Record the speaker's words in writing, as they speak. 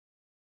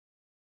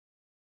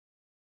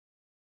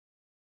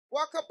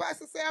Welcome,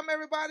 Pastor Sam,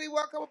 everybody.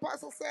 Welcome,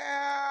 Apostle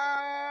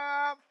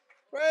Sam.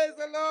 Praise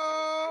the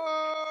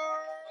Lord.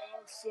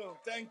 Awesome.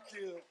 Thank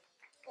you.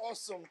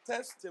 Awesome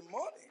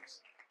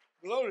testimonies.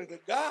 Glory to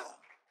God.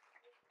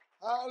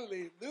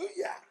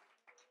 Hallelujah.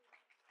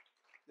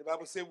 The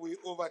Bible says we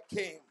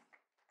overcame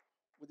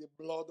with the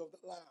blood of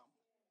the Lamb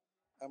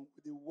and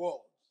with the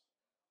words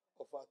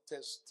of our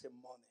testimony.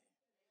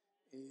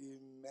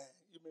 Amen.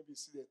 You may be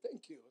seated.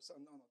 Thank you. It's an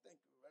honor. Thank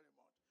you very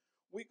much.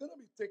 We're going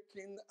to be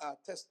taking our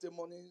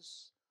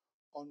testimonies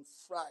on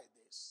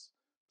Fridays.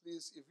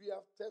 Please, if you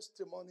have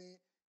testimony,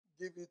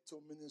 give it to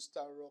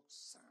Minister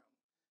Roxanne.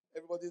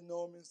 Everybody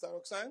know Minister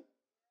Roxanne?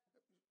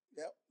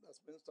 Yep,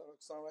 that's Minister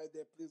Roxanne right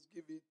there. Please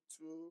give it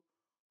to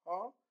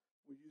her.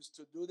 We used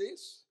to do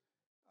this.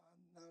 And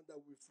now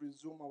that we've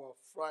resumed our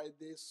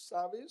Friday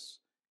service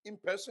in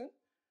person,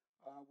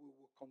 we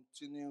will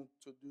continue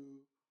to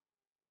do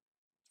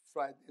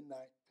Friday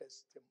night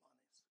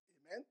testimonies.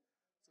 Amen.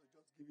 So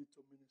just give it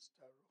to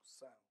Minister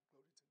Roxanne.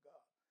 Glory to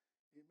God.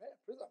 Amen.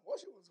 Praise God.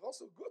 Worship was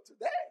also good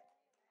today.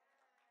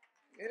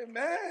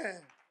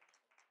 Amen.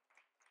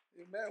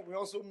 Amen. We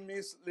also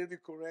miss Lady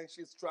Corinne.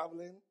 She's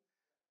traveling.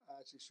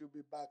 She should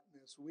be back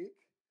next week.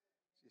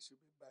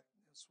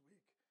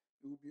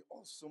 It will be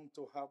awesome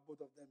to have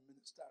both of them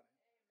ministering.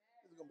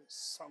 It's going to be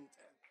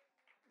something.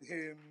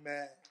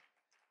 Amen.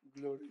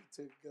 Glory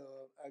to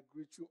God. I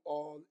greet you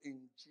all in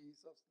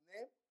Jesus'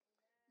 name.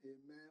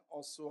 Amen.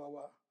 Also,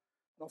 our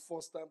not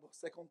first time but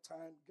second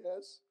time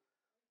guest,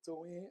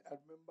 Tony. I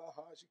remember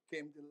her. She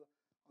came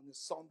on the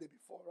Sunday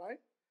before, right?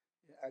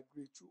 Yeah, I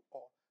greet you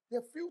all. There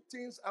are a few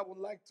things I would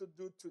like to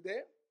do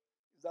today.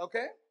 Is that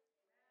okay?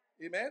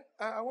 Amen.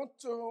 I want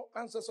to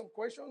answer some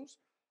questions,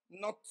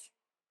 not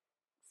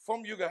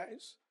from you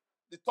guys.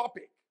 The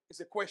topic is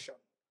a question.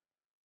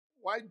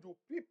 Why do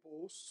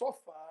people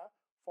suffer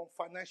from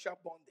financial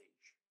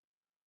bondage?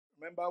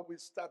 Remember we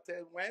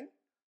started when?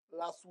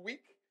 Last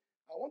week.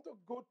 I want to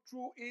go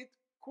through it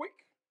quick.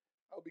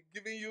 I'll be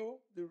giving you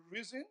the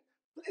reason.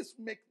 Please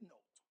make note.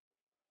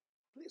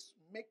 Please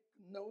make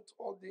note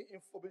of the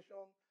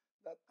information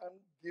that I'm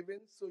giving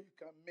so you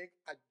can make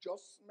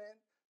adjustment,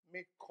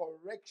 make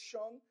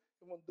correction,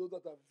 even those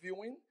that are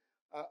viewing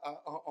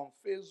on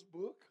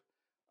Facebook,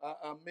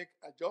 make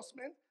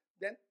adjustment.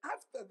 Then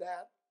after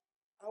that,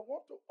 I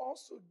want to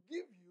also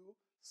give you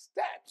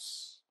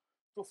steps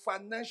to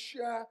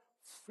financial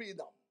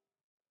freedom.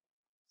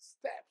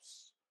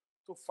 Steps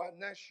to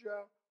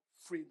financial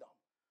freedom.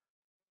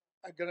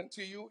 I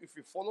guarantee you, if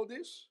you follow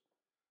this,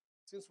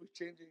 things will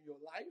change in your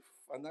life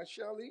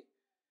financially.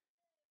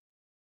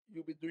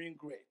 You'll be doing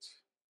great.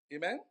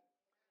 Amen?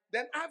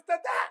 Then after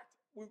that,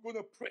 we're going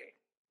to pray.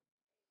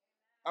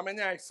 How many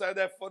are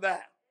excited for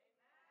that?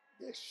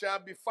 There shall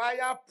be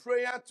fire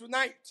prayer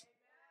tonight.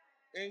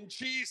 In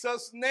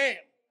Jesus' name.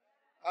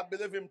 I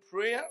believe in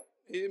prayer.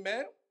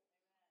 Amen.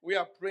 We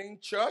are praying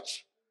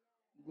church.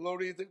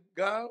 Glory to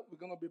God. We're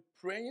going to be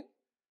praying.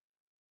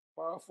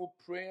 Powerful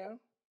prayer.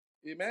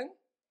 Amen.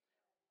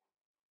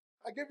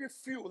 I gave you a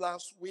few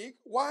last week.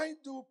 Why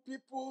do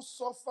people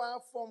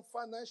suffer from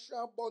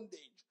financial bondage?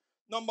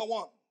 Number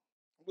one,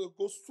 we'll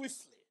go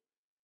swiftly.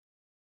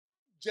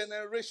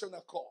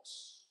 Generational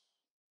cause.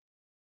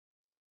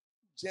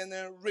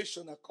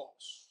 Generational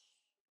cause.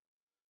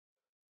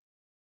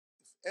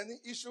 If any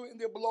issue in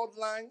the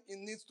bloodline, it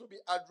needs to be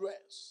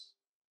addressed.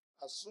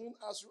 As soon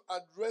as you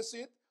address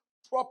it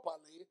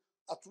properly,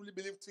 I truly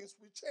believe things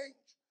will change.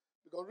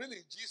 Because really,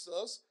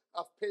 Jesus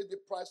has paid the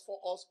price for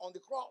us on the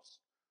cross.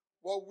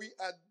 What we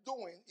are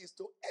doing is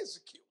to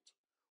execute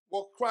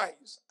what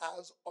Christ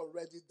has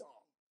already done.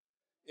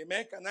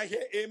 Amen. Can I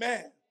hear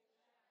amen?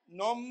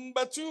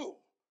 Number two,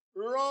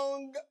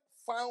 wrong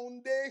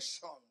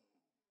foundation.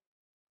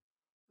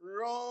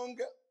 Wrong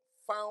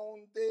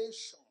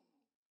foundation.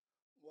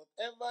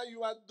 Whatever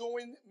you are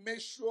doing, make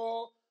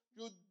sure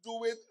you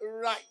do it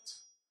right.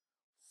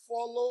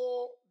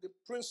 Follow the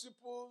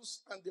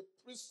principles and the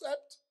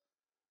precept.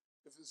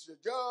 If it's your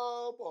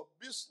job or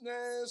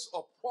business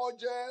or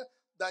project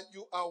that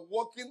you are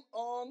working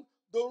on,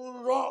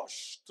 don't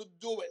rush to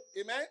do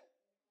it. Amen?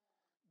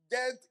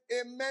 Get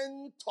a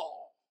mentor.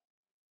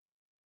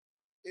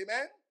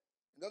 Amen?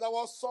 In other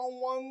words,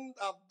 someone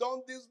have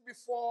done this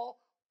before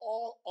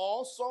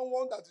or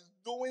someone that is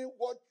doing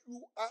what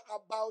you are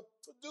about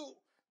to do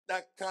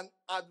that can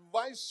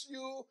advise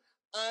you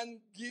and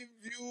give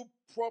you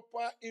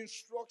proper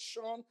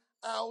instruction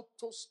how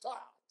to start.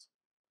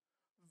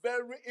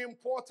 Very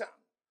important.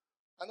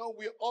 I know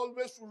we're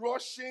always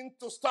rushing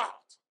to start.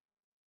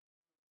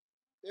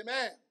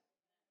 Amen.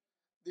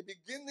 The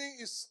beginning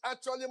is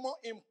actually more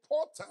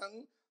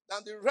important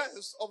than the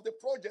rest of the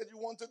project you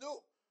want to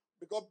do.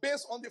 Because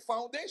based on the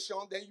foundation,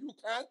 then you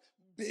can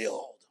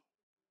build.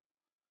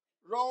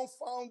 Wrong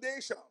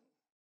foundation.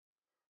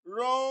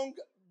 Wrong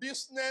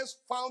business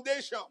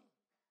foundation.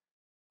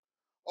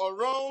 Or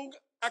wrong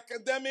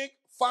academic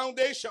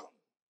foundation.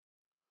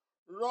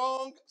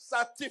 Wrong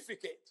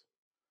certificate.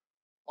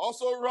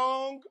 Also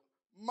wrong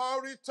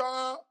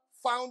marital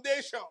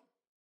foundation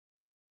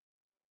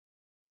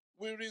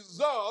will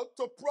result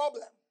to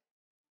problem.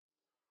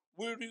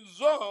 will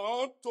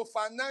result to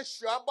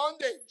financial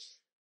bondage.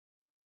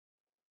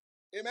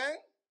 Amen?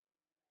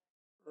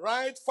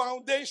 Right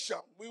foundation.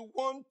 We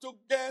want to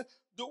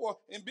do what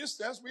in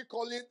business we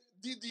call it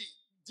DD,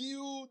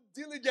 due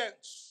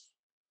diligence.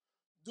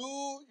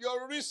 Do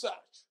your research.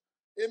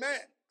 Amen.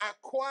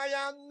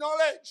 Acquire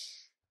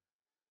knowledge.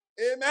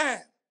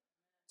 Amen.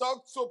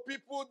 Talk to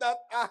people that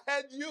are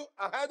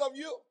ahead of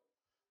you.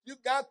 You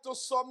got to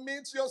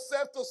submit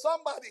yourself to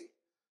somebody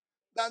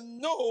that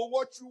know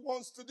what you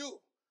want to do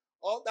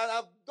or that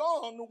have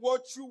done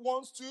what you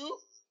want to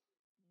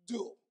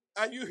do.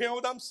 And you hear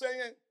what I'm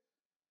saying?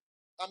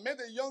 I met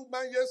a young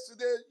man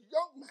yesterday,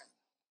 young man,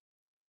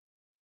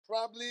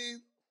 probably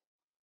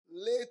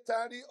late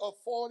 30 or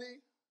 40.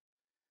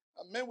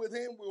 I met with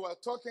him, we were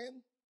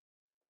talking.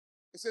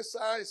 He said,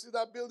 sir, you see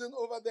that building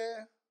over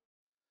there?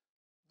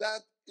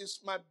 That is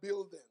my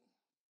building.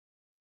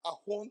 I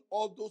own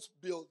all those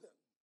buildings.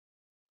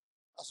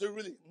 I said,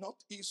 really?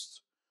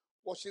 Northeast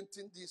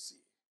Washington, D.C.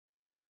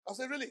 I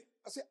said, really?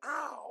 I said,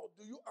 how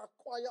do you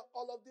acquire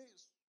all of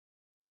this?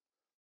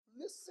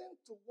 Listen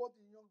to what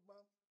the young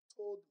man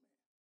told me.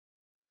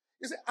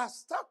 He said, I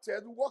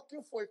started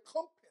working for a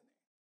company.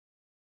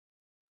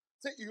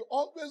 He said, you're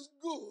always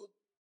good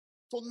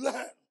to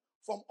learn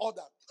from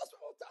others. That's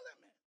what I was telling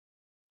me.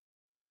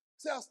 He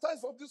said, I started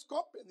from this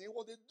company.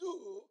 What they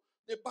do,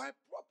 they buy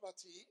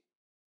property,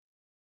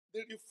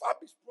 they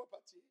refurbish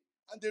property,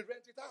 and they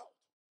rent it out.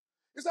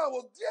 He said, I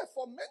was there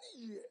for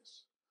many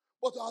years,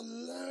 but I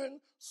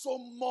learned so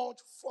much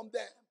from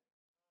them.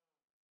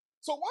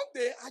 So one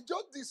day, I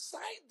just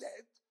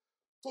decided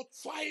to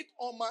try it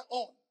on my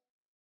own.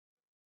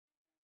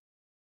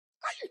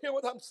 Are you hear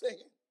what I'm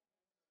saying?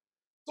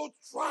 To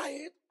try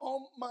it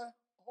on my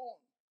own.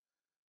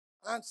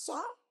 And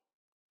sir,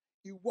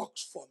 it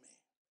works for me.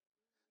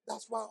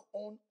 That's why I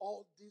own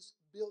all this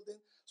building.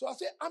 So I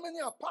said, how many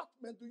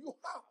apartments do you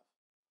have?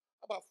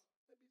 About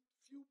maybe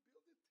few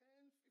buildings,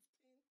 10, 15,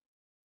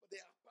 but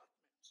they are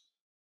apartments.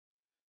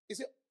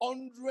 It's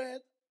 100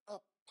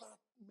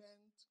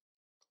 apartment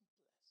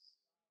complex.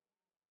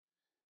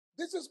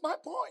 This is my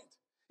point.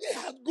 He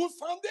had good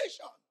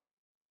foundation.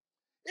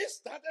 He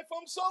started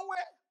from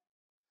somewhere.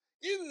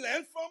 He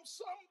learned from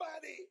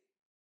somebody.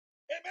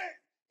 Amen.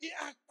 He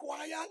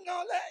acquired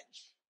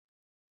knowledge.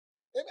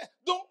 Amen.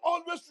 Don't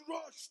always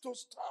rush to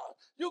start.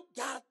 You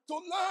got to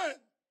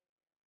learn.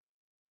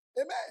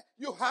 Amen.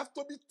 You have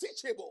to be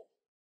teachable.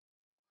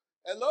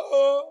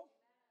 Hello?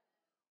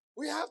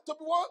 We have to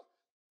be what?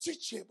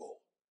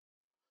 Teachable.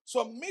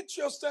 Submit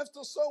yourself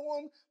to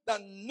someone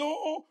that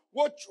know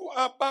what you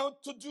are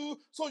about to do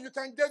so you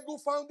can get good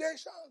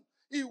foundation.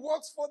 He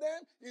works for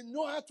them. He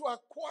know how to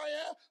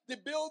acquire the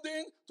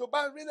building, to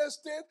buy real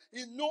estate.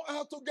 He know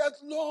how to get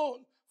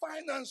loan,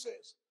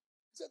 finances.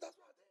 He said, that's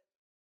what I did.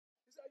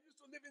 He said, I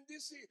used to live in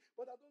D.C.,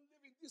 but I don't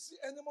live in D.C.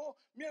 anymore.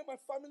 Me and my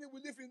family,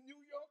 we live in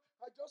New York.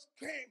 I just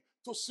came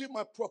to see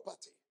my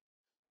property.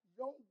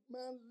 Young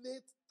man,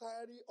 late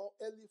 30 or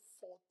early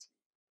 40.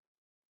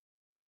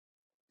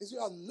 He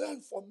said, I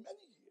learned for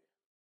many years.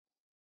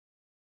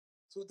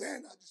 So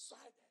then I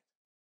decided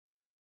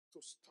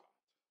to start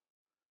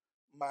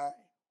my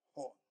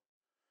own.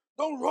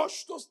 Don't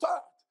rush to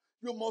start.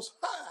 You must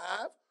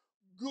have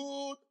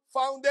good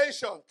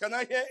foundation. Can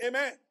I hear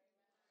amen?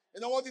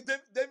 You know what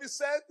David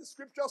said? The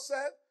scripture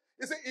said?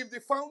 He said, if the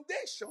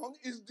foundation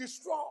is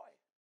destroyed,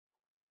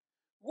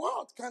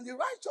 what can the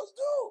righteous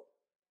do?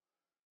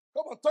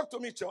 Come on, talk to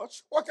me,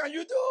 church. What can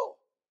you do?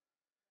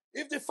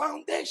 If the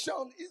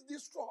foundation is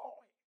destroyed,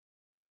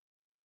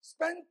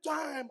 spend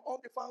time on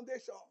the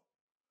foundation.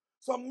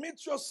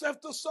 Submit yourself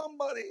to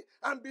somebody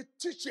and be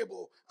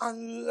teachable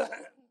and learn.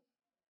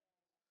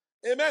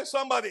 Amen,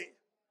 somebody.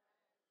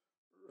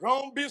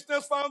 Wrong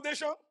business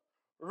foundation,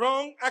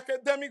 wrong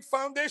academic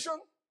foundation,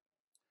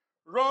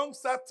 wrong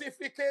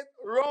certificate,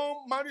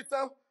 wrong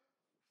marital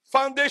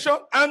foundation,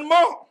 and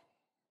more.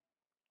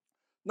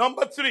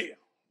 Number 3,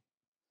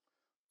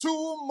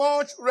 too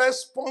much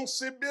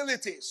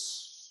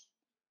responsibilities.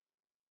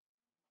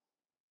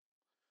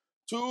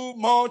 Too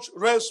much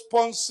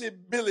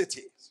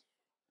responsibilities.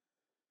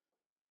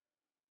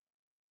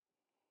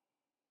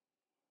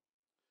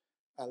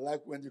 I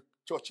like when the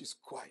church is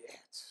quiet.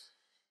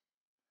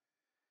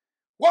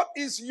 What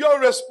is your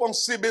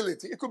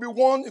responsibility? It could be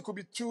 1, it could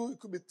be 2, it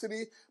could be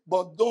 3,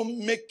 but don't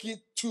make it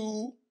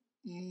too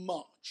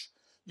much.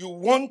 You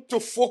want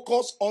to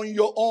focus on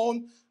your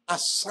own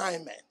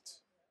assignment.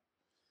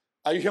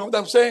 Are you hearing what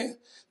I'm saying?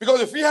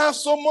 Because if you have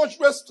so much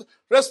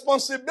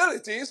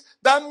responsibilities,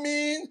 that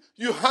means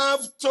you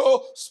have to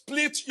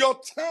split your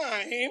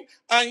time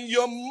and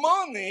your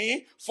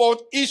money for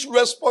each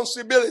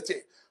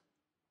responsibility.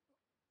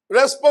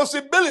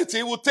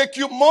 Responsibility will take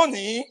you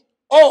money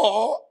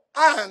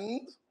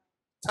and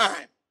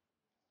time.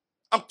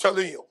 I'm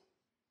telling you.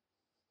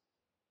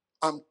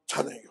 I'm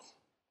telling you.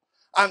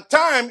 And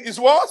time is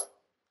what?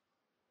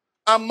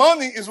 And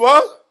money is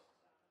what?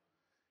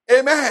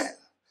 Amen.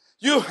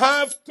 You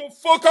have to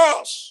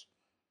focus.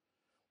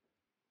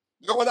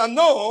 Because I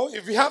know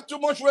if you have too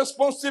much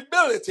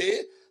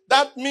responsibility,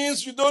 That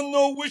means you don't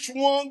know which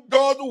one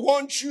God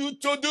wants you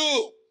to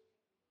do.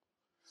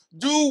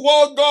 Do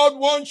what God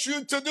wants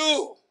you to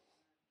do.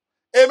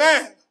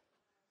 Amen.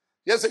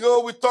 Years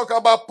ago, we talked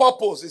about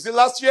purpose. Is it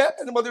last year?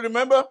 Anybody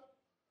remember?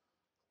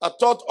 I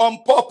taught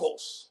on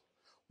purpose.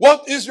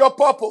 What is your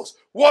purpose?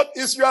 What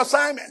is your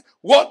assignment?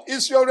 What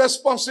is your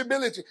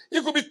responsibility?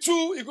 It could be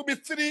 2, it could be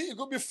 3, it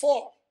could be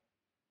 4.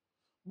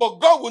 But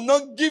God will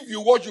not give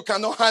you what you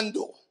cannot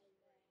handle.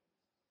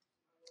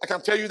 I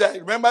can tell you that.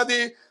 Remember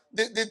the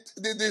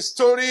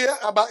story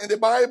about in the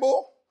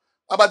Bible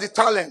about the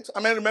talent? I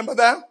mean, remember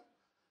that?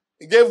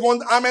 He gave one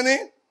how many?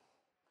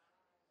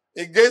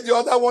 He gave the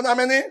other one how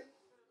many?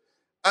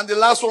 And the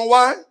last one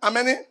why? How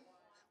many?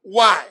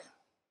 Why?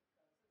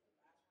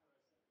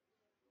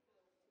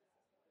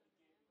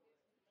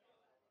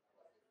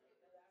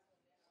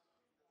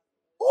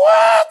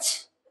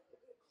 What?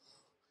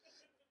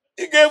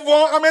 He gave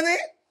one how many?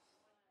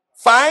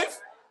 5.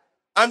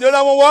 And the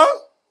other one what?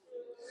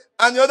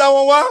 And the other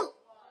one what?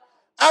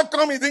 How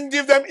come he didn't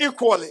give them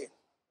equally?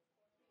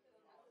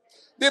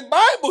 The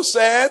Bible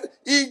said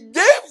he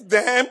gave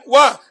them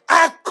what?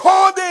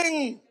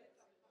 According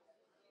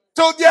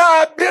to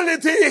their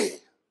ability.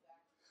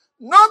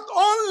 Not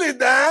only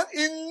that,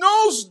 he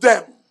knows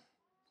them.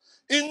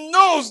 He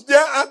knows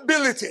their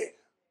ability.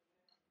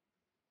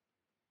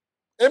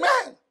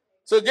 Amen.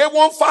 So he gave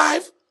one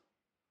 5.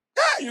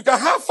 Yeah, you can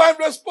have 5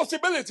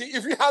 responsibility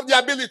if you have the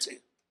ability.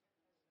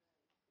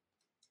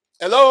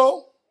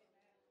 Hello?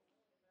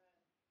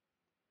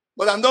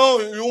 But I know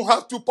you won't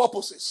have 2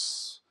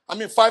 purposes.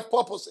 5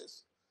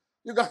 purposes.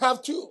 You can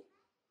have 2.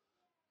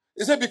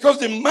 He said because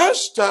the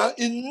master,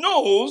 he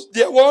knows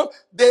their what?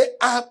 Their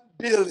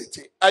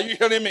ability. Are you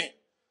hearing me?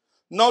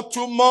 Not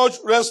too much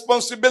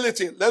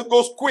responsibility. Let's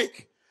go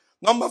quick.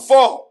 Number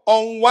 4,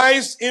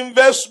 unwise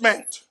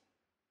investment.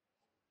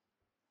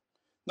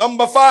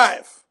 Number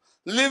 5,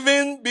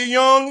 living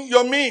beyond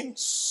your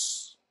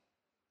means.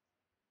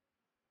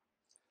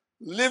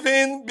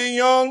 Living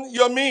beyond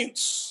your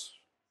means.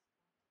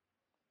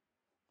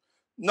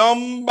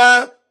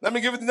 Let me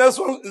give you the next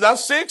one.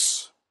 That's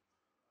 6.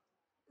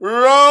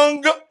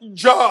 Wrong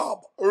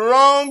job.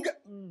 Wrong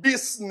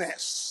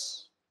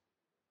business.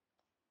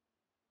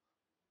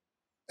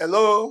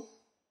 Hello?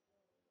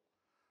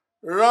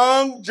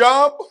 Wrong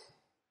job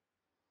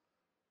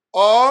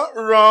or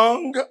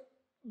wrong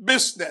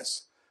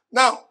business.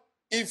 Now,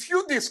 if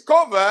you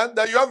discover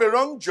that you have a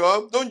wrong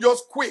job, don't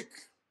just quit.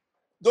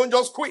 Don't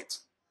just quit.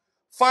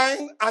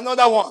 Find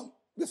another one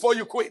before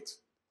you quit.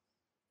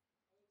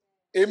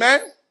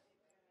 Amen?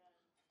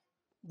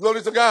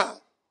 Glory to God.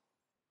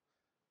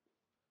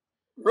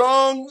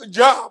 Wrong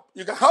job.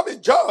 You can have a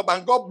job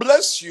and God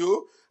bless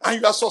you and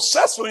you are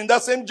successful in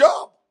that same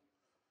job.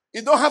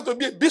 It don't have to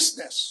be a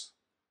business.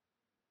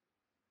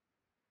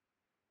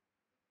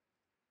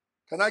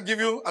 Can I give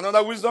you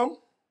another wisdom?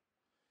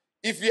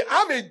 If you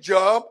have a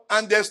job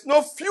and there's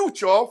no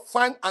future,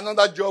 find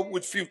another job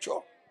with future.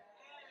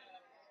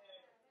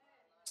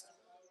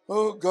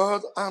 Oh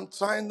God, I'm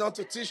trying not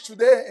to teach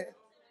today.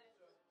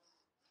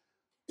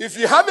 If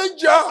you have a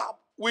job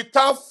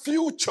without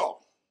future,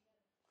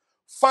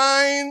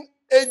 find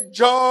a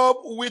job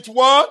with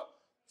what?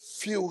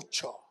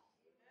 Future.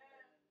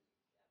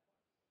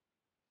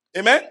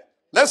 Amen?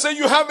 Let's say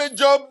you have a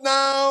job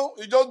now,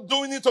 you're just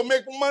doing it to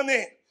make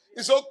money.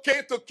 It's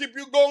okay to keep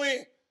you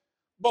going.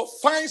 But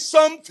find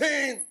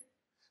something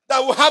that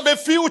will have a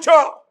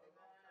future.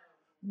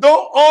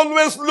 Don't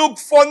always look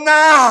for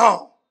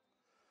now.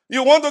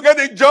 You want to get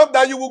a job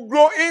that you will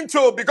grow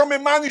into, become a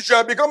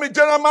manager, become a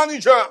general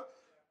manager,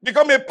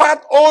 become a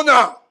part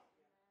owner.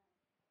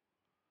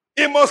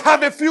 It must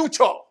have a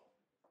future.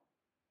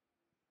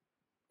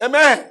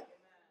 Amen.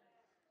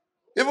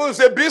 Even if it's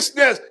a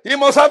business, it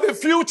must have a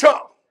future.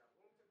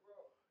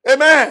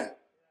 Amen.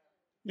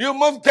 You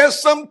must get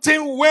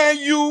something where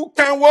you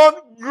can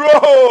what?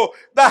 Grow.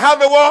 That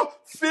have a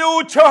what?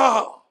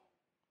 Future.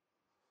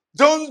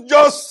 Don't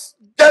just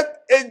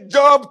get a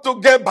job to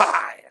get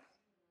by.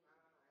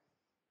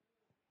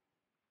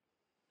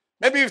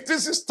 Maybe if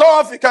this is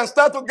tough, you can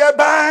start to get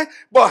by.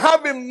 But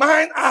have in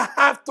mind, I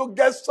have to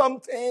get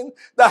something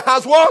that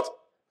has what?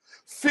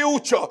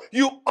 Future.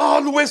 You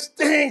always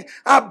think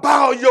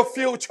about your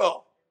future.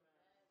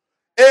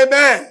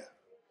 Amen.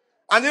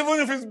 And even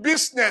if it's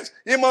business,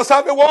 you must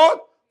have a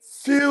what?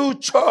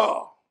 Future.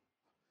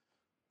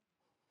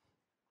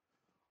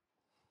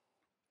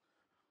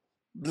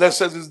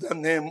 Blessed is the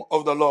name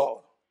of the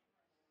Lord.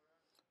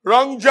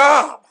 Wrong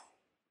job.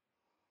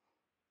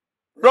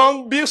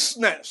 Wrong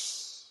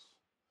business.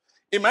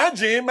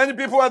 Imagine many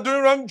people are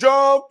doing wrong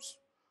jobs,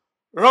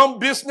 wrong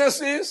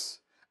businesses,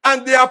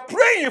 and they are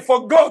praying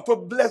for God to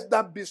bless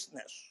that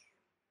business.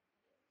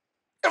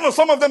 Even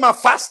some of them are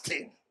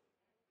fasting.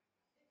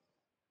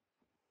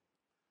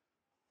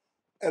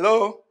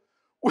 Hello?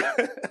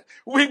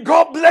 Will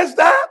God bless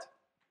that?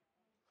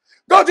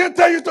 God didn't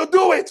tell you to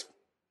do it.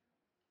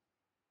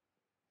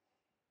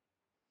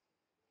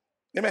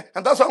 Amen.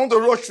 And that's why I want to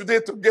rush today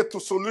to get to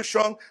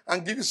solution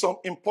and give you some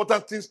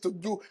important things to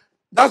do.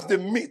 That's the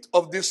meat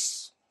of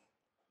this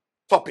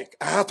topic.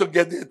 I have to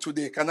get there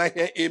today. Can I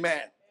hear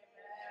amen?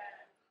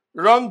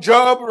 Wrong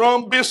job,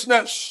 wrong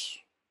business.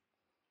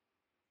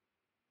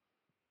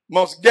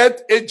 Must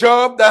get a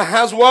job that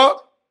has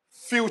what?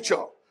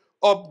 Future.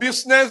 Or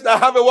business that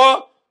have a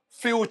what?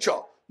 Future.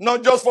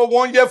 Not just for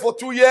 1 year, for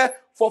 2 years,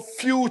 for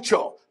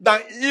future.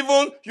 That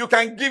even you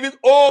can give it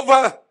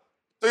over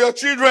to your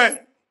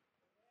children.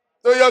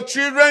 To your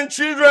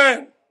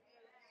children.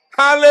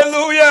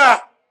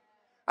 Hallelujah.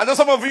 I know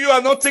some of you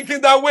are not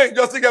thinking that way.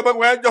 Just think about,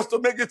 well, just to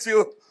make it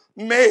till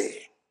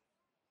May.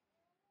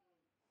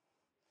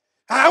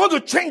 I want to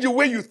change the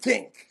way you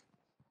think.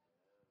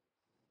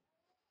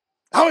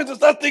 I want to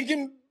start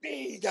thinking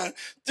big and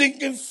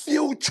thinking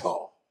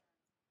future.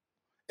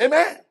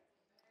 Amen.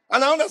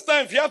 And I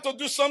understand if you have to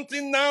do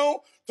something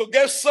now to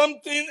get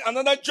something,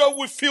 another job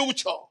with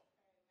future,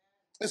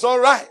 it's all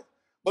right.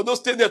 But don't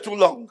stay there too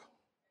long.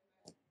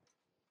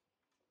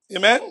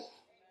 Amen.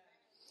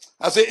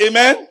 I say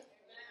amen.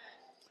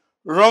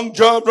 Wrong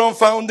job, wrong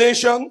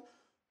foundation.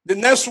 The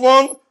next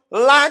one,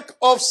 lack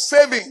of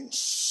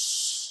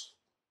savings.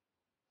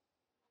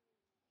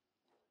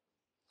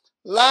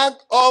 Lack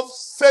of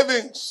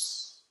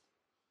savings.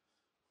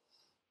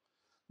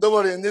 Don't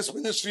worry, in this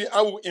ministry, I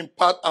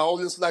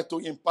always like to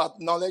impart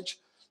knowledge,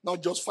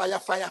 not just fire.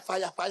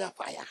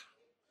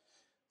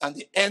 And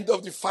the end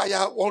of the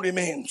fire, what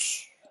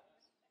remains?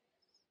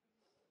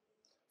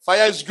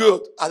 Fire is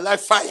good. I like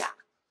fire.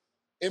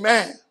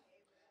 Amen.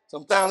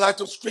 Sometimes I like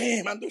to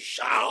scream and to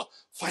shout.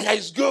 Fire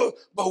is good,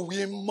 but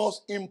we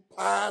must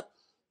impart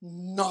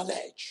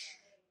knowledge.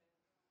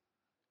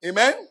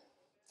 Amen.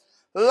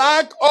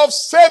 Lack of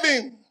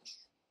savings.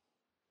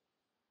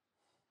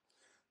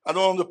 I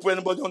don't want to put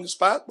anybody on the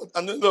spot, but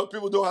I know a lot of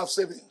people don't have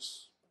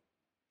savings.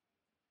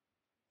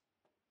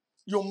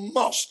 You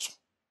must.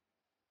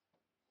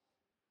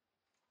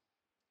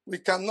 We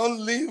cannot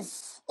live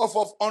off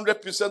of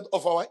 100%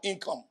 of our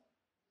income.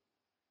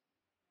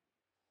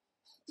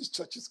 This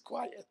church is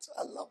quiet.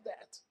 I love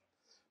that.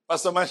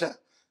 Pastor Marcia,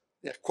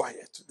 they're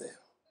quiet today.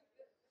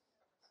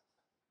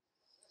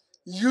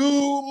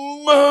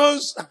 You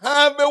must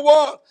have a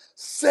what?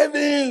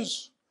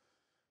 Savings.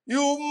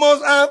 You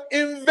must have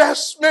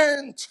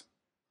investment.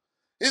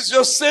 It's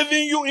your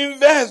saving you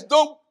invest.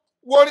 Don't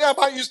worry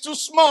about it. It's too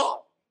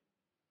small.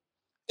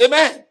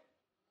 Amen.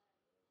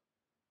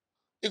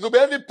 It could be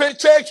every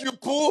paycheck you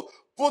put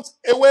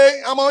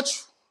away how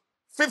much?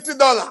 $50.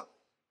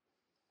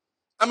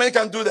 How many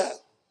can do that?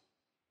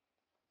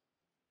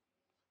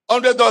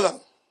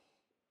 $100.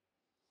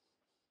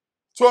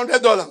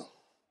 $200.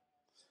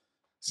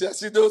 See, I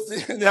see those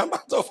the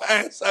amount of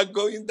hands are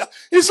going down.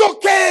 It's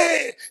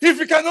okay. If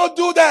you cannot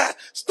do that,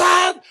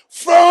 start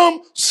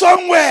from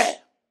somewhere.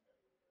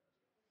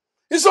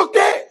 It's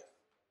okay.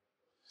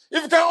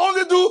 If you can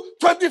only do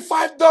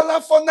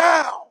 $25 for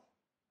now.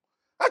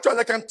 Actually,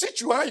 I can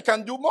teach you how you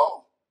can do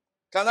more.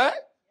 Can I?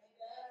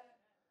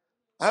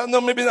 I don't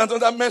know, maybe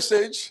another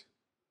message.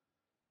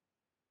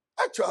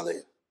 Actually,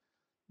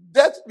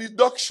 debt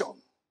reduction.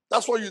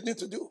 That's what you need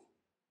to do.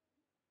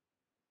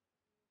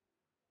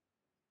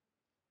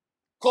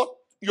 Cut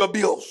your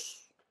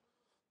bills.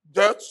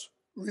 Debt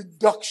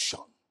reduction.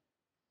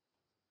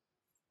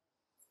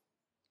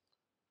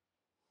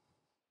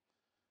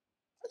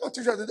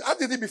 I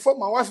did it before.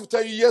 My wife will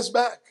tell you years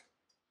back.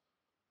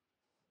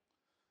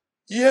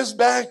 Years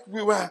back,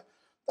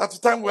 at the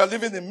time we were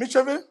living in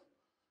Mitchellville.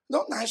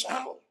 Not nice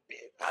house, big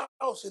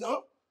house,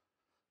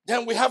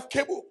 Then we have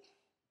cable.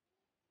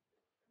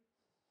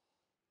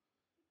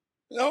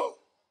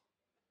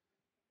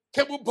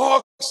 Cable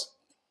box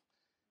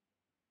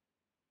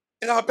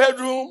in our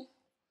bedroom,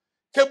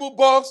 cable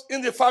box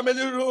in the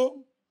family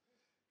room,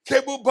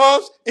 cable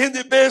box in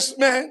the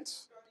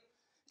basement,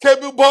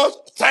 cable box,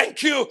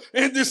 thank you,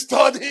 in the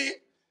study.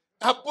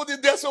 I put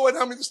it there so when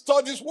I'm in the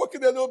studies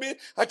working a little bit,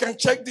 I can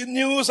check the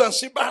news and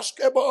see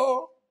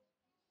basketball.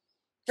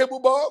 Cable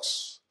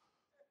box.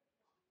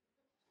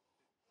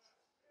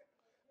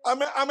 How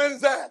many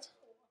is that?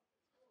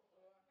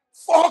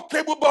 4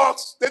 cable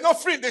box. They're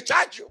not free. They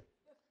charge you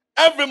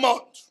every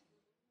month.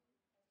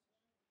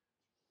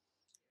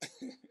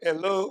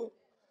 Hello?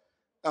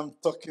 I'm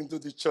talking to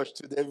the church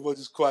today.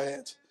 Everybody's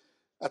quiet.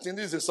 I think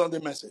this is a Sunday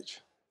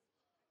message.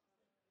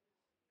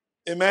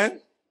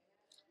 Amen?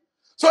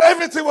 So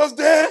everything was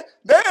there.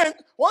 Then,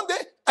 one day,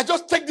 I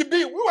just take the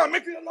bill. We were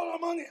making a lot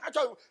of money.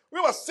 Actually, we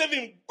were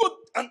saving good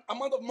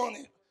amount of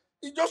money.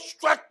 It just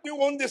struck me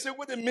one day, say,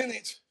 wait a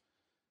minute.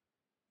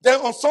 Then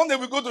on Sunday,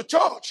 we go to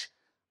church.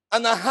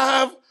 And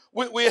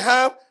we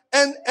have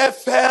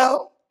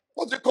NFL,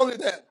 what do you call it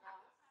then?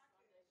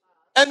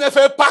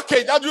 NFL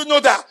package. How do you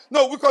know that?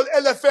 No, we call it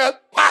NFL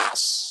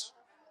pass.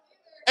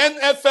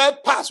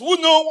 NFL pass. Who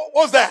know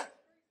what's that?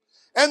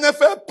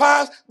 NFL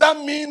pass, that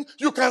means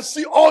you can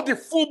see all the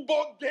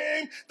football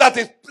game that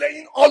is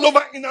playing all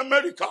over in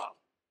America.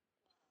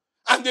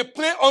 And they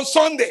play on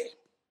Sunday.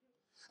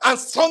 And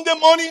Sunday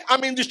morning,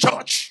 I'm in the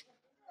church.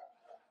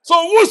 So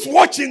who's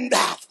watching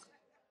that?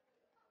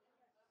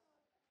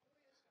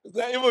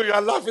 Even you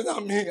are laughing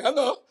at me. I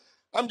know.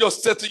 I'm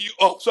just setting you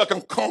up so I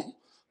can come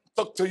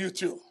talk to you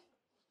too.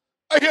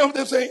 I hear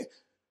them saying,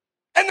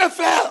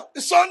 NFL,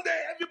 it's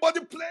Sunday,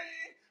 everybody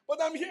playing, but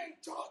I'm here in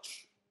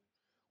church.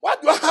 Why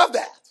do I have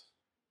that?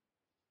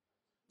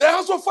 They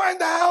also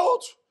find out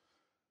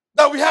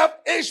that we have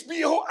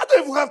HBO. I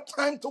don't even have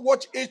time to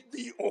watch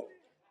HBO.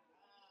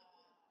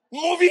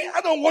 Movie,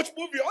 I don't watch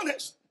movie,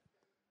 honest.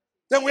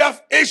 Then we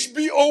have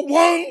HBO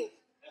 1,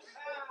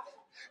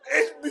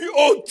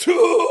 HBO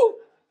 2,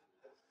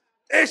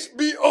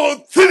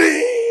 HBO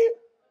 3.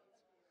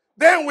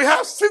 Then we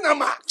have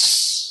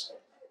Cinemax.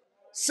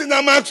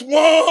 Cinemax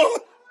 1,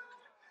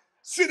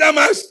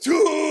 Cinemax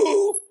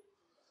 2,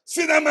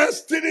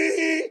 Cinemax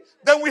 3.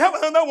 Then we have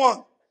another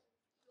one.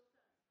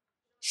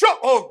 Sure.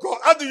 Oh God,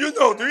 how do you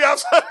know? Do you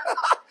have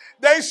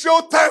there's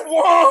Showtime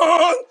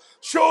 1,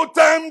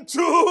 Showtime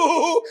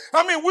 2.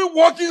 I mean, we're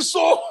working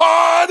so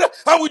hard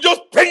and we're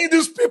just paying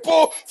these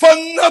people for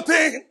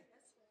nothing.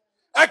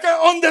 I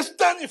can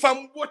understand if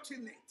I'm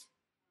watching it.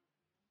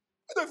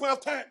 I don't even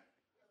have time.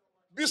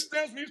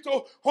 Business, we used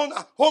to own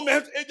a home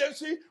health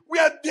agency. We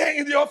are there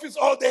in the office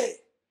all day.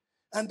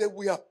 And then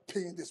we are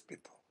paying these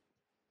people.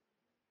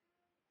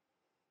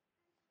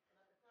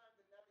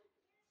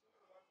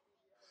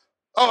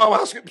 Oh,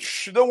 I'm asking,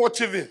 you don't watch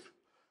TV.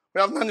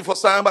 We have money for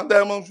Sam and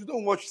Diamonds. You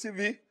don't watch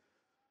TV.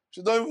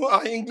 She don't even,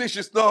 our English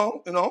is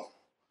not,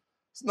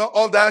 it's not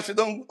all that. She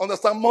don't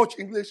understand much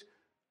English.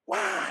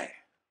 Why?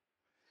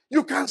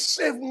 You can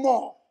save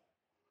more.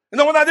 You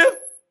know what I do?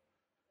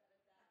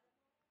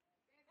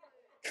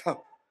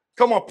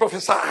 Come on,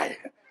 prophesy.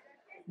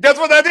 Guess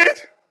what I did?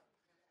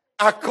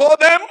 I called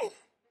them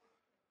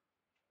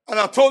and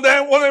I told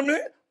them, what a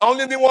minute, I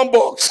only need one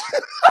box.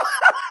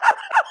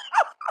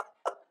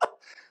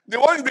 The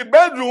one in the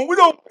bedroom, we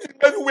don't in the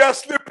bedroom, we are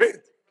sleeping.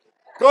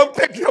 Come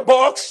take your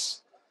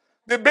box.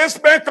 The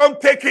basement, come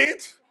take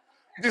it.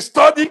 The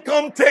study,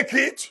 come take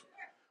it.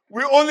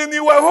 We only need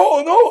one.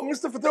 Oh, no,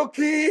 Mr.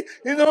 Fatoki,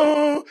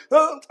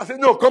 I said,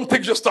 no, come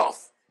take your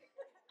stuff.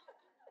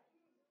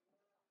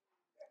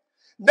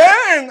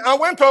 Then I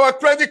went to our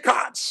credit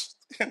cards.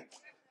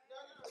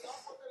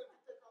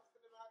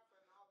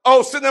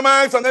 Oh,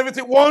 cinemas and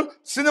everything. One,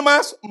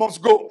 cinemas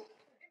must go.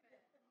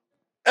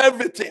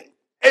 Everything.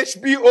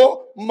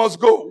 HBO must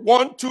go.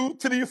 1, 2,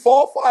 3,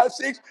 4, 5,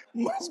 6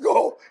 must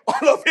go.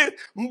 All of it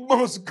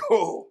must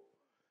go.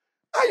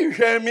 Are you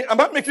hearing me? Am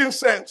I making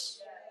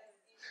sense?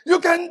 You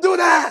can do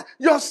that.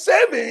 Your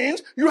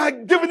savings, you are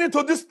giving it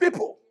to these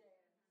people.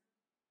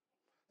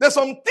 There's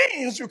some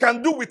things you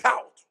can do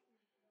without.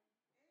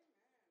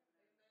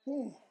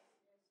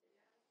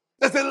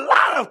 There's a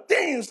lot of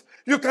things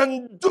you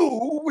can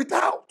do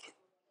without.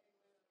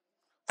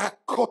 I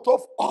cut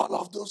off all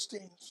of those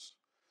things.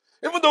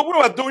 Even though we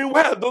were doing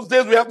well, those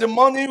days we have the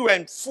money, we were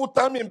in full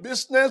time in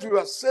business, we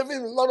were saving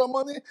a lot of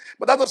money,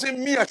 but that doesn't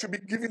mean I should be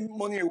giving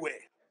money away.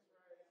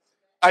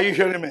 Are you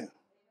hearing me?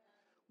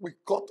 We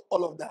cut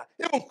all of that.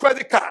 Even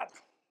credit card.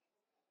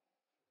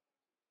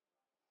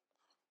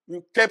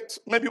 We kept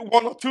maybe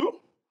 1 or 2,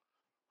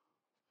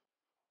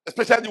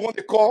 especially the one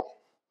they call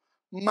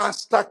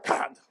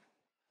MasterCard.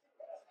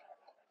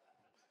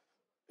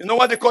 You know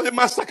why they call it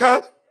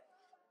MasterCard?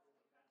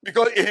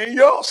 Because it ain't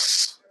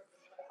yours.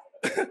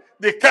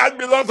 The card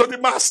belongs to the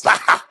master.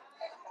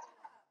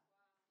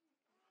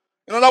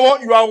 In other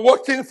words, you are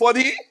working for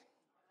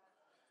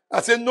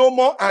I said, no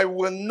more, I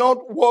will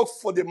not work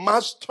for the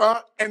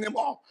master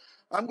anymore.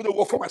 I'm going to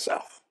work for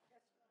myself.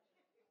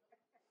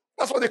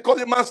 That's what they call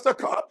the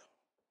MasterCard.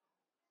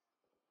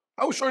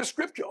 I will show you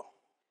scripture.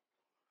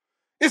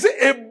 It's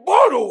a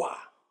borrower.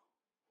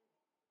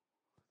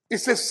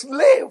 It's a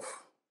slave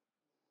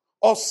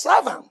or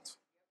servant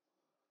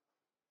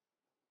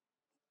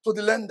to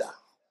the lender.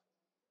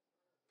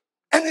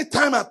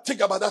 Anytime I think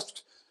about that,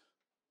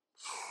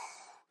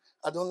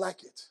 I don't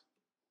like it.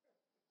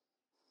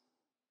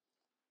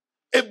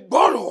 A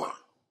borrower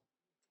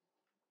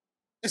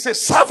is a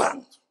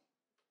servant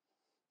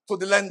to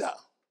the lender.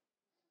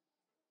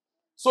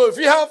 So if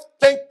you have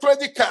 10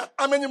 credit cards,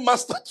 how many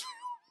masters?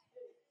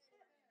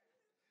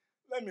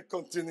 Let me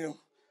continue.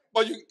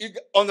 But you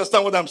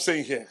understand what I'm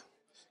saying here.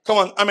 Come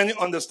on, how many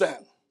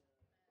understand?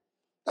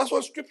 That's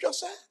what scripture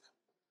said.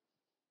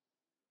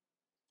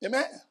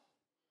 Amen.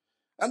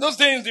 And those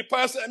days, the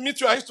pastor, me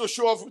too, I used to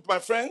show off with my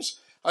friends.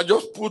 I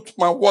just put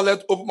my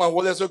wallet, open my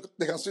wallet so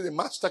they can see the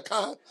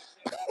MasterCard.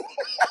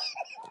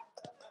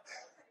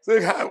 So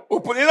you can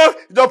open, you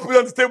just put it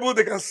on the table,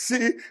 they can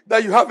see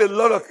that you have a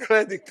lot of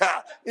credit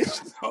card.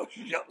 It's not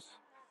yours.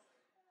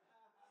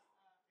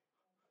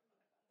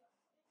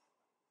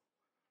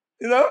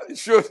 It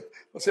should.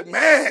 I said,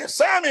 man,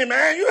 Sammy,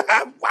 man, you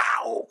have,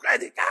 wow,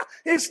 credit card.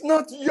 It's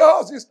not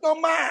yours. It's not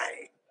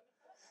mine.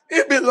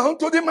 It belongs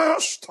to the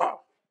master.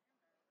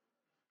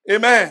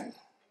 Amen.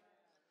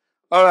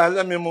 All right,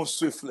 let me move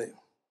swiftly.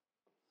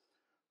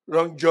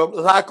 Wrong job.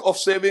 Lack of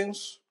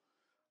savings.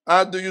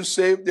 How do you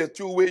save? There are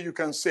 2 ways you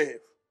can save.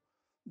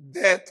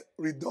 Debt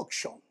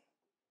reduction.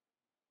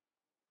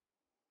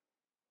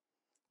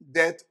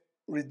 Debt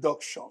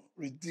reduction.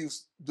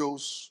 Reduce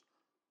those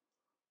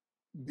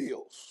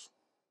bills.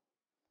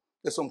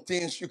 There's some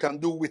things you can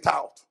do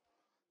without.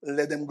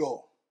 Let them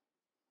go.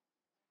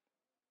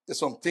 There's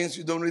some things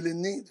you don't really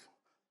need.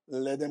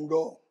 Let them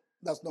go.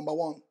 That's number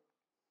one.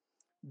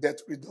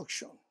 Debt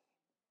reduction.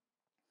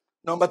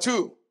 Number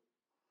two,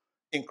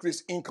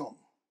 increase income.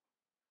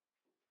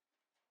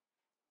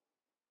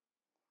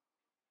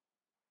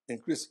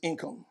 Increase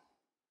income.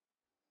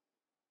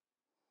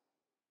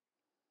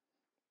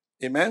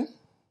 Amen?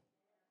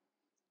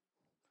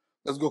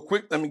 Let's go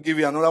quick. Let me give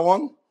you another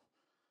one.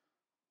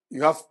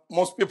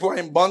 Most people are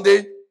in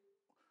bondage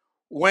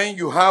when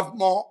you have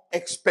more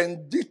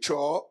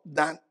expenditure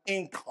than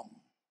income.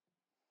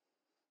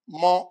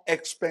 More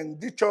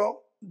expenditure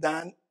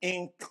than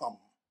income.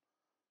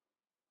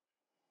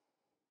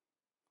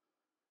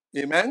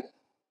 Amen?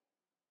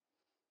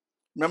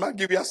 Remember I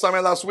gave you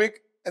assignment last week?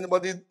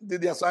 Anybody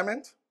did the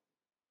assignment?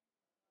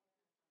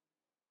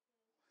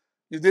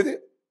 You did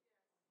it?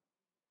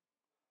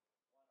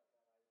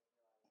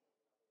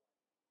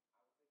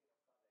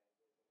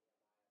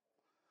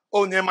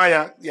 Oh,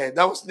 Nehemiah. Yeah,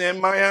 that was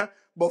Nehemiah.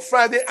 But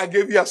Friday, I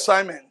gave you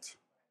assignment.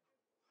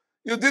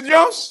 You did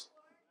yours?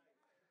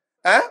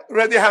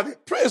 Already had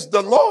it. Praise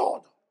the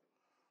Lord.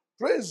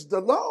 Praise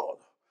the Lord.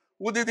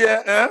 Who did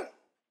it?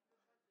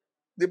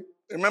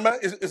 Remember,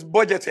 it's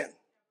budgeting.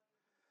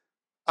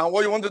 And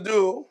what you want to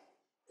do,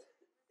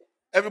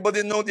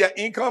 everybody know their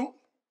income.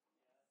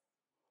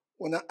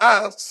 When I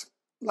asked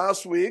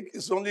last week,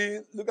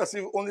 look as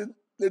if only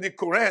Lady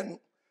Corinne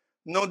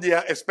know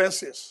their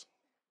expenses.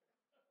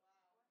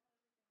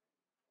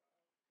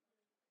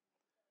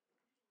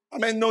 I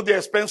mean, know their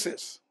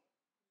expenses.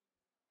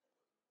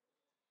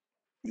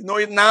 You know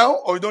it now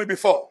or you know it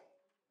before?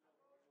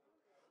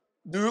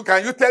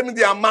 Can you tell me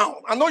the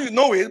amount? I know you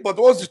know it, but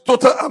what's the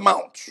total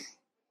amount?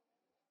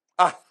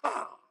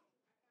 Aha.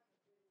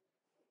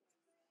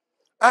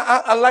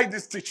 I like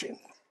this teaching.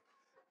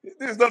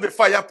 This is not the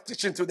fire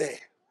teaching today.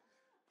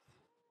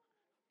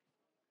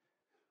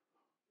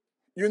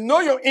 You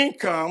know your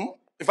income.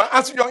 If I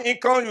ask you your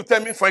income, you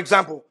tell me, for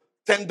example,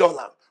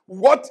 $10.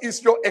 What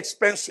is your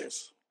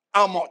expenses?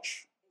 How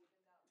much?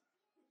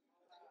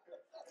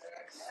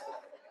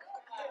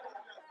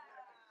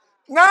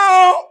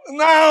 Now,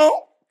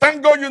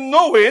 thank God you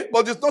know it,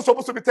 but it's not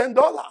supposed to be $10.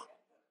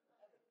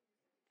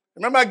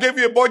 Remember I gave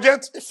you a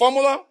budget, a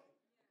formula?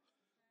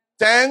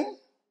 10,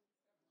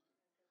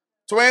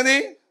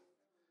 20,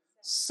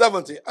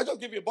 70. I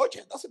just give you a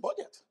budget. That's a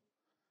budget.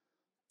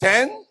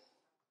 10,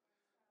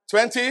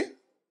 20,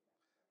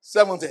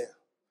 70.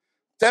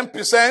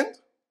 10%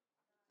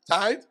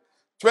 tithe,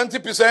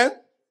 20%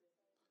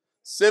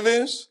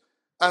 savings,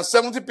 and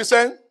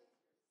 70%.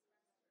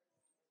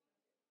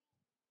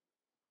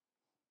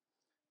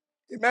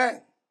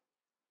 Amen.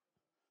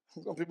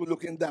 Some people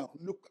looking down.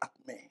 Look at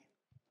me.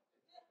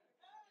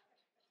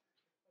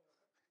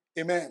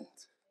 Amen.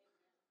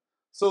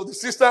 So the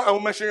sister, I will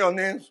mention your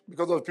names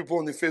because of people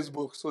on the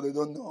Facebook, so they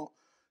don't know.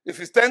 If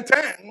it's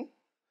 10-10,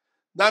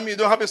 that means you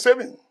don't have a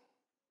saving.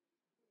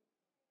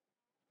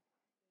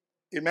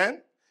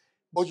 Amen.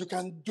 But you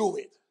can do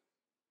it.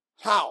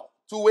 How?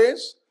 2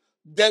 ways.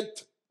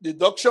 Debt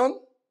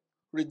reduction,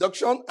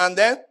 and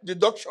then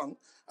deduction.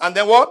 And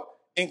then what?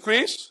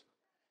 Increase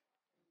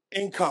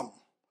income.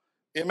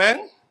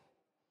 Amen.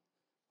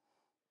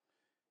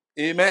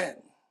 Amen.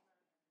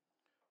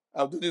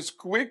 I'll do this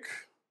quick.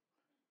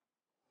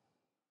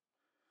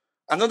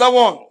 Another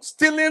one.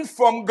 Stealing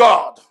from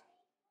God.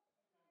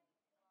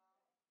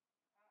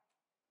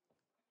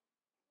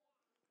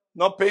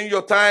 Not paying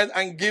your tithe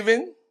and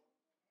giving.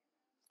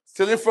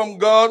 Stealing from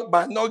God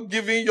by not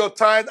giving your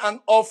tithe and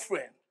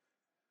offering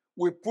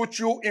will put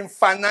you in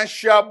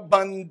financial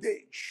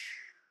bondage.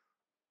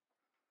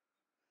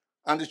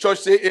 And the church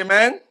say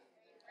amen.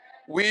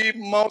 We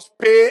must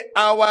pay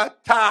our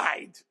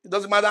tithe. It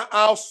doesn't matter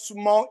how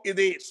small it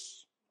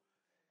is.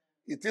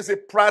 It is a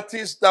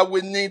practice that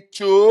we need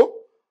to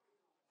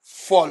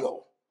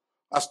follow.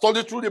 I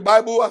study through the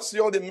Bible. I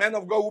see all the men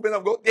of God, women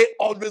of God. They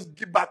always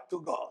give back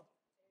to God.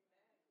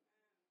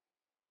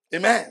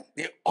 Amen.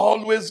 They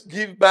always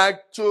give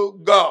back to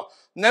God.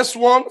 Next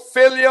one,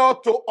 failure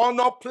to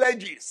honor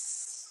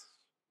pledges.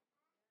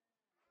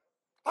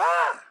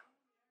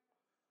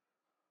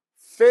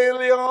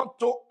 Failure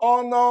to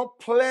honor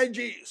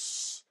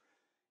pledges.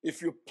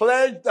 If you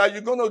pledge that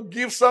you're going to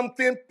give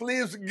something,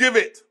 please give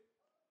it.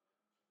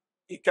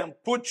 It can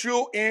put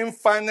you in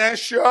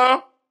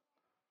financial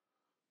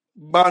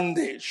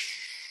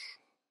bondage.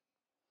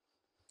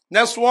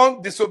 Next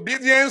one,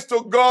 disobedience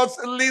to God's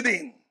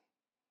leading.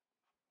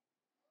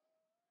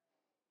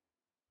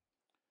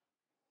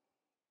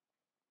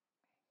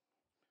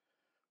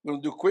 I'm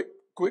going to do quick.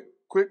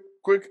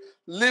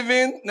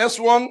 Next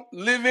one,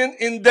 living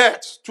in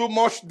debt. Too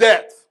much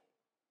debt.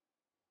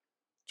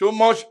 Too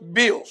much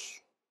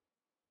bills.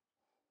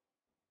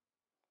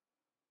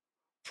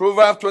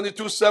 Proverbs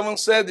 22:7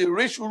 said, the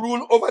rich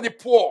rule over the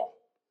poor,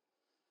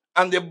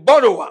 and the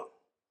borrower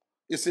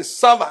is a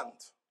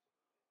servant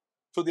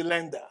to the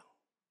lender.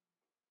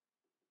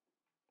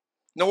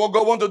 Now what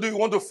God wants to do, He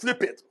wants to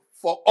flip it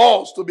for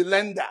us to be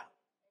lender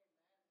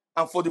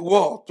and for the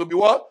world to be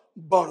what?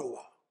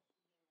 Borrower.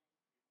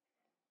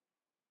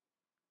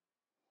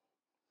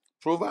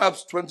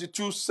 Proverbs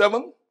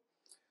 22:7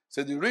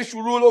 says, the rich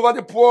rule over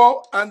the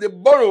poor, and the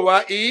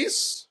borrower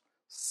is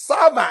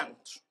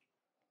servant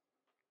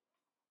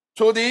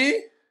to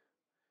the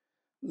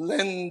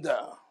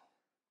lender.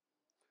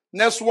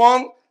 Next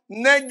one,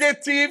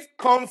 negative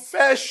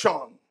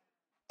confession.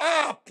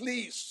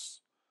 Please.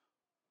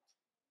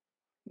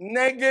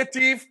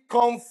 Negative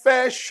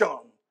confession.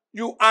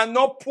 You are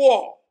not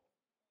poor.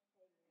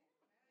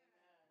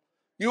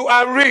 You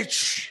are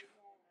rich.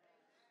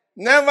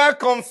 Never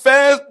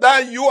confess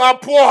that you are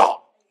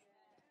poor.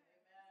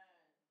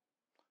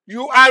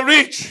 You are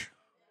rich.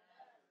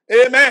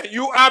 Amen.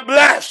 You are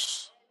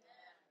blessed.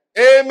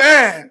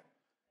 Amen.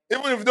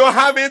 Even if you don't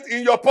have it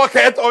in your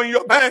pocket or in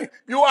your bank,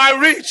 you are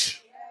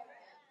rich.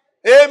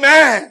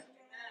 Amen.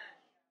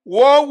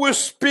 What we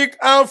speak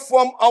out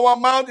from our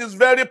mouth is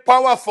very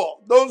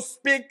powerful. Don't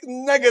speak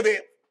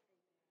negative.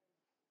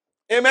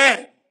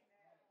 Amen.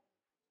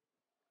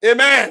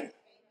 Amen.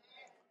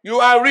 You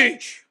are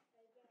rich.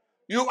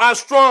 You are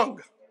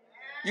strong.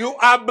 You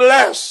are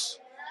blessed.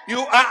 You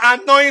are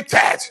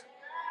anointed.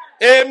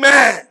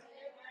 Amen.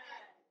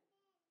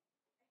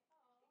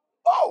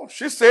 Oh,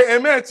 she said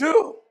amen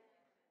too.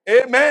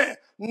 Amen.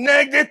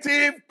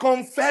 Negative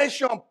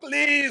confession.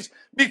 Please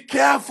be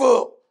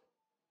careful.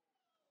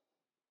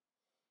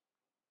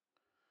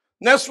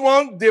 Next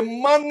one,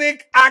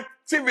 demonic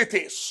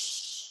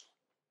activities.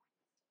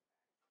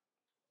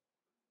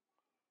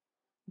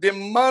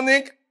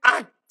 Demonic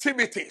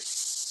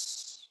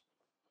activities.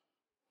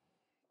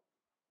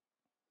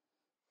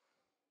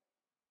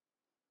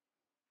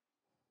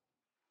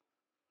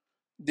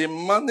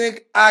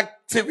 Demonic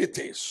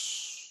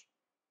activities.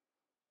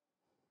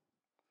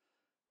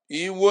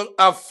 It will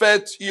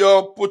affect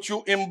put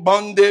you in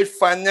bondage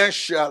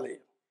financially.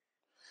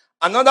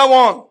 Another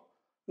one,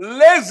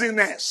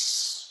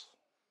 laziness.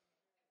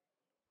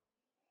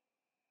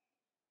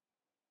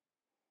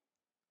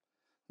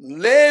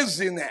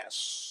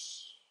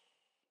 Laziness.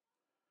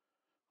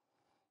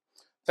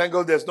 Thank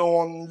God there's no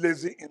one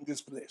lazy in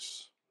this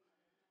place.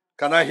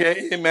 Can I hear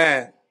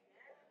amen?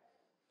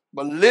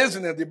 But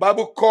laziness, the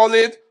Bible calls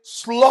it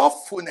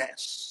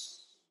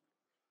slothfulness.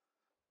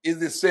 It's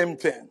the same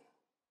thing.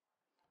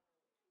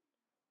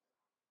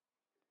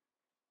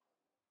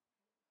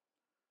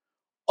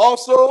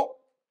 Also,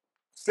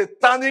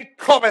 satanic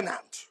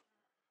covenant.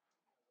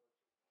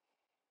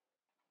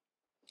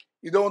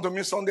 You don't want to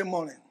miss Sunday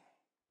morning.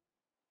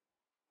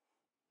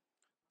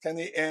 10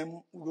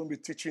 a.m., we're going to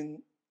be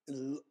teaching a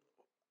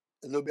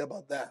little bit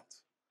about that.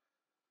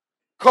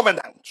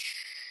 Covenant.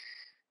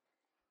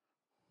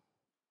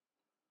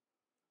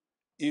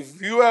 If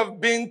you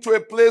have been to a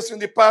place in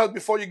the past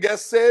before you get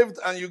saved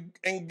and you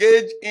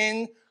engage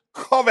in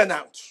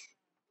covenant,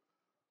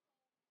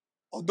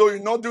 although you're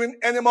not doing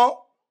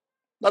anymore,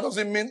 that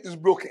doesn't mean it's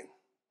broken.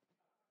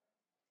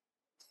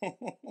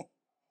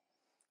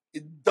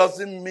 It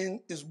doesn't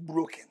mean it's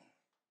broken.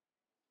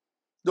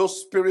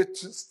 Those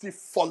spirits still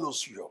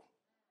follows you.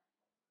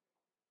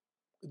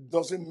 It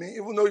doesn't mean,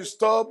 even though you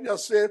stop, you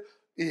say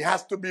it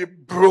has to be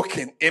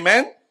broken.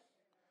 Amen?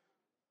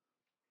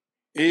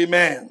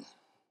 Amen.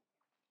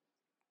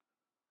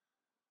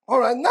 All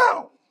right,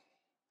 now,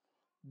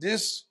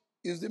 this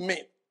is the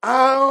main.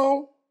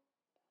 How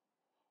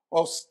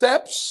or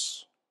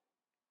steps.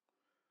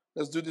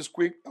 Let's do this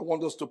quick. I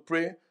want us to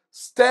pray.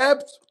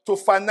 Steps to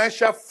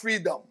financial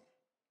freedom.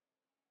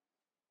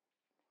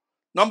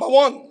 Number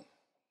one,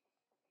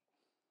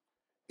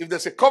 if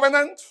there's a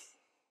covenant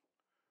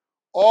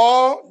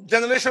or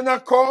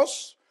generational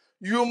curse,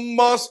 you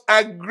must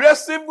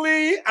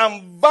aggressively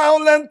and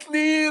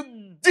violently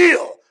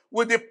deal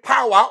with the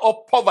power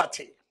of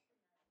poverty.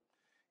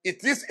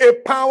 It is a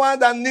power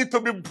that needs to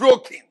be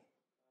broken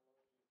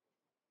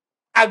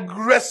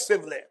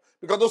aggressively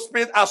because those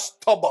spirits are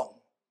stubborn.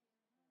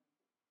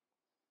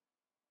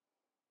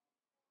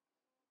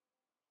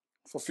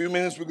 For a few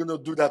minutes, we're going to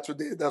do that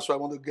today. That's what I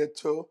want to get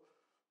to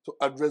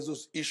address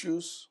those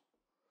issues.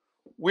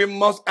 We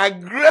must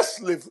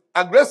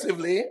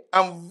aggressively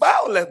and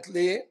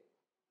violently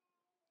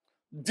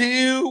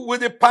deal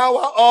with the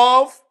power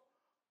of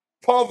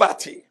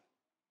poverty.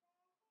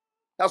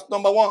 That's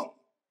number one.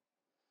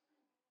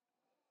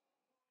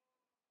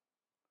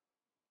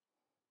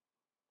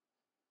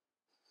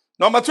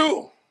 Number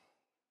two,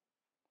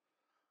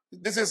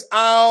 this is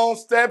our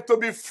step to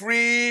be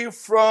free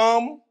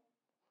from,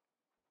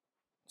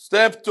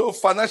 step to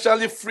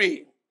financially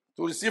free,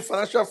 to receive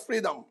financial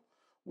freedom.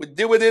 We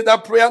deal with it,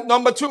 that prayer.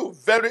 Number two,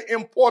 very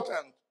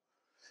important.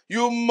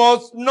 You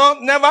must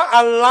never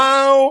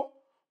allow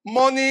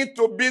money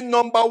to be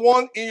number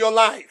one in your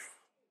life.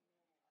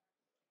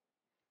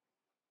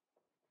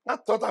 I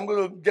thought I'm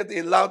going to get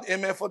a loud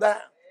amen for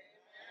that.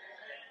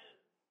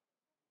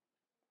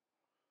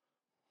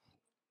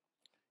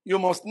 You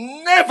must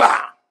never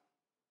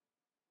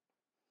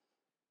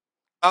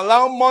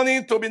allow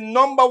money to be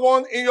number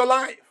one in your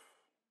life.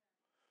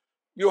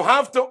 You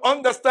have to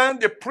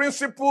understand the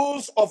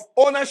principles of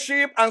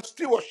ownership and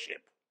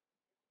stewardship.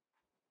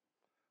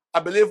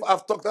 I believe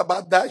I've talked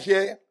about that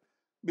here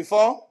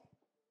before.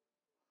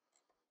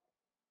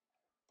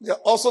 There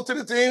are also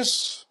three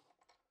things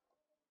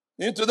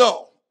you need to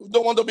know. You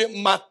don't want to be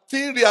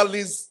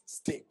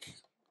materialistic.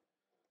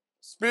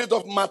 Spirit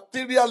of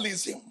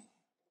materialism.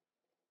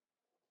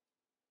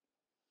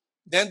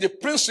 Then the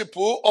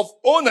principle of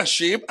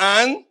ownership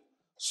and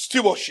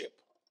stewardship.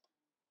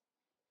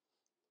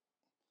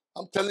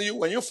 I'm telling you,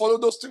 when you follow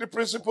those three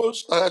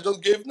principles that I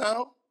just gave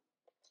now,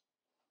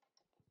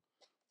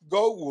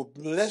 God will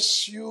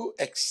bless you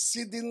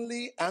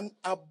exceedingly and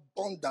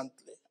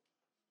abundantly.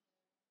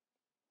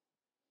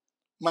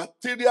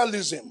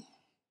 Materialism,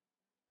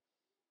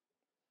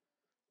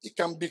 it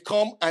can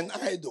become an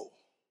idol.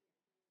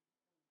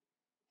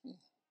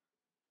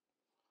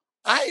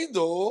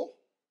 Idol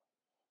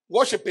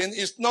worshiping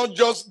is not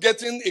just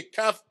getting a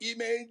calf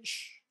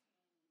image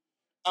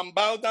and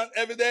bow down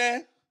every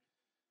day.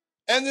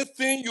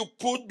 Anything you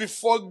put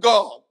before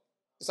God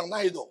is an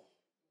idol.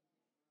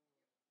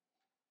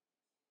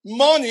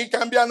 Money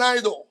can be an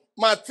idol.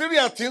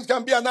 Material things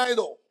can be an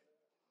idol.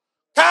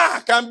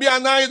 Car can be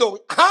an idol.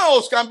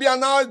 House can be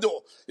an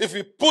idol. If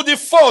you put it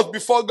forth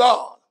before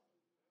God.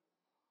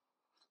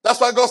 That's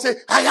why God said,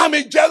 I am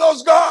a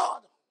jealous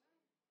God.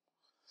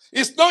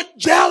 He's not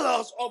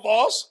jealous of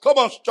us. Come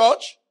on,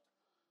 church.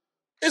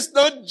 He's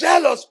not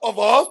jealous of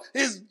us.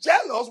 He's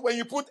jealous when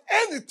you put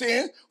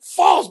anything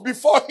false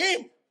before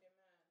him.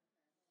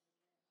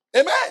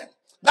 Amen.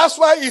 That's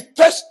why he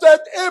tested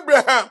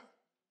Abraham.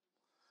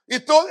 He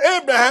told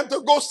Abraham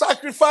to go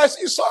sacrifice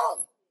his son.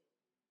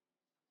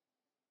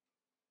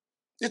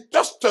 He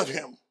tested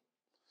him.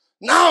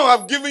 Now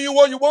I've given you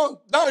what you want.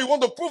 Now you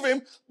want to prove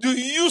him. Do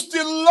you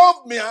still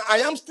love me?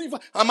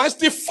 Am I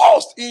still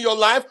forced in your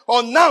life?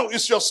 Or now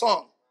it's your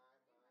son?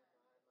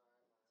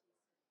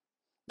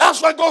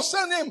 That's why God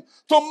sent him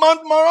to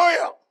Mount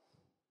Moriah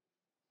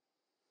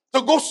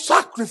to go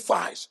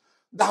sacrifice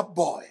that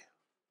boy.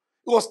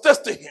 He was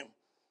testing him.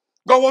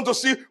 God wants to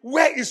see,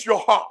 where is your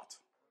heart?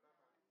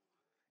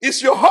 Is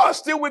your heart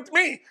still with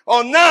me?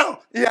 Or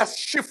now he has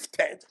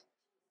shifted?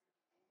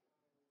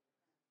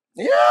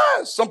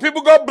 Yes, some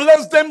people, God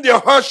bless them, their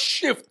heart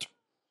shift.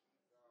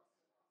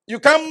 You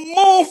can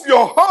move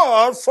your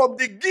heart from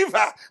the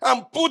giver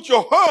and put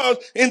your heart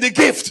in the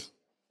gift.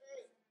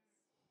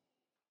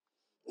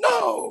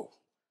 No.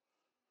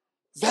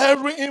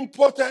 Very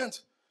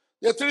important.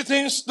 There are three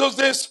things those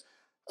days.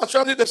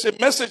 Actually, there's a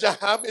message I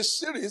have, a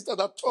series that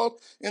I taught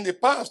in the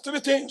past. Three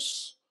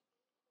things.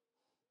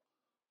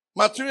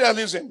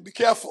 Materialism, be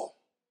careful.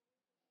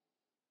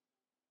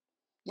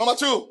 Number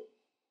two.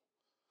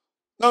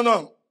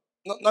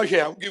 Not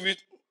here. I'll give you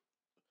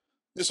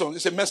this one.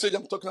 It's a message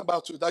I'm talking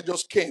about too. That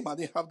just came. I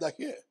didn't have that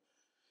here.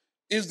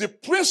 It's the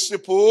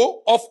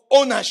principle of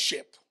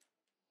ownership.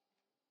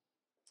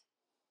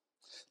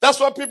 That's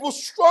why people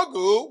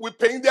struggle with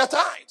paying their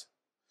tithe.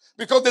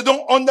 Because they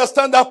don't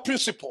understand that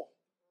principle.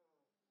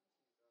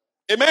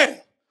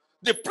 Amen.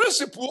 The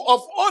principle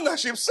of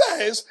ownership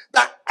says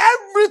that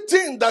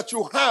everything that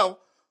you have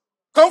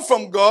comes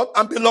from God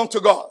and belongs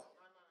to God.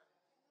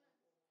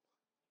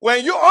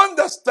 When you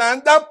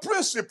understand that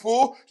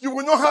principle, you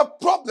will not have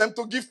problem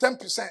to give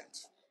 10%.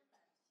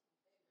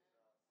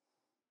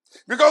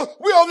 Because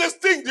we always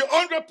think the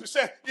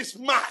 100% is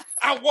mine.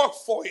 I work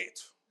for it.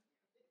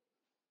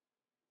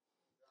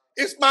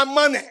 It's my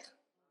money.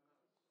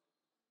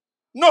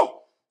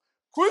 No.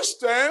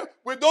 Christian,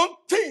 we don't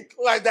think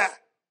like that.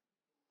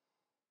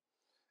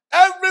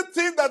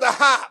 Everything that I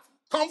have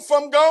comes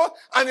from God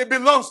and it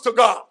belongs to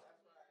God.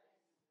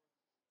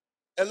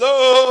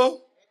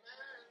 Hello?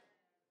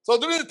 So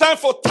during the time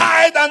for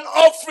tithe and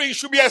offering, you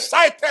should be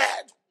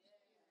excited.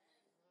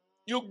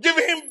 You give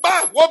him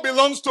back what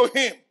belongs to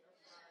him.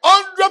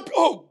 100%.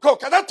 Oh God,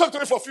 can I talk to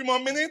you for a few more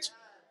minutes?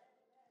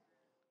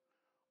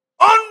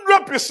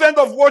 100%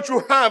 of what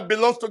you have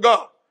belongs to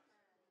God.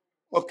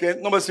 Okay,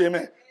 nobody say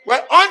amen.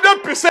 Well,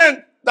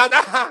 100% that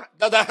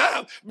I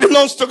have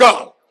belongs to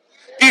God.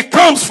 It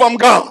comes from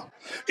God.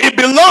 It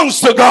belongs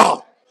to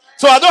God.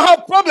 So I don't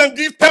have problem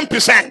give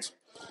 10%.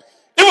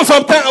 Even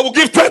sometimes I will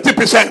give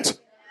 20%.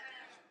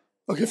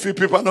 Okay, few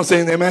people are not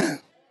saying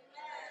amen.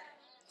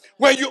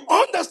 When you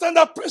understand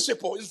that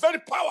principle, it's very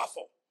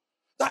powerful.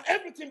 That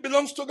everything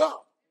belongs to God.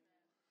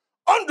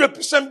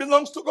 100%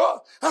 belongs to God.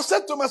 I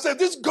said to myself,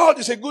 this God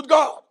is a good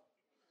God.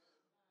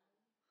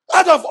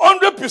 Out of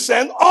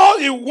 100%, all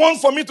he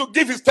wants for me to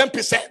give is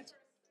 10%.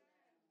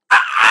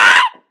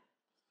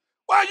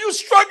 Why are you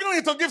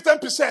struggling to give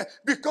 10%?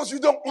 Because you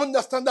don't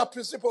understand that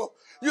principle.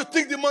 You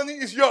think the money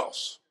is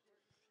yours.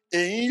 It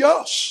ain't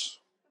yours.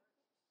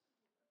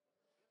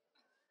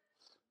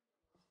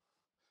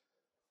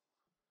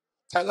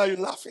 Tyler, you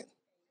laughing.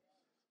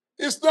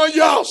 It's not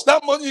yours.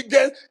 That money you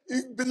get,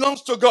 it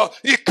belongs to God.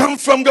 It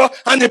comes from God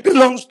and it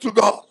belongs to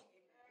God.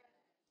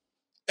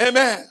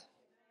 Amen.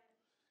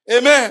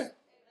 Amen.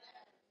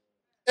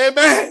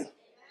 Amen.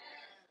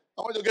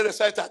 I want you to get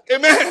excited.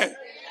 Amen.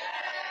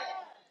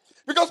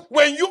 Because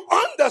when you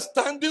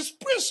understand this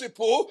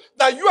principle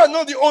that you are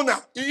not the owner,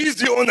 he is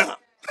the owner.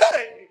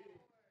 Hey,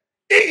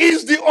 he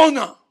is the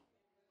owner.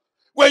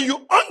 When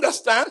you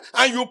understand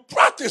and you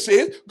practice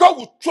it, God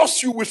will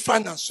trust you with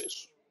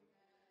finances.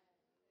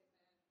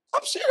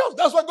 I'm serious.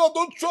 That's why God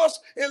don't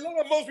trust a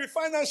lot of us with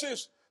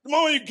finances. The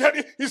moment you get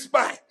it, it's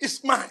mine.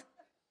 It's mine.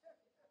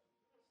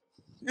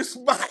 It's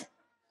mine.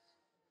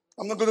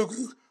 I'm not going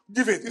to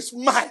give it. It's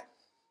mine.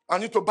 I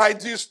need to buy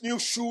this new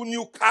shoe,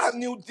 new car,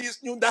 new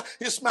this, new that.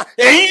 It's mine.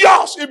 And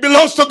yours, it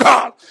belongs to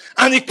God.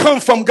 And it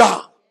comes from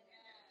God.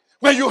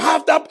 When you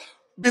have that,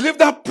 believe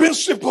that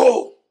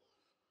principle,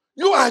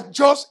 you are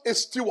just a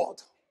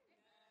steward.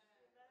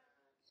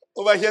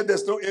 Over here,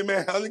 there's no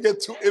amen. I only get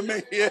 2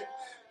 amen here.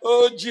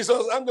 Oh,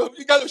 Jesus.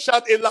 You got to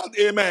shout a loud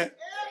amen.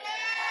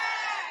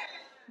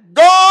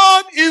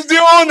 God is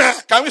the owner.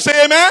 Can we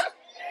say amen?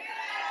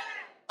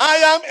 I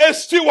am a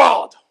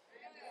steward.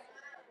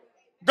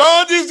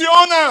 God is the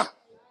owner.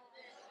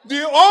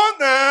 The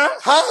owner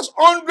has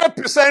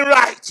 100%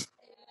 right.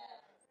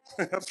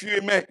 A few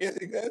amen here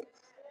again.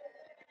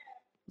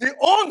 The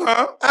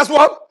owner has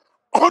what?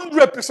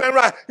 100%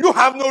 right. You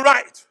have no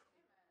right.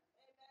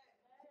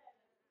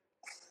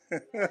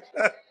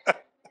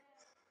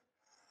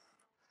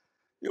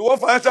 You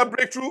want financial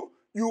breakthrough?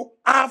 You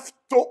have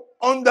to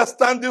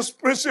understand this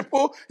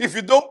principle. If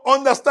you don't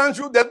understand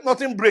you, there's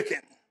nothing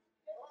breaking.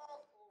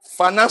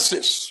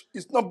 Finances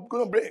is not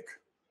going to break.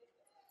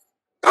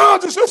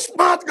 God is a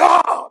smart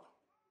God.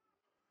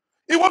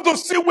 He wants to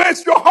see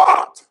where's your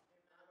heart.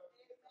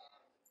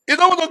 He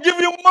don't want to give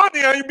you money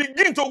and you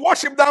begin to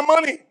worship that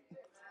money.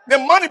 The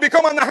money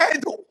become an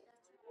idol.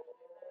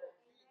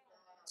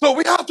 So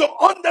we have to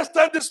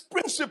understand this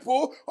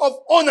principle of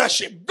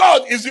ownership.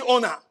 God is the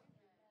owner.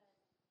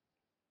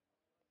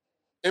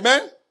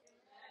 Amen?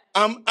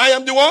 I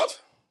am the what?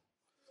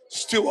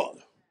 Steward.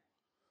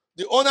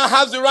 The owner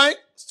has the right.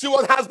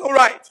 Steward has no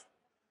right.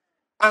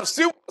 And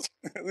steward,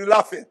 we're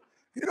laughing.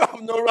 You don't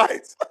have no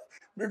right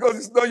because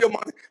it's not your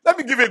money. Let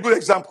me give you a good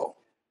example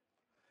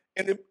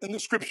in the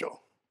scripture.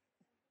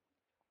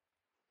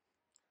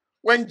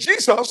 When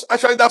Jesus,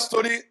 actually that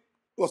story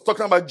was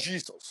talking about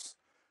Jesus,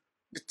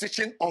 the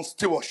teaching on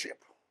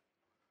stewardship.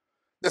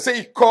 They say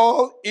he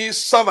called his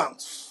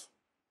servants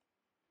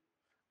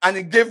and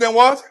he gave them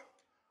what?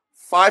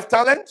 5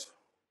 talents,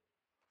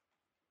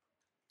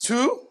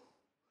 2,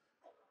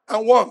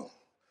 and 1.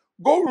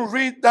 Go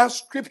read that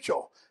scripture.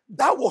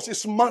 That was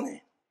his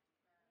money.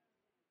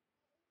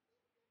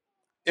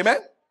 Amen?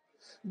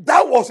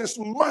 That was his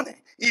money.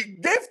 He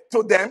gave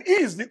to them. He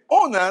is the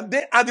owner.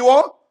 They are the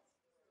what?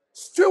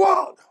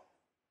 Steward.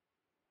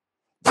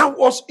 That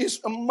was his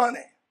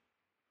money.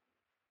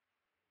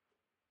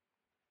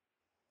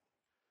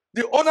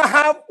 The owner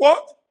have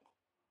what?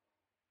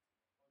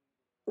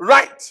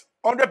 Right.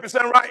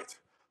 100% right.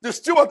 The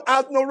steward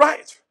has no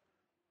right.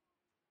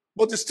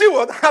 But the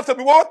steward has to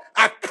be what?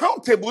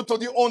 Accountable to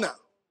the owner.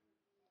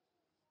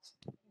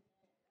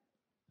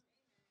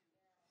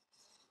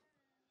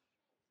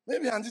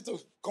 Maybe I need to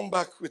come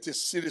back with a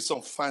series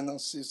on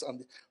finances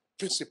and the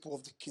principle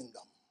of the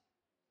kingdom.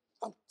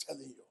 I'm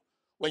telling you.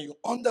 When you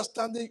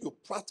understand it, you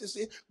practice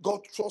it,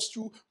 God trusts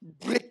you,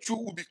 breakthrough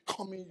will be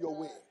coming your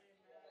way.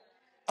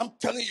 I'm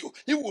telling you,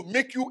 He will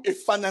make you a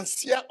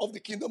financier of the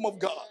kingdom of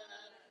God.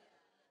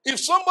 If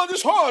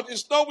somebody's heart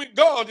is not with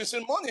God, it's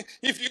in money.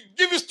 If you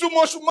give us too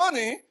much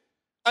money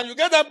and you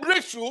get that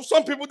breakthrough,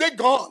 some people, they're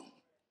gone.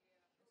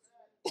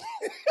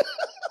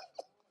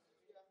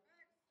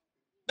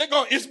 They're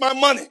gone. It's my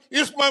money.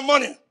 It's my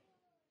money.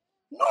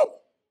 No.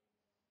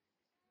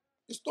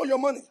 It's not your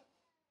money.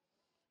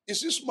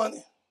 It's His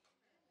money.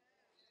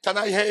 Can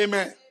I hear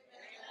amen?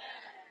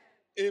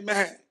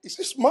 Amen. It's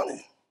His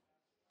money.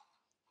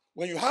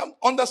 When you have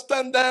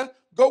understand that,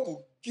 God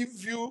will give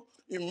you,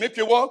 He will make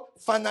you what?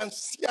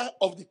 Financier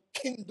of the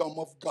kingdom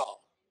of God.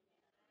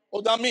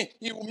 What that means?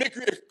 He will make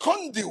you a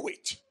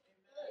conduit.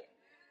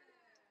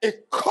 A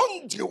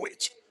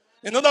conduit.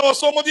 In other words,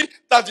 somebody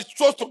that is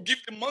trust to give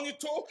the money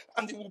to,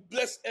 and He will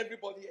bless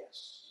everybody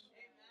else.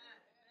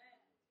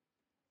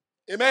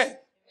 Amen.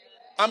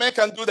 Amen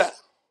can do that.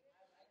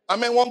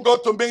 Amen want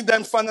God to make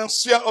them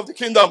financier of the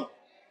kingdom.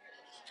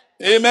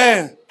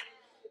 Amen.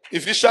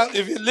 If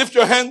you lift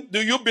your hand,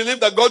 do you believe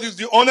that God is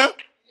the owner?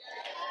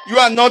 You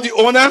are not the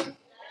owner.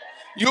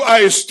 You are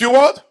a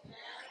steward.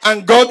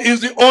 And God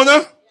is the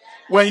owner.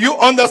 When you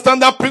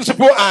understand that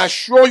principle, I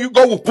assure you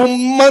God will put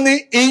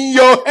money in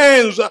your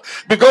hands.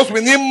 Because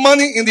we need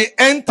money in the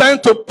end time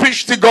to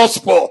preach the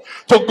gospel.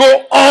 To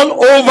go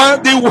all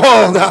over the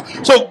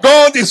world. So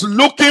God is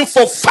looking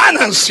for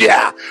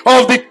financier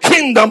of the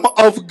kingdom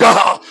of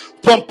God.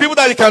 From people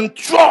that He can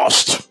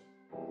trust.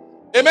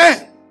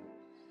 Amen.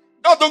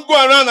 God don't go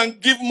around and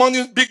give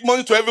money, big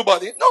money to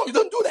everybody. No, He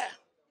don't do that.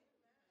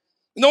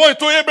 You know what He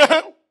told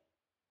Abraham?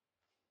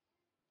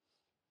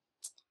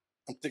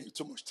 I'm taking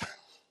too much time.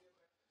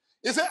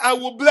 He said, I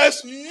will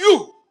bless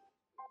you.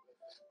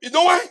 You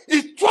know why?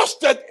 He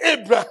trusted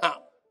Abraham.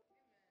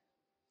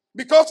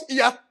 Because he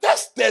had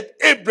tested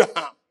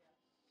Abraham.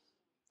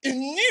 He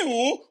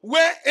knew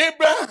where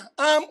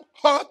Abraham's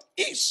heart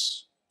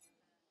is.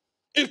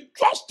 He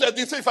trusted.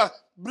 He said, if I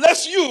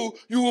bless you,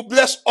 you will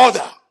bless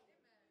others.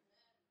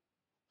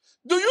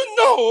 Do you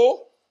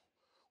know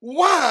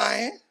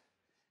why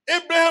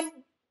Abraham's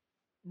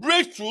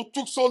breakthrough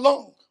took so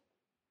long?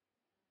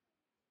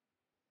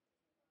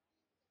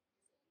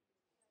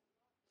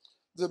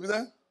 Is it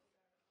there?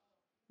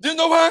 Do you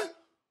know why?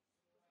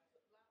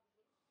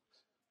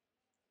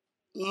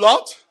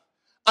 Lot.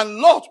 And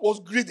Lot was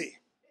greedy.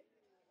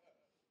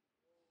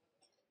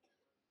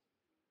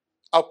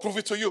 I'll prove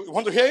it to you. You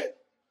want to hear it?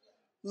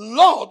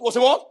 Lot was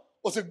a what?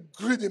 Was a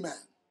greedy man.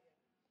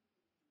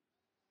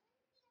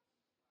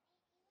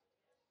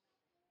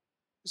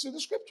 It's in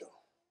the scripture.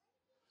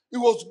 He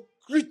was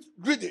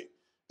greedy.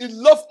 He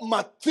loved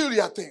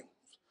material things.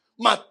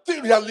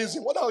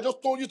 Materialism. What I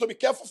just told you to be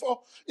careful for.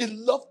 He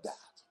loved that.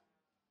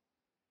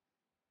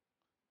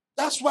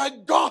 That's why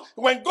God,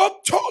 when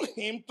God told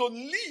him to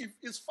leave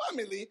his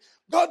family,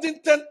 God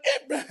didn't tell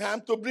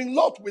Abraham to bring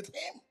Lot with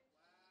him.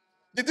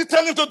 Did he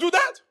tell him to do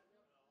that?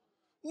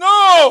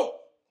 No.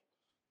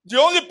 The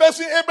only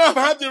person Abraham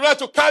had the right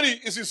to carry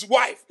is his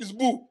wife, his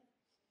boo.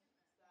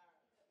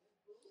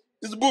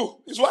 His boo,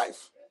 his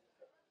wife.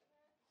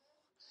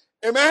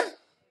 Amen?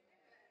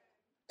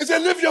 He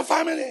said, leave your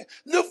family.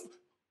 Leave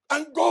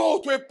and go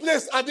to a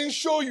place I didn't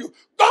show you.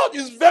 God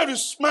is very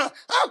smart.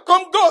 How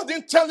come God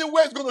didn't tell him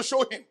where he's going to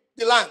show him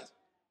the land?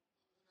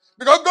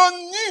 Because God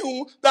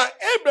knew that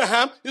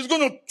Abraham is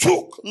going to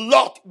take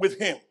Lot with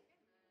him.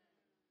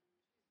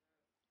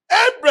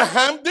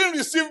 Abraham didn't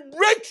receive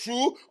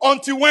breakthrough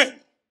until when?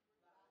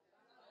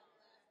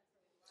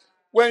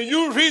 When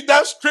you read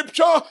that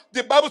scripture,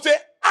 the Bible says,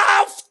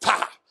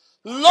 after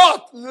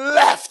Lot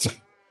left,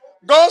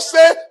 God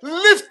said,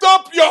 lift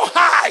up your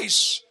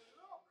eyes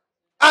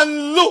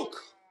and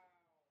look.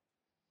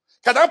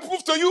 Can I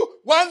prove to you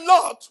one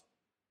Lot?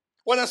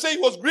 When I say he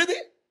was greedy,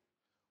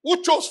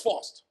 who chose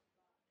first?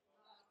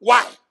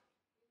 Why?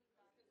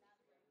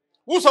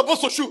 Who's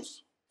supposed to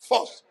choose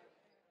first?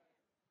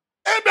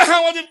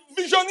 Abraham was a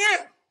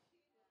visionary.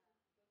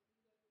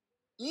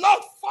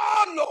 Lot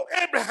followed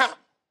Abraham.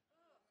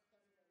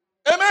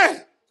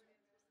 Amen.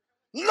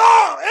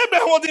 No,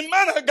 Abraham was the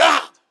man of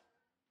God.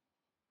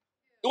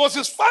 It was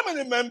his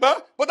family member,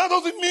 but that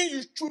doesn't mean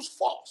you choose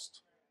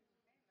first.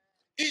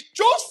 He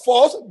chose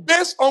first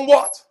based on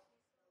what?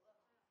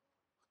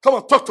 Come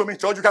on, talk to me,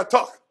 George. You can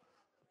talk.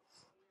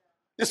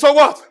 He saw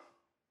what?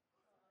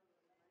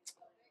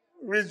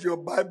 Read your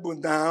Bible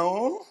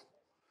down.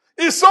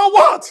 He saw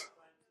what?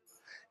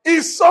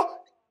 He saw,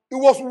 it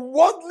was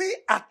worldly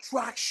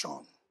attraction.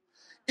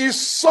 He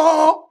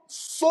saw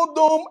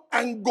Sodom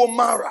and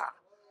Gomorrah.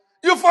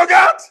 You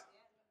forgot?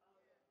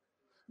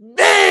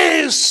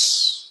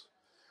 Based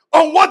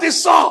on what he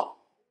saw.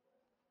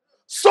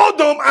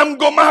 Sodom and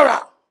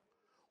Gomorrah.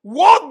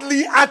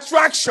 Worldly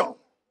attraction.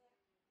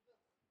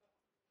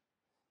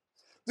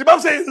 The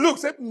Bible says, look,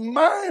 say,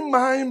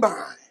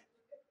 my.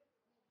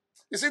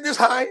 You see these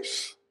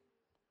eyes?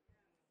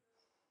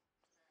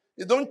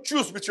 You don't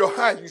choose with your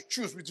eyes, you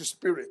choose with your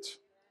spirit.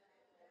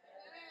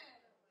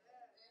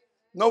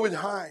 Not with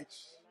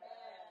eyes.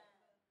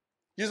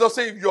 Jesus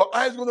said, if your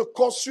eye is going to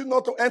cause you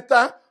not to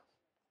enter,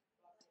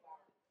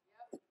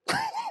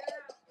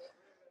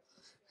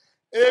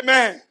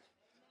 amen.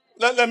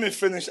 Let me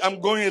finish.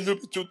 I'm going a little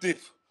bit too deep.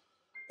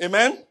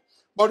 Amen.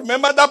 But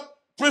remember that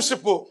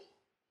principle.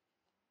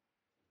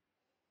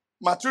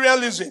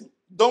 Materialism.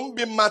 Don't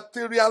be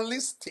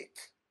materialistic.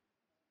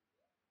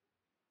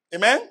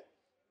 Amen.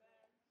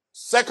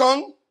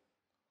 Second,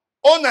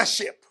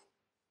 ownership.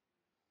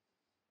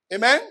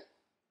 Amen.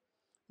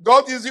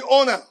 God is the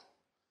owner.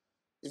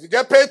 If you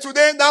get paid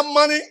today, that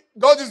money,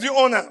 God is the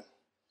owner.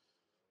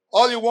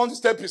 All you want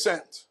is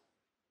 10%.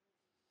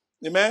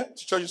 Amen.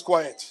 The church is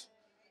quiet.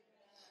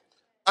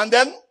 And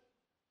then,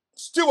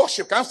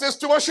 stewardship. Can I say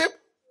stewardship?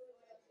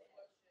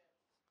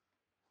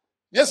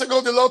 Years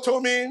ago, the Lord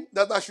told me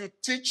that I should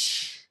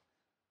teach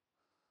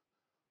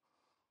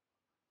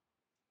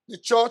the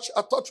church.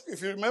 I taught,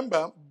 if you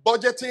remember,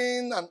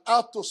 budgeting and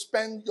how to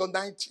spend your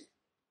 90.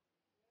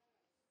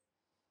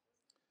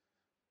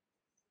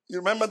 You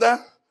remember that?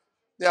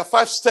 There are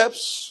 5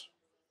 steps.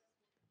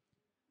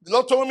 The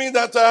Lord told me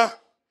that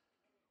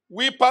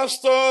we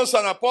pastors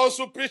and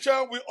apostle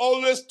preachers, we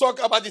always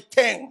talk about the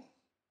 10.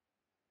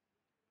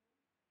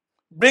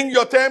 Bring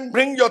your 10,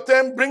 bring your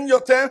 10, bring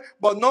your 10,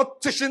 but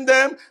not teaching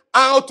them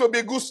how to be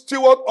a good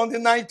steward on the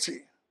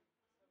 90.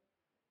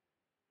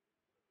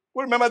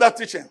 We remember that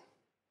teaching?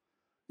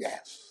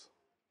 Yes.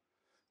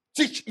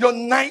 Teach your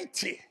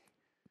 90.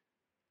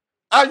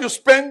 How you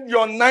spend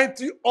your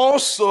 90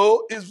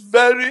 also is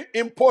very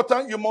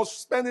important. You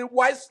must spend it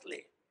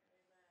wisely.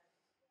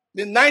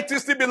 The 90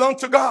 still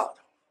belongs to God.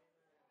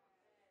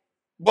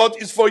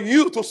 But it's for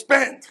you to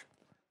spend,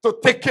 to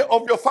take care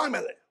of your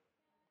family.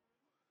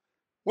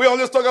 We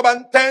always talk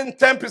about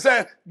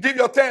 10%. Give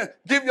your 10,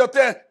 give your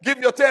 10, give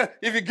your 10.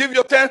 If you give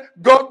your 10,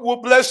 God will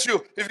bless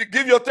you. If you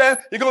give your 10,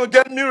 you're going to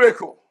get a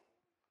miracle.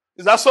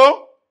 Is that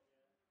so?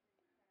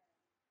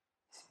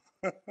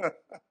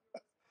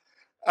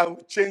 I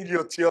will change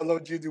your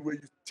theology the way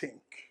you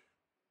think.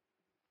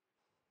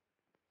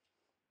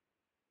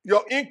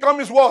 Your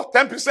income is what?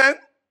 10%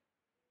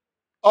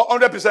 or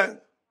 100%?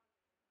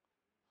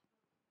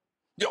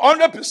 The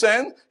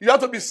 100%, you have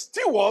to be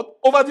steward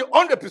over the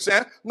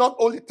 100%, not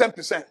only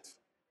 10%.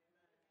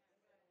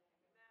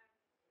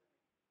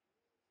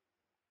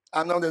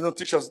 And now they don't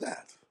teach us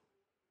that.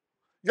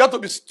 You have to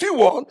be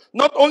steward,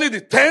 not only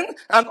the 10,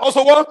 and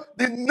also what?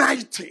 The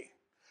 90.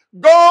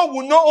 God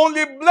will not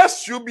only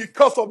bless you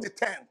because of the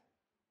 10.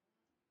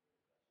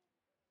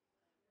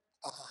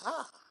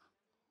 Aha.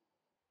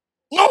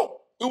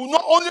 No, he will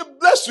not only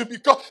bless you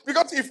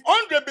because if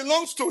 100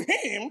 belongs to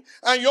him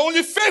and you're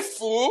only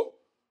faithful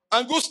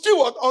and good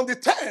steward on the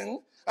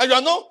 10 and you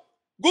are not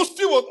good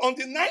steward on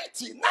the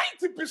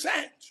 90%.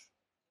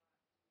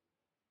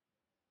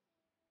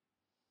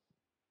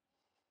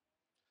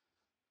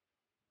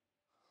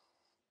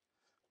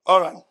 All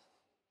right.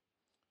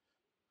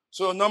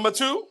 So number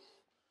 2,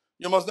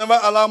 you must never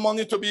allow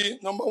money to be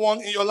number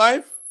 1 in your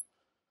life.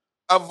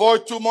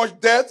 Avoid too much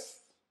debt.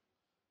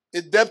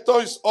 A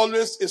debtor is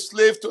always a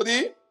slave to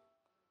the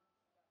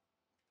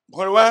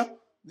borrower.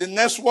 The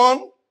next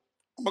one,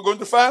 I'm going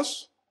to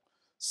fast.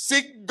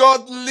 Seek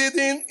God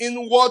leading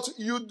in what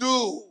you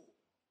do.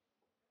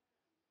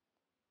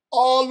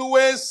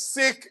 Always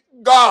seek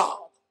God.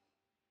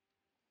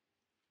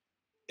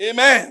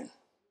 Amen.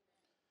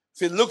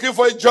 If you're looking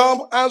for a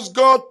job, ask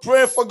God,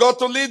 pray for God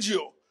to lead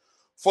you.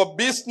 For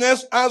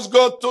business, ask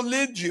God to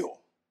lead you.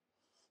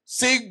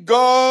 Seek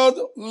God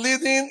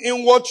leading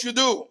in what you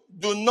do.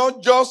 Do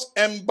not just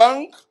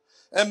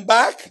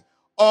embark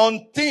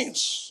on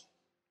things.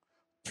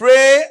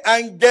 Pray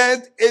and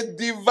get a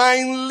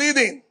divine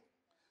leading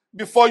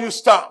before you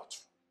start.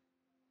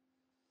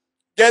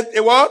 Get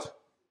a what?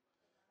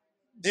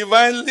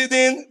 Divine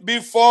leading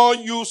before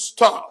you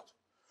start.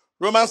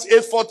 Romans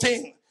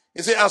 8:14.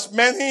 It says, as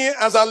many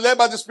as are led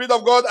by the Spirit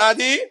of God are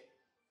they?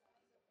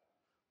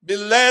 Be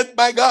led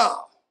by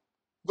God.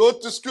 Go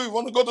to school. You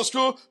want to go to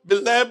school? Be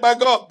led by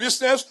God.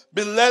 Business?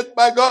 Be led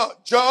by God.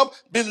 Job?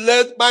 Be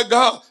led by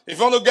God. If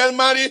you want to get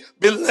married?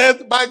 Be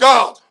led by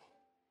God.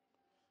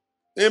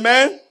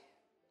 Amen?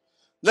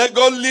 Let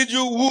God lead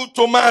you who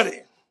to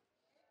marry.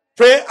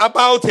 Pray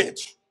about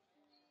it.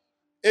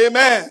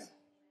 Amen.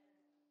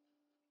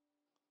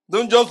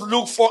 Don't just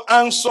look for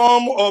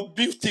handsome or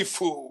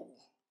beautiful.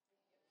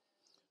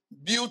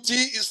 Beauty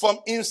is from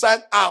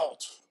inside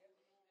out,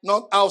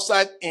 not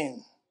outside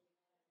in.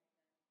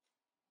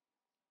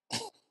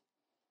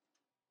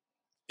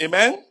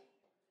 Amen?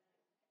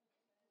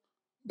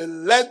 Be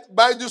led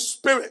by the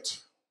Spirit.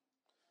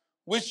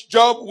 Which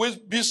job, which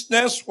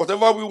business,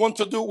 whatever we want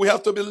to do, we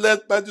have to be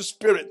led by the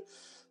Spirit.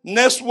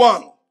 Next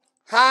one,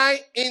 high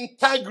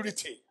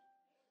integrity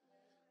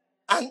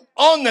and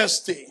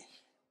honesty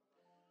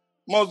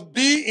must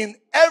be in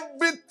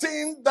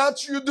everything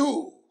that you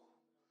do.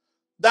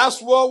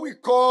 That's what we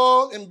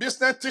call in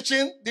business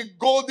teaching the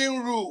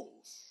golden rules.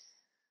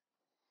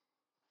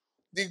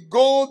 The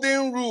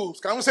golden rules.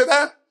 Can we say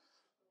that?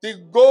 The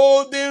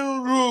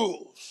golden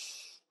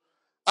rules.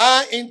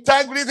 Our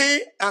integrity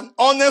and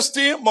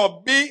honesty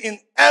must be in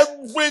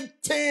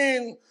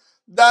everything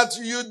that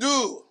you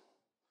do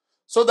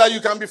so that you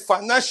can be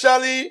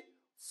financially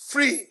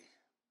free.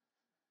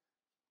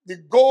 The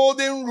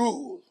golden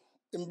rule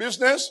in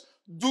business,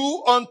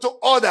 do unto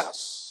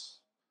others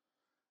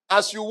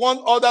as you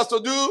want others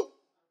to do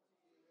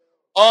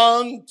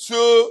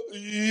unto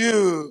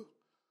you.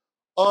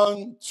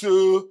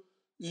 Unto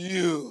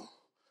you.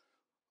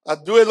 I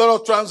do a lot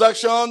of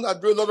transactions. I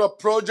do a lot of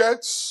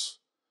projects.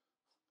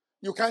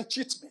 You can't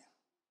cheat me.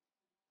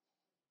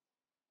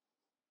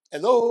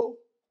 Hello?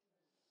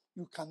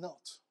 You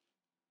cannot.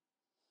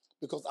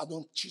 Because I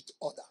don't cheat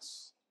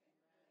others.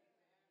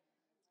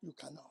 You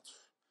cannot.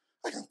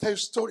 I can tell you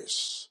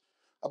stories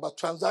about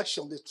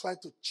transactions. They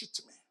tried to cheat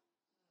me.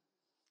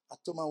 I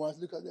told my wife,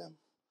 look at them.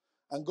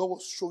 And God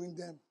was showing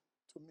them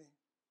to me.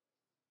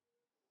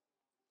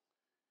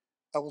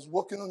 I was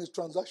working on a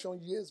transaction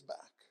years back.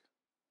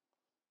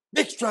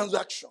 Big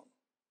transaction.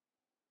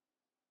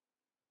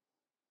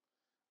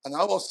 And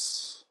the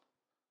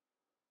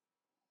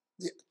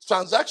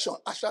transaction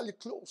actually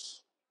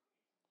closed.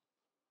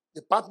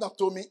 The partner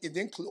told me it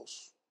didn't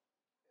close.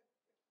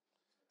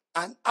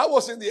 And I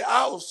was in the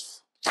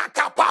house. I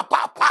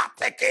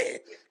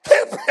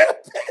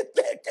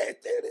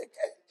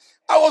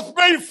was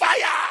praying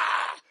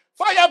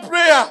fire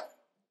prayer.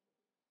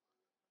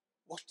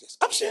 Watch this.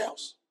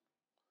 Upstairs.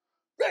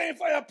 Praying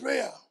fire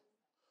prayer.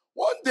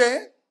 One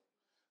day,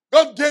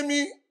 God gave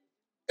me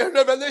a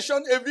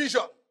revelation, a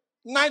vision,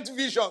 night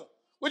vision,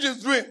 which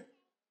is dream.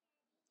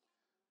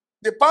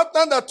 The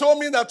partner that told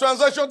me that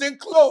transaction didn't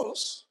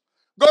close,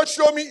 God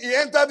showed me he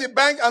entered the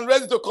bank and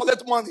ready to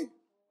collect money.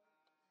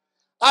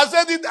 I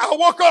said, I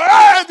woke up,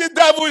 hey, the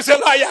devil is a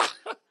liar.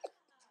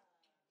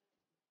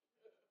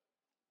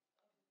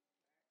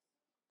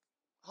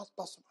 Ask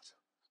Pastor Marcia.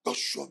 God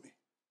showed me.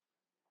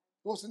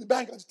 He was in the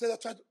bank and the teller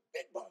tried to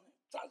big money,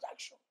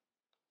 transaction.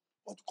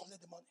 Want to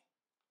collect the money.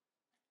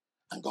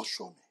 And God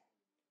showed me.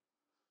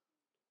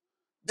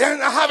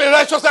 Then I have a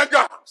righteous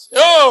anger.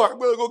 Oh, I'm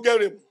going to go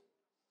get him.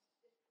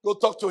 Go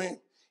talk to him.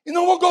 You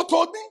know what God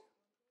told me?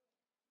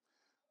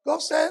 God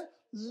said,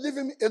 leave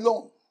him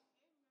alone.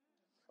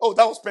 Oh,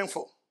 that was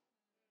painful.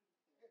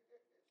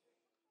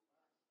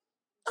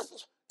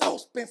 That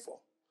was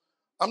painful.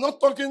 I'm not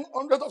talking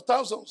hundreds of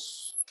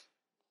thousands.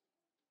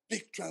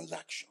 big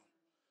transaction.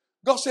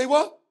 God say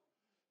what?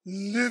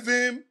 Leave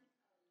him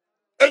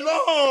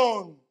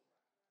alone.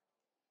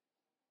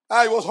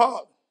 It was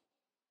hard.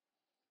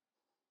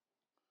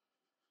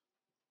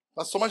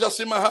 But someone just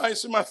see my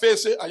eyes, see my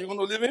face, say, are you going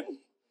to leave him?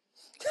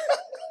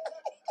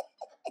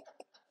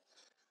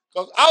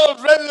 Because I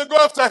was ready to go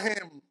after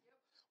him.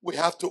 We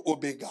have to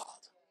obey God.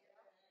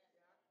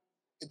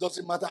 It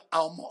doesn't matter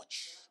how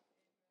much.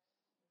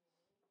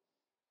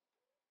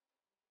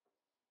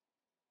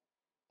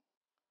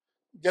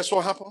 Guess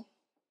what happened?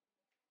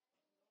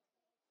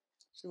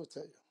 She will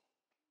tell you.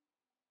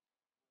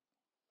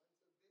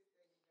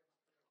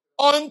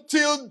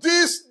 Until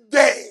this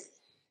day,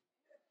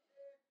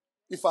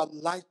 if I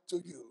lied to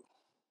you,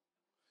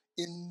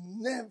 he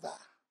never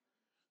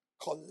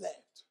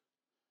collect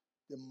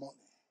the money.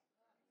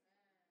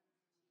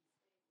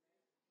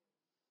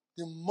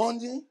 The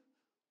money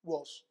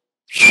was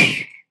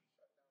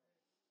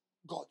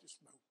God is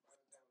my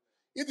witness.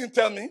 He didn't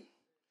tell me.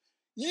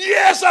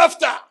 Years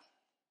after,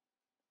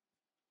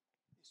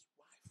 his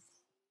wife.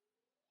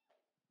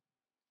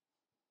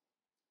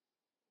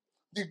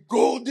 The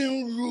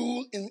golden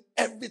rule in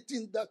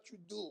everything that you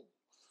do.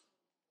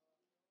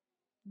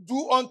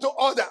 Do unto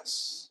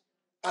others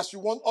as you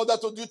want others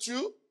to do to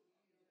you.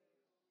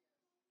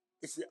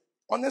 If you have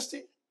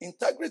honesty,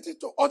 integrity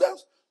to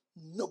others,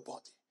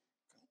 nobody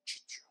can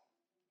cheat you.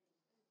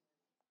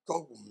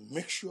 God will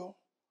make sure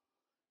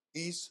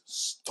he's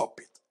stop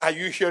it. Are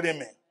you hearing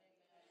me?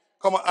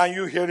 Come on, are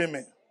you hearing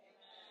me?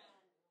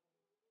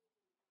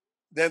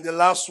 Then the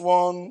last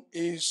one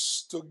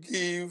is to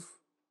give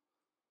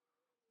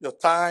your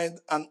tithe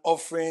and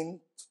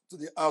offering to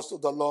the house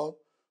of the Lord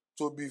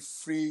to be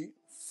free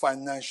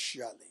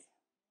financially.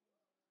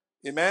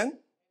 Amen?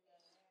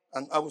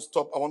 And I will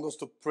stop. I want us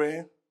to pray.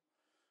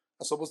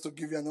 I'm supposed to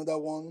give you another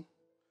one.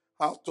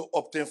 How to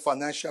obtain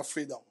financial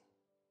freedom.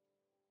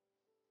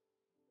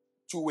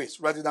 2 ways.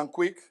 Write it down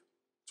quick.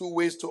 2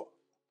 ways to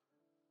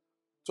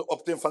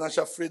obtain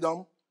financial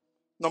freedom.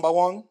 Number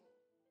 1,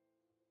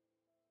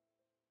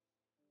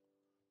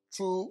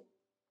 through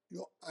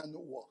your hand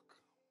work.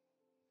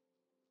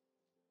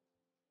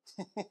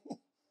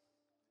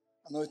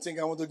 I know you think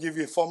I want to give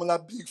you a formula,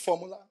 big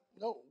formula.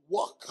 No,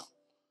 work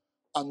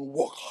and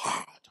work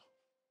hard.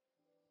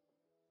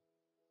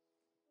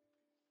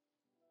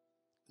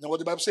 You know what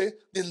the Bible says?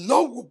 The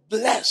Lord will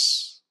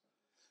bless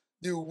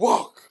the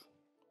work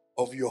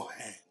of your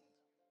hand.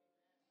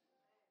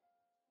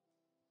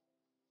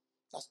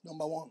 That's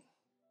number 1.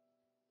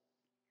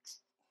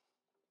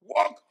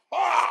 Work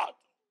hard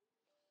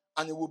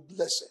and He will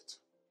bless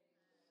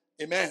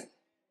it. Amen.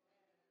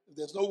 If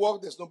there's no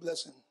work, there's no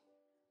blessing.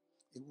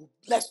 He will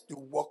bless the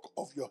work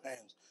of your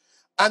hands.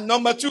 And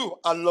number 2,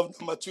 I love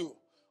number 2.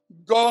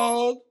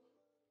 God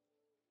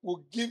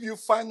will give you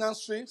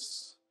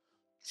finances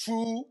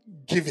through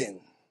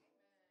giving.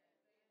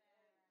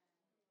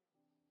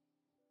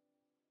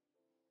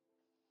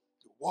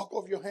 The work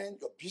of your hand,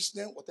 your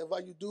business, whatever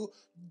you do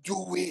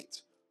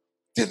it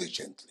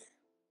diligently.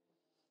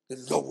 The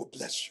Lord will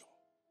bless you.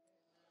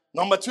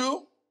 Number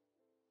 2,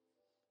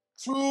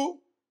 through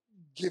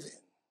giving.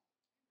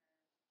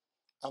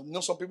 I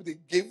know some people, they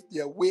give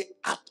their way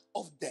out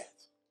of debt.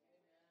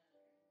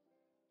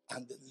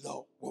 And the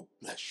Lord will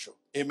bless you.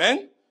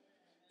 Amen?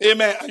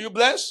 Amen. Are you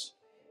blessed?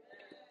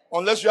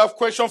 Unless you have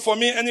question for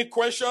me, any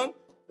question,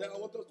 then I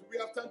want us to, we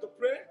have time to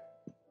pray.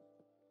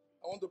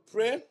 I want to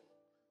pray.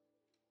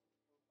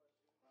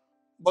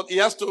 But it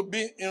has to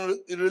be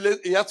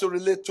it has to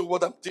relate to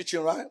what I'm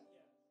teaching, right?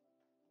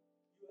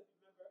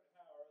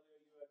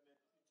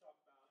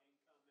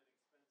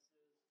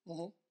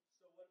 Mm-hmm.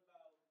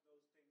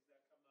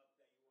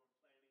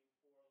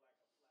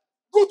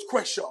 Good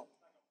question,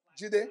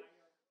 Jide.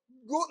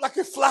 Good, like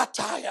a flat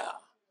tire.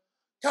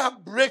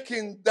 Kept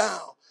breaking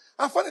down.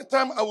 And for the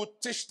time I would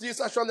teach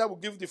this, actually I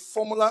would give the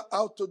formula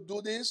how to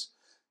do this.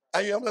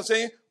 And you know what I'm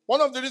saying?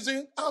 One of the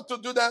reasons how to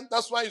do that,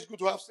 that's why it's good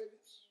to have savings.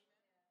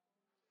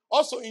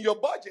 Also in your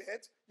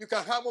budget, you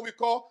can have what we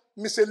call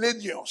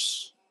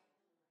miscellaneous.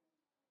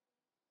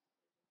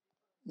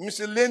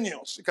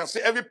 Miscellaneous. You can see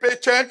every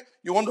paycheck,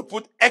 you want to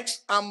put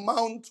X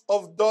amount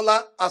of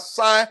dollar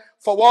aside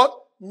for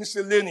what?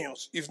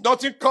 Miscellaneous. If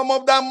nothing come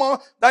up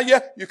that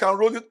year, you can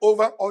roll it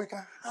over or you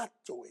can add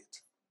to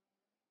it.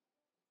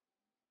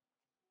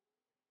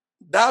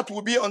 That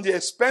will be on the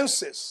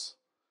expenses,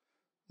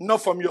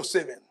 not from your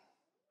saving.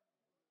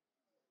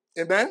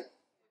 Amen?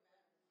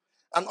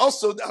 And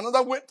also,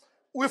 another way,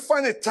 we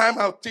find a time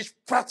I'll teach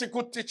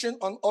practical teaching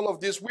on all of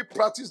this. We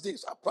practice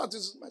this. I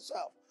practice it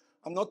myself.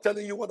 I'm not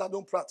telling you what I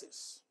don't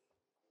practice.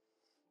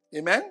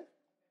 Amen?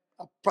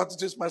 I practice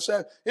this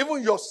myself.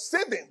 Even your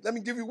savings, let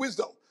me give you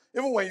wisdom.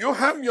 Even when you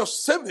have your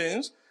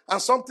savings and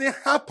something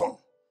happen,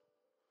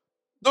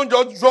 don't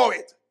just draw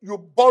it. You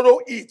borrow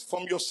it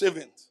from your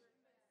savings.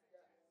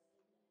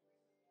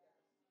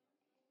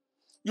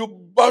 You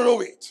borrow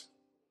it.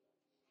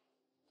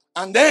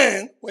 And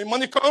then, when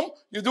money comes,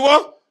 you do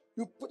what?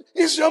 You put,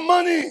 it's your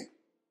money.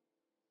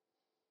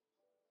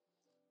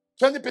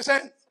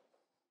 20%.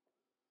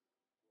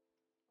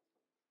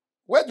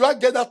 Where do I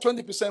get that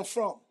 20%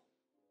 from?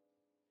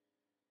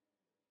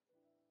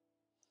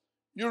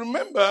 You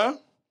remember,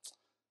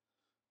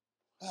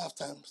 I have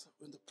time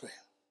to pray,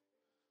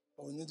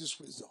 but we need this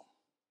wisdom.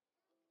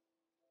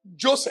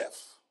 Joseph.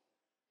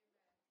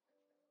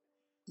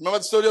 Remember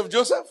the story of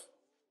Joseph?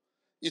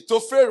 He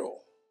told Pharaoh.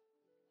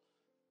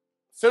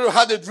 Pharaoh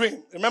had a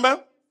dream.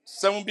 Remember?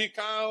 7 big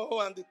cow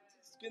and the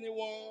skinny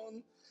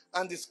one.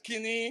 And the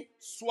skinny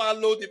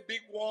swallowed the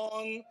big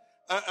one.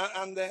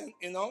 And then,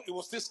 it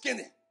was still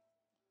skinny.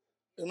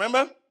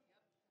 Remember?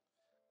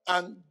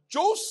 And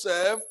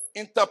Joseph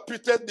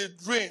interpreted the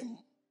dream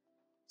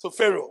to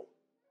Pharaoh.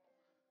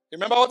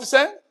 Remember what he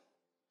said?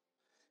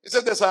 He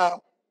said there's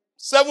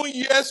 7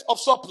 years of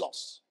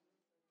surplus.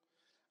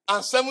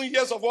 And 7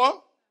 years of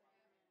what?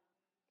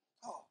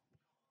 Oh.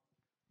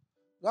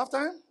 You have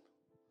time?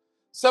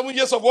 7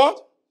 years of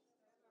what?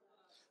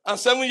 And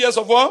 7 years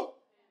of what?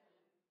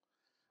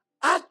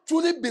 I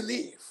truly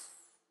believe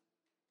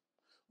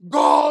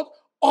God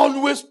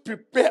always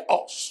prepares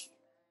us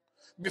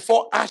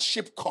before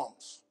hardship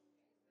comes.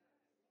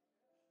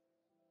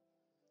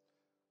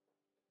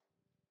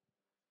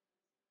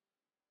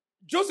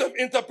 Joseph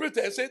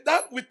interpreted and said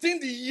that within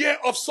the year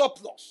of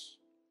surplus,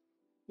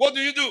 what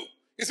do?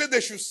 He said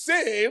they should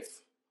save,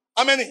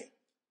 how many?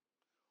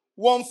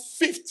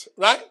 1/5,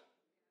 right?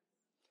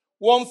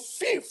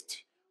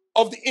 1/5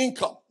 of the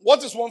income.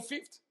 What is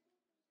 1/5?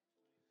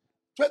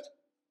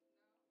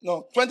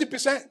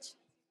 20%.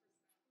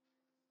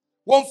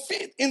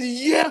 1/5 in the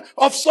year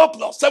of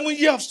surplus. 7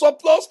 years of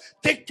surplus,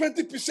 take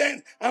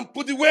 20% and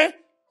put it where?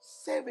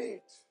 Save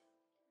it.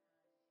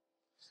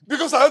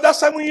 Because another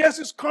 7 years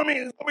is coming.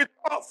 It's going to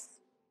be tough.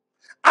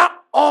 I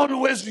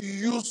always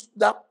use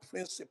that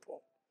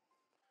principle.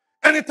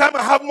 Anytime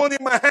I have money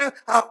in my hand,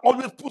 I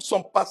always put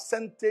some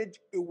percentage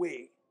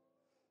away.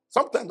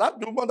 Sometimes I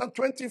do more than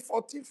 20,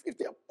 40,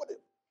 50. I put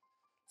it.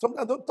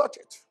 Sometimes I don't touch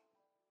it.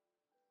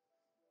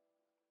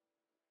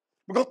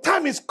 Because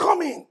time is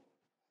coming.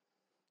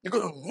 You're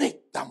going to need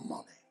that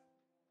money.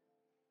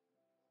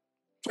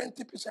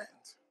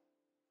 20%.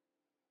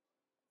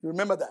 You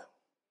remember that?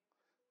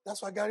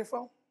 That's where I got it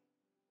from.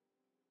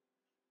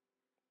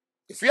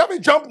 If you have a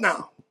job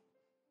now,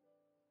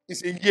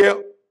 it's a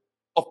year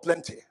of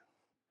plenty.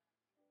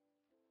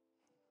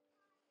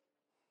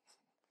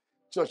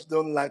 Church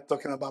don't like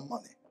talking about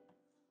money.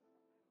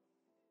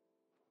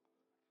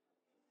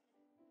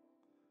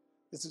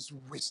 This is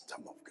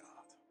wisdom of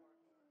God.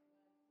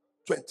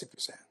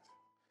 20%.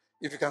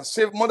 If you can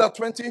save more than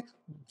 20,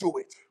 do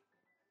it.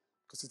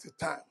 Because it's a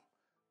time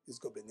it's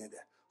going to be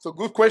needed. So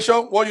good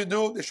question. What you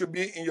do, there should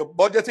be in your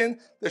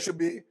budgeting, there should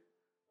be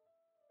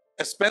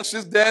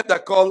expenses there that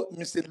are called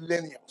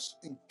miscellaneous.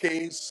 In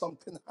case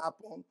something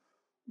happens,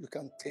 you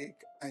can take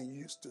and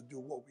use to do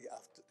what we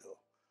have to do.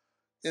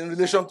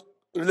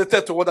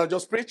 Related to what I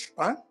just preached,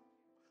 right?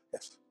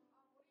 Yes.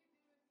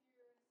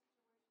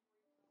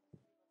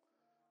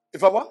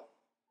 If I what?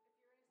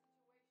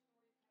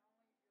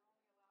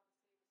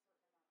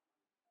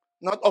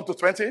 Not up to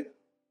 20?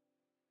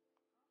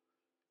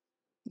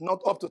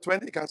 Not up to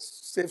 20, you can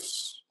save.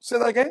 Say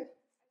that again?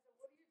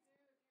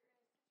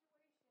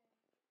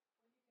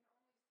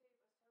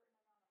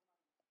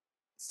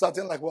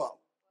 Something like what?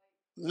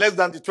 Less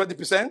than the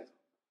 20%?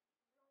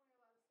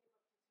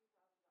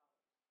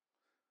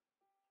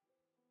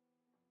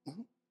 I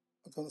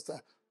don't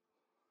understand.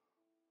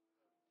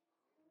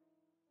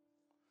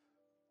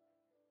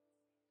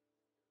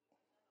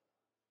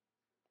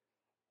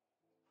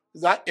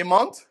 Is that a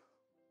month?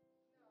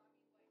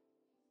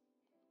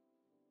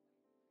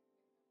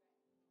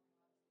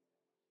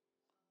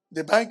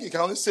 The bank, you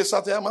can only save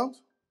certain amount?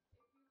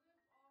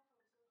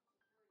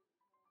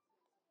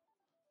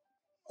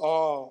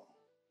 Oh.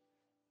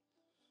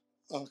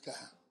 Okay.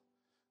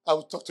 I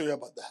will talk to you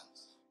about that.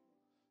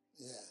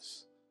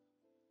 Yes.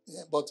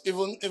 Yeah, but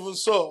even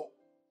so,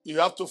 you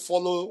have to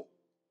follow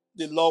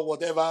the law,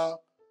 whatever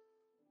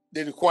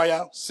they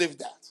require, save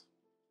that.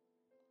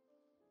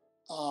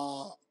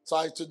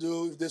 Try to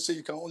do, if they say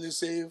you can only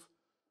save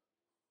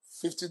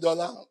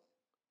 $50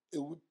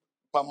 a week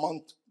per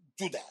month,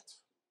 do that.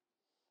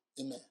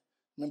 Amen.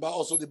 Remember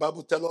also the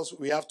Bible tells us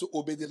we have to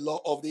obey the law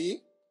of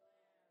the...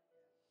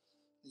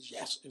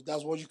 Yes, if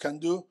that's what you can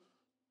do,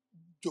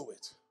 do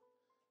it.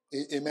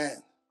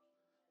 Amen.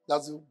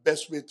 That's the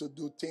best way to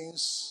do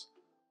things.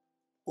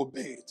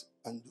 Obey it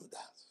and do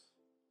that.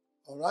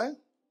 All right?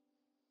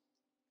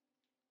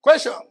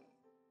 Question.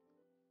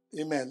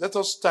 Amen. Let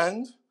us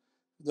stand.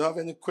 Do you have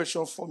any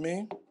question for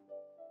me?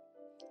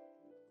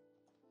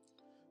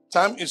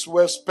 Time is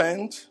well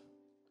spent.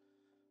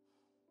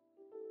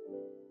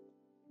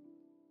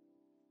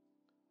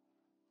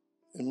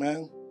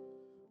 Amen.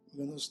 I'm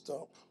going to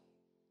stop.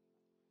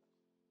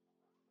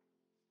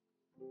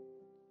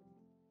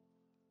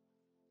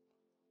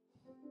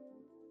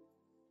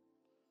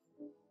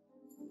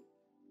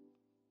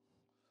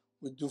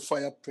 We do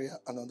fire prayer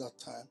another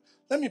time.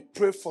 Let me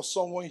pray for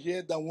someone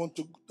here that want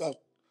to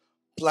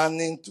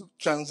planning to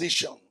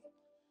transition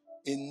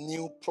a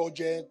new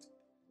project,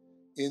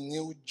 a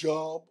new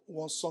job,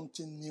 want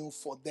something new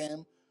for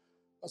them.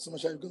 Pastor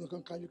Marcia,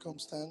 can you come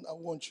stand? I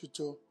want you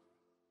to,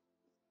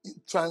 in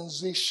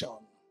transition,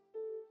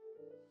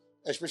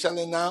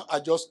 especially now, I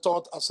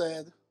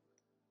said,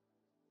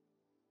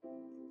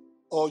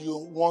 or you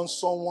want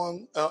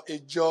someone, a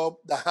job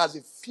that has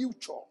a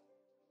future.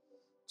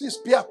 Please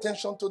pay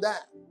attention to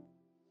that.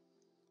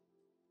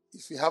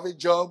 If you have a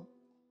job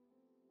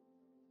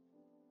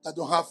that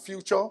don't have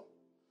future,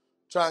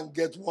 try and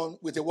get one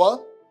with a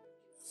what?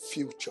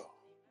 Future.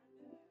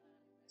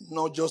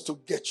 Not just to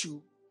get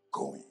you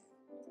going.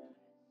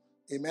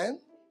 Amen?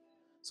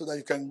 So that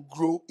you can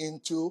grow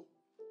into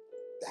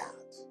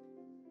that.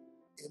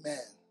 Amen.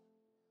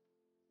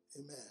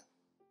 Amen.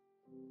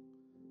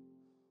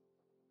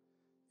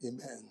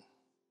 Amen.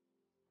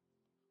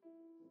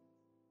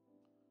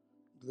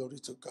 Glory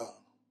to God.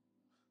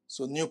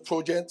 So new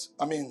project,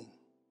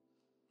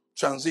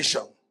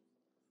 transition.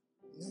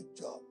 New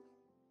job.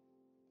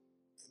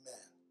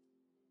 Amen.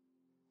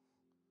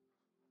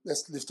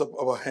 Let's lift up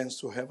our hands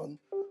to heaven.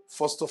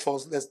 First of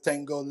all, let's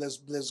thank God. Let's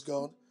bless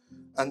God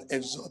and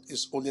exalt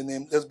His holy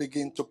name. Let's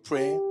begin to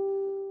pray.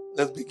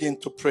 Let's begin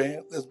to pray.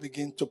 Let's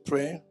begin to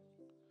pray.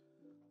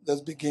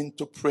 Let's begin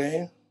to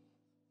pray.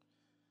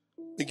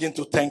 Begin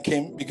to thank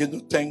Him. Begin to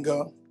thank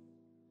God.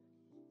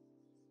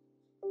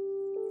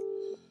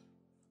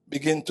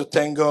 Begin to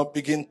thank God.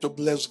 Begin to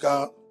bless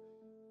God.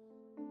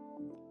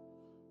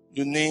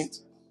 You need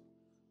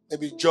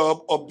maybe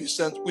job or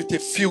business with a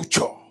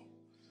future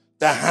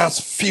that has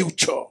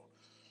future.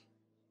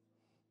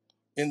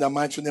 In the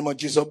mighty name of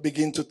Jesus,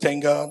 begin to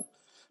thank God.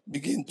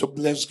 Begin to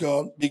bless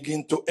God.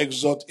 Begin to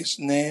exalt His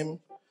name.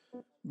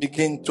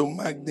 Begin to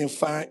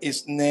magnify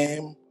His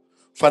name.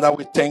 Father,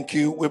 we thank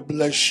you. We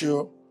bless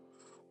you.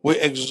 We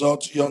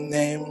exalt your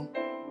name.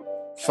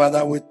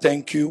 Father, we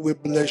thank you. We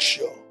bless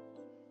you.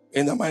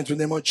 In the mighty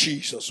name of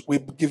Jesus, we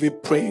give you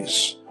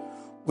praise.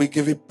 We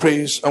give you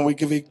praise and we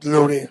give you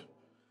glory.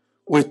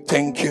 We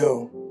thank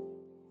you.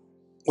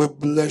 We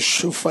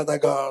bless you, Father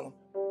God.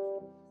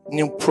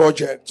 New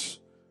project.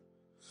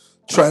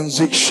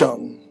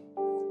 Transition.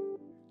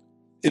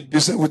 A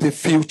business with a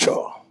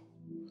future.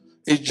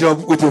 A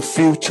job with a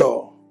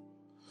future.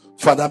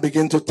 Father,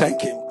 begin to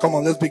thank Him. Come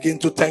on, let's begin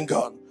to thank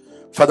God.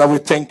 Father, we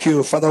thank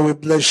you. Father, we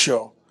bless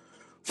you.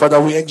 Father,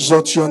 we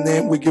exalt your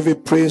name. We give you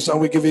praise and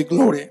we give you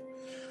glory.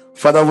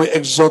 Father, we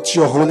exalt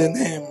your holy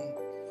name.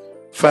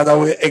 Father,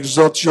 we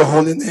exalt your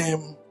holy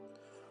name.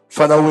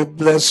 Father, we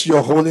bless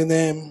your holy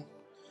name.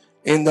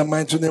 In the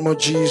mighty name of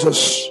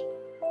Jesus.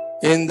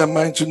 In the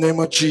mighty name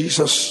of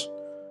Jesus.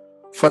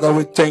 Father,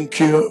 we thank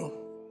you.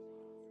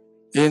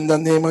 In the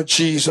name of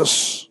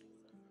Jesus.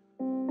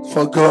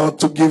 For God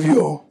to give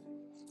you.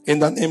 In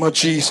the name of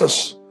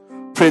Jesus.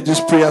 Pray this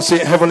prayer. Say,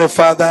 Heavenly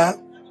Father.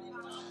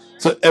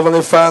 So,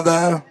 Heavenly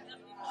Father.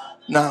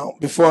 Now,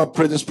 before I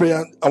pray this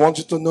prayer, I want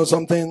you to know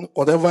something.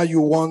 Whatever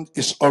you want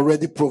is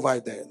already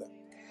provided.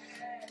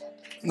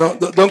 No,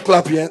 don't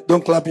clap yet.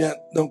 Don't clap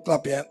yet. Don't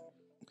clap yet.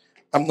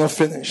 I'm not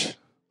finished.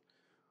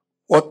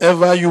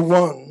 Whatever you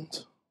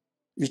want,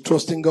 you're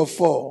trusting God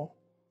for,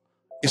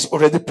 is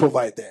already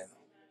provided.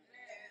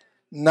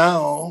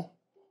 Now,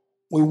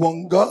 we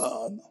want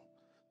God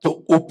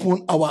to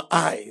open our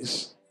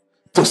eyes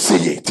to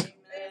see it.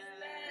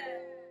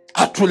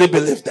 I truly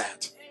believe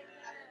that.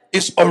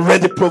 It's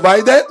already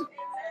provided,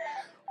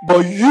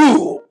 but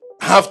you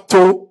have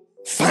to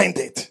find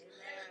it.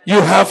 You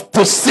have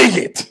to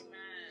see it.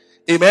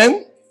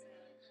 Amen?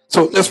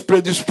 So let's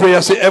pray this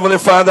prayer. Say, Heavenly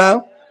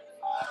Father.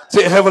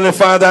 Say, Heavenly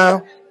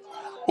Father,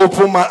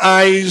 open my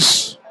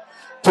eyes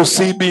to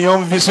see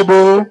beyond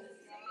visible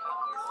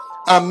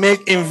and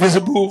make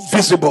invisible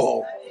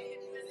visible.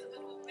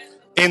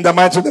 In the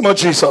mighty name of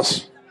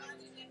Jesus.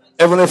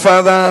 Heavenly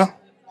Father,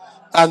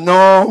 I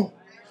know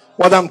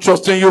what I'm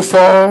trusting you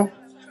for.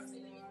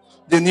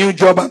 The new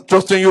job I'm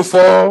trusting you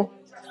for.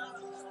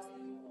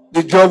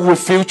 The job with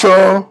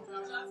future.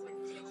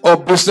 Or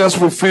business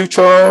with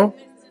future.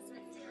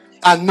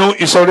 I know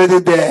it's already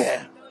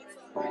there.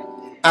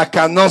 I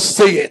cannot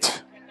see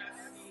it.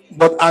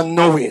 But I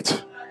know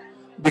it.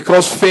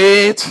 Because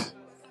faith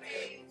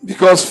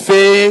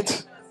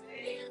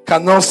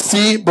cannot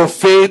see, but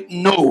faith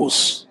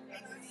knows.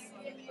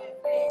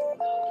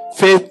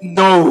 Faith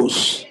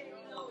knows.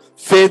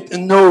 Faith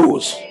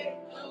knows.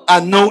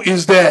 I know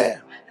it's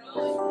there.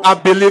 I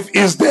believe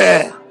it's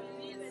there.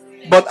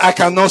 But I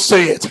cannot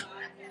say it.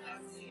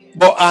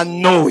 But I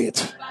know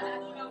it.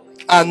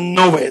 I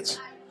know it.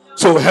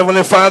 So,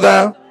 Heavenly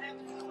Father,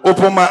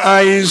 open my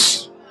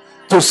eyes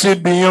to see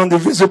beyond the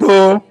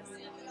visible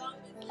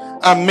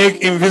and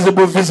make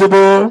invisible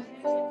visible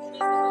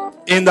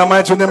in the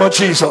mighty name of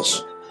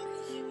Jesus.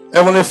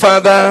 Heavenly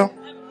Father,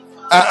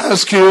 I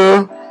ask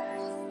you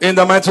in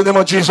the mighty name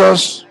of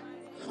Jesus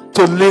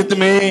to lead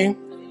me,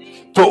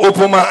 to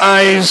open my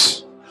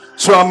eyes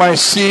so I might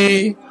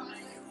see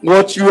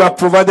what you have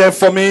provided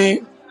for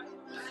me.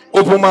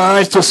 Open my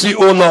eyes to see,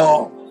 oh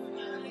Lord,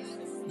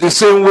 the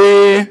same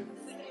way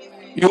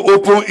you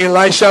open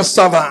Elisha's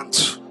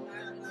servant.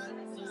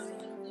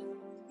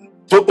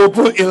 To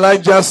open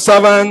Elijah's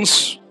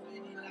servants.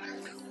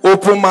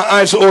 Open my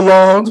eyes, oh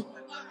Lord.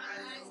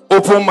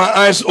 Open my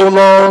eyes, O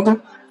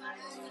Lord.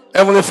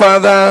 Heavenly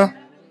Father,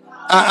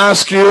 I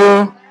ask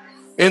you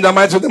in the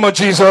mighty name of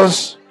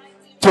Jesus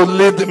to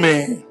lead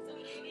me,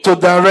 to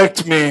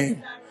direct me,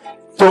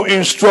 to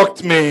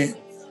instruct me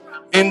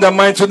in the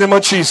mighty name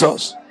of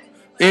Jesus.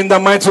 In the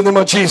mighty name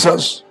of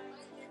Jesus.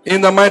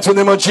 In the mighty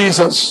name of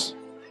Jesus.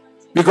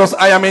 Because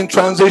I am in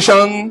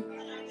transition.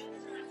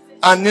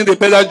 I need a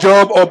better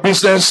job or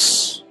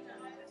business.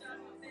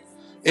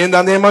 In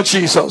the name of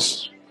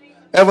Jesus.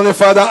 Heavenly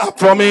Father, I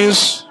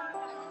promise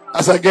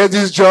as I get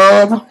this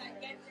job,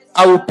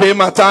 I will pay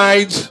my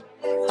tithe,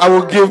 I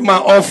will give my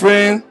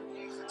offering,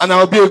 and I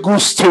will be a good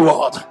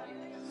steward.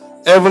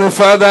 Heavenly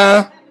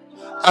Father,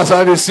 as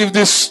I receive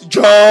this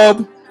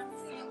job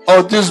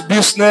or this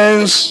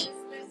business,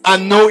 I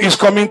know it's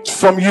coming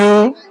from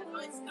you.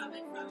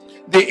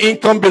 The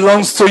income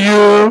belongs to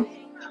you.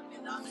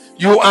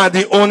 You are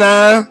the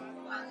owner.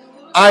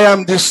 I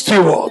am the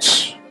steward.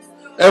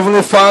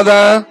 Heavenly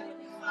Father,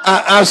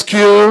 I ask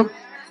you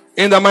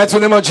in the mighty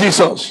name of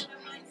Jesus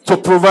to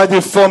provide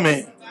it for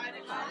me,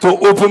 to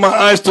open my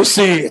eyes to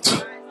see it,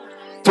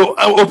 to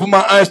open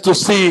my eyes to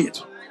see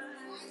it.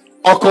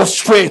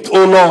 Orchestrate,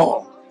 oh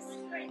Lord,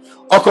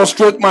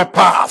 orchestrate my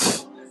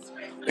path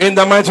in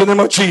the mighty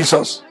name of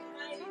Jesus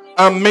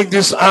and make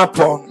this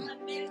happen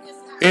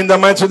in the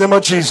mighty name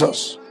of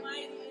Jesus.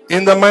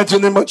 In the mighty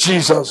name of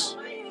Jesus.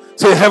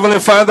 Say, Heavenly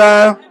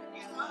Father,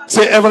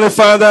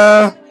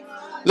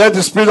 let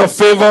the spirit of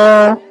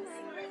favor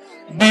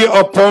be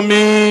upon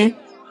me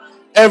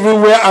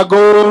everywhere I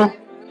go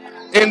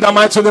in the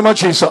mighty name of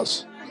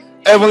Jesus.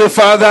 Heavenly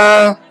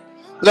Father,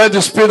 let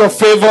the spirit of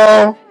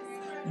favor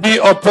be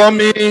upon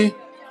me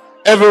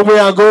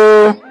everywhere I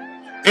go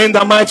in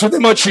the mighty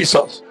name of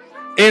Jesus.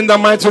 In the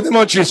mighty name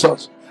of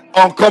Jesus.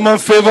 Uncommon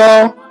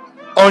favor,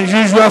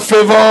 unusual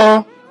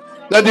favor,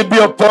 let it be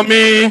upon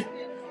me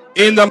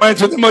in the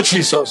mighty name of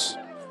Jesus.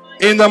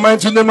 In the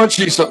mighty name of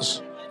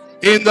Jesus.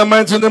 In the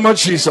mighty name of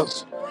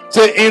Jesus.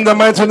 Say, in the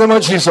mighty name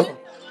of Jesus.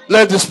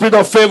 Let the spirit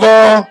of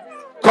favor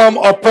come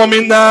upon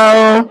me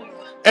now.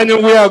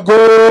 Anywhere I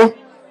go,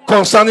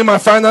 concerning my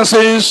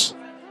finances,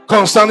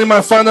 concerning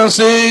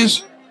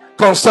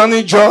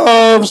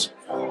jobs,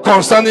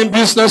 concerning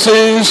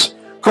businesses,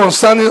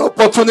 concerning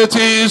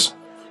opportunities.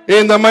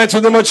 In the mighty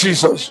name of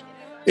Jesus.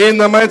 In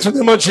the mighty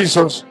name of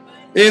Jesus.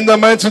 In the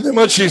mighty name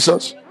of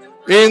Jesus.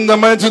 In the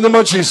mighty name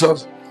of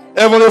Jesus.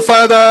 Heavenly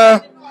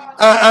Father,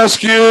 I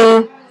ask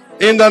you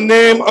in the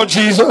name of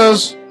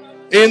Jesus,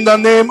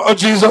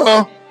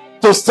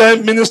 to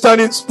stand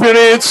ministering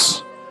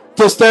spirits,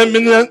 to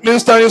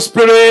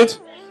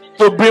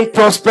bring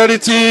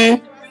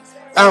prosperity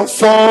and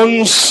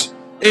funds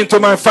into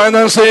my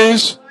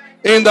finances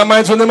in the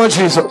mighty name of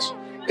Jesus.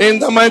 In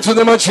the mighty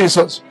name of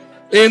Jesus.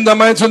 In the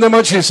mighty name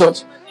of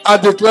Jesus. I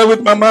declare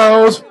with my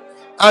mouth,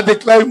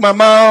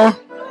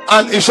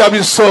 and it shall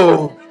be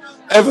so.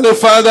 Heavenly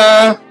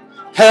Father,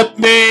 help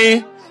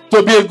me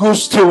to be a good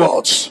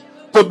steward.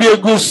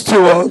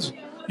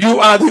 You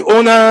are the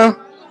owner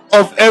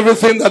of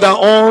everything that I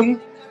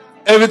own,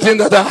 everything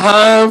that I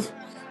have.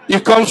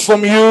 It comes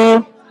from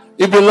you.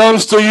 It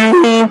belongs to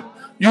you.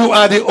 You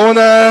are the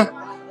owner.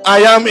 I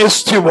am a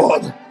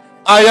steward.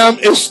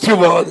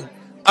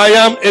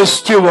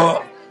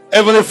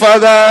 Heavenly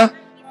Father,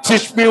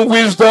 teach me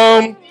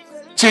wisdom.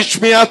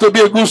 Teach me how to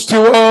be a good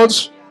steward.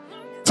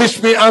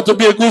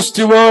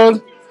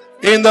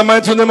 In the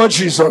mighty name of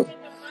Jesus.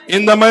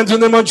 In the mighty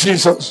name of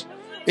Jesus.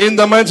 In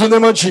the mighty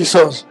name of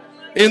Jesus.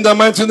 In the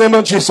mighty name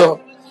of Jesus.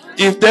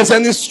 If there's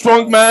any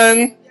strong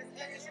man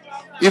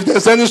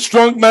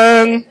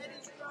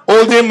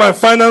holding my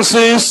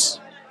finances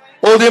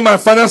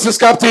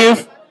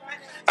captive,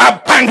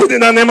 I bind it in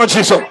the name of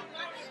Jesus.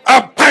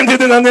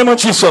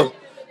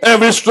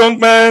 Every strong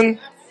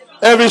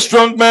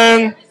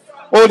man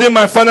holding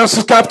my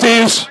finances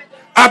captives,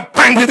 I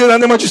bind it in the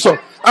name of Jesus.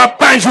 I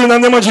bind you in the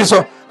name of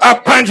Jesus. I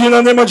bind you in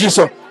the name of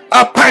Jesus.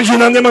 I bind you in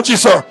the name of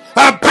Jesus.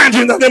 I bind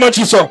you in the name of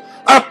Jesus.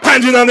 I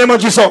bind you in the name of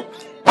Jesus.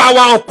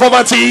 Power of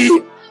poverty.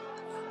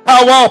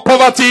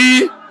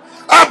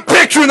 I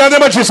break you in the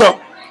name of Jesus.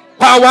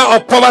 Power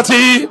of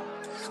poverty.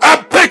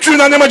 I break you in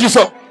the name of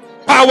Jesus.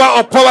 Power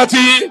of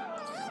poverty.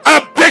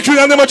 I break you in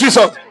the name of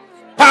Jesus.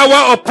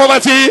 Power of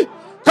poverty.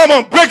 Come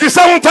on, break it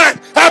 7 times.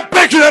 I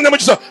break you in the name of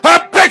Jesus.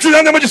 I break you in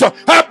the name of Jesus.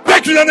 I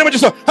break you in the name of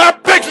Jesus. I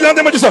break you in the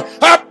name of Jesus.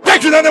 I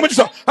break you in the name of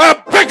Jesus. I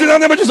break you in the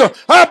name of Jesus.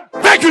 I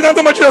break you in the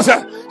name of Jesus.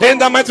 In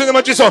the mighty name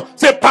of Jesus.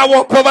 Say power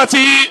of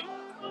poverty.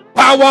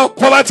 Power of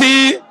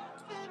poverty.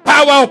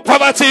 Power of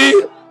poverty.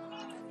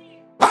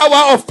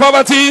 Power of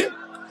poverty.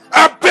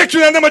 I break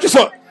you in the name of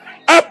Jesus.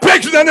 I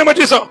break you in the name of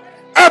Jesus.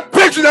 I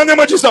break you in the name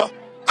of Jesus.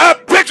 I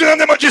break you in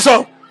the name of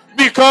Jesus.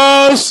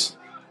 Because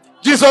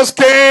Jesus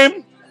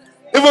came,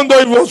 even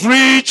though he was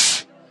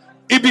rich,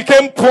 he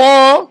became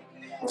poor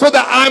so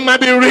that I might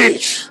be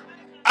rich.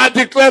 I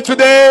declare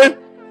today,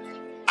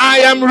 I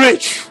am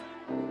rich.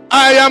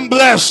 I am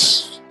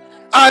blessed.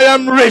 I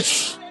am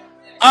rich.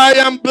 I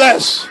am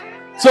blessed.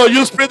 So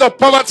you spirit of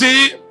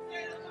poverty,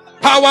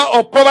 power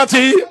of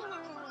poverty,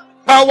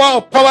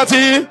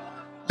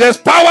 There's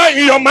power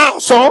in your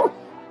mouth, so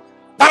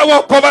power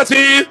of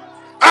poverty.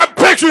 I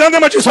break through in the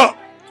name of Jesus.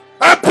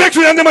 I break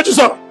through in the name of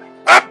Jesus.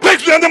 I break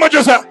through in the name of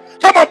Jesus.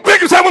 Come on,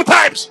 break it 7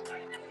 times.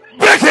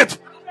 Break it.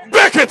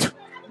 Break it.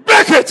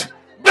 Break it.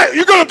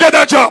 You're going to get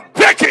that job.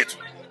 Break it.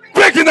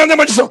 Break it in the name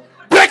of Jesus.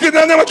 Break it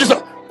in the name of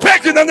Jesus.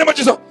 Break it in the name of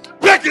Jesus.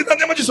 Break it in the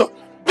name of Jesus.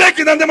 Break it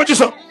in the name of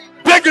Jesus.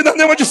 Break it in the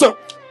name of Jesus.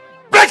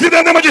 Break it in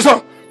the name of Jesus.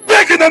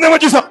 Break it in the name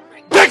of Jesus.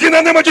 Break it in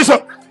the name of Jesus.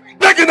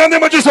 Break it in the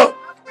name of Jesus.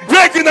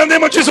 Break it in the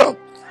name of Jesus.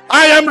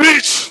 I am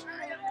rich.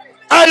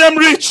 I am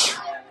rich.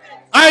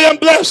 I am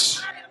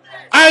blessed.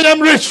 I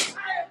am rich.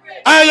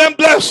 I am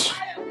blessed.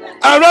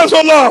 Arise,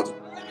 O Lord.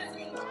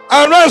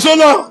 Arise, O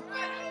Lord.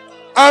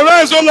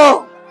 Arise, O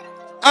Lord.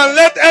 And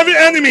let every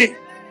enemy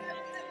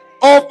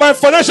of my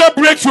financial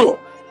breakthrough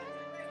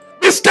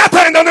be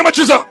scattered in the name of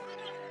Jesus.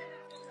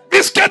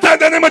 Be scattered in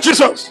the name of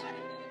Jesus.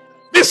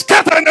 Be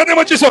scattered in the name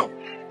of Jesus.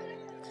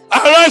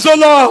 Arise, O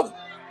Lord.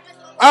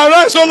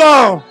 Arise, O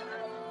Lord.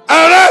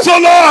 Arise, O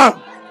Lord.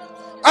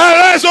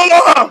 Arise, O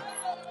Lord.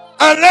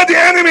 And let the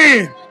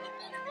enemy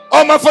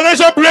of my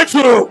financial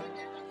breakthrough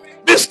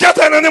be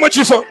scattered in the name of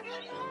Jesus.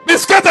 Be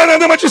scattered in the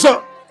name of Jesus.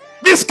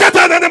 Be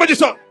scattered in the name of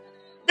Jesus.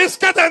 Be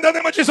scattered in the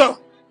name of Jesus.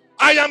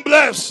 I am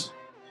blessed.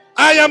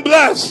 I am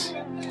blessed.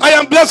 I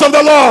am blessed of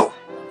the Lord.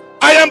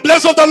 I am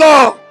blessed of the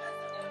Lord.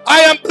 I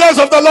am blessed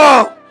of the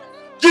Lord.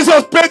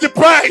 Jesus paid the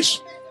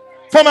price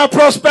for my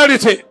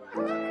prosperity.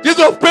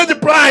 Jesus paid the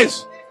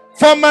price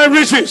for my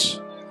riches.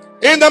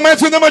 In the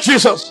mighty name of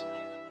Jesus.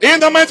 In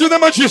the mighty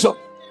name of Jesus.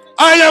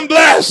 I am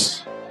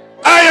blessed.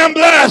 I am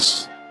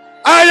blessed.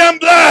 I am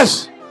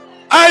blessed.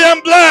 I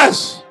am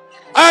blessed.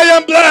 I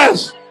am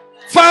blessed.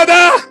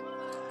 Father,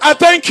 I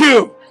thank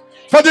you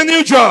for the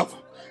new job.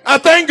 I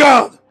thank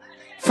God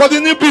for the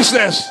new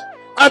business.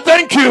 I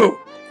thank you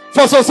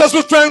for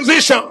successful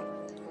transition.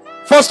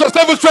 For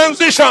successful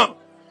transition.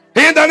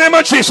 In the name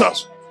of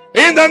Jesus.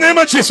 In the name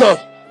of Jesus.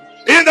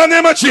 In the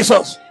name of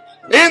Jesus.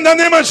 In the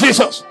name of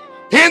Jesus.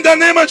 In the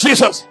name of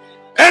Jesus.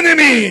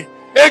 Enemy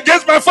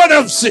against my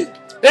finances,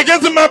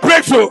 against my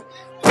breakthrough,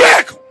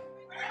 break.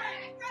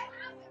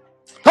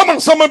 Come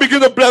on, somebody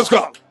begin to bless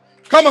God.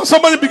 Come on,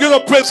 somebody begin to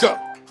praise God.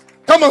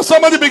 Come on,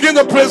 somebody begin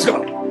to praise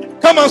God.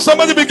 Come on,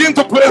 somebody begin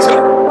to praise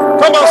God.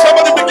 Come on,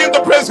 somebody begin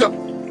to praise God.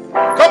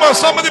 Come on,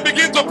 somebody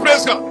begin to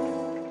praise God.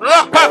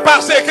 La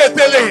papa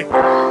seketele,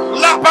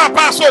 la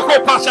papa soko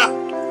pasha,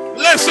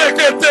 le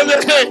seketele,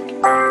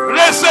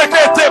 le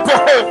sekete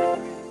poho,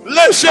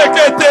 le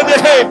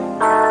seketele,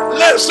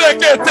 le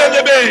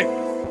seketele be,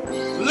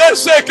 le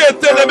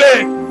seketele be.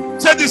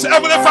 Say this,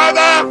 Heavenly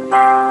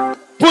Father,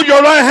 put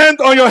your right hand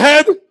on your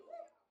head.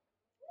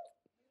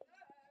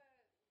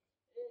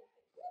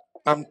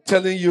 I'm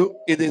telling you,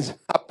 it is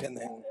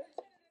happening.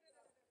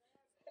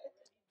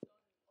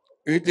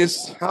 It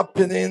is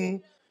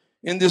happening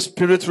in the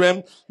spirit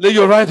realm. Lay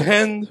your right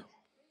hand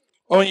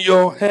on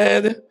your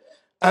head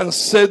and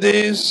say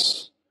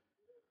this.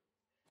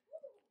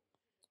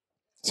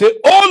 Say,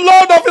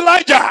 oh Lord of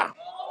Elijah.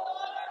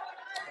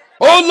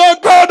 Oh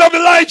Lord God of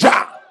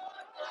Elijah.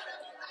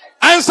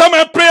 Answer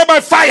my prayer by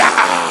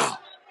fire.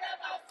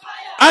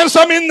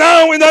 Answer me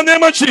now in the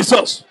name of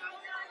Jesus.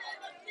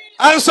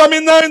 Answer me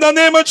now in the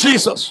name of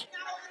Jesus.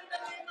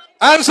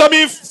 Answer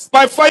me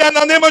by fire in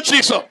the name of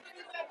Jesus.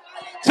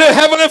 Say,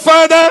 Heavenly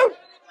Father,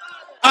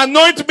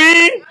 anoint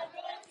me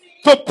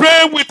to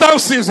pray without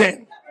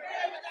ceasing.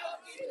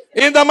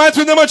 In the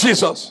mighty name of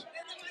Jesus.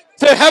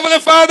 Say, Heavenly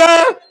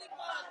Father,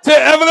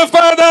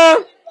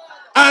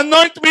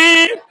 anoint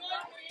me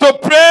to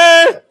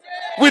pray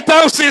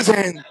without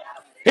ceasing.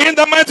 In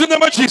the mighty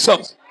name of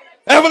Jesus.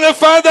 Heavenly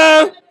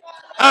Father,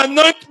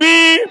 anoint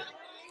me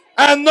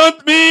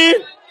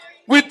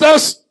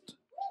without,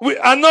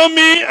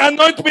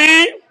 anoint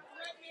me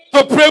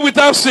to pray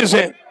without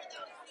ceasing.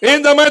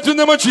 In the mighty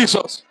name of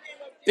Jesus.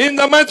 In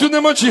the mighty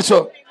name of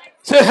Jesus.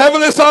 Say,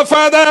 Heavenly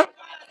Father,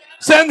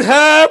 send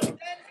help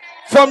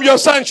from your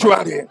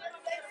sanctuary.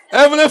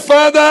 Heavenly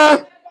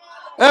Father,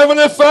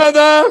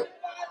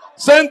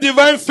 send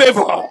divine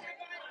favor.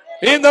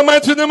 In the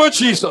mighty name of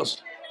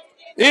Jesus.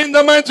 In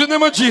the mighty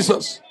name of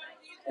Jesus.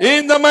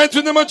 In the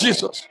mighty name of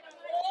Jesus.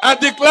 I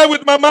declare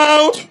with my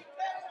mouth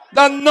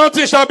that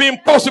nothing shall be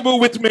impossible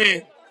with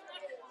me.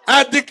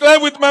 I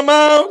declare with my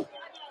mouth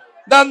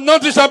that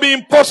nothing shall be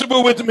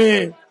impossible with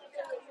me.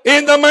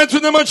 In the mighty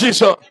name of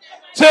Jesus.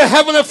 Say,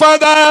 Heavenly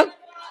Father.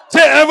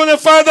 Say, Heavenly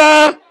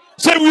Father.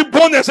 Say with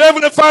boldness,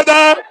 Heavenly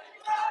Father,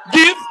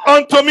 give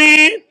unto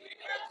me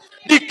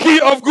the key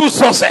of good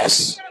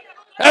success.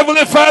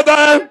 Heavenly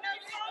Father,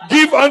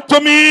 give unto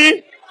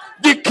me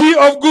the key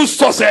of good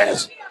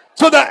success.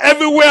 So that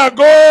everywhere I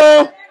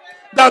go,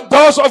 the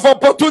doors of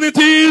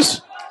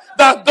opportunities,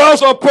 the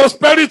doors of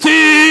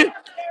prosperity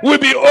will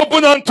be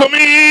opened unto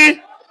me.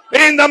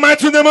 In the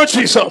mighty name of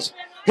Jesus.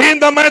 In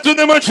the mighty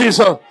name of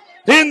Jesus.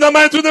 In the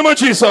mighty name of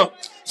Jesus.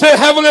 Say,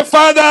 Heavenly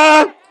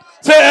Father.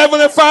 Say,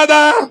 Heavenly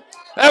Father.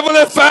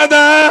 Heavenly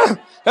Father.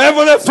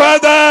 Heavenly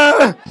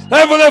Father.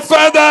 Heavenly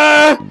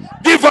Father.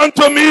 Give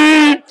unto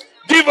me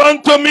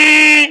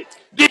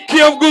the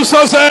key of good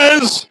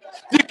success.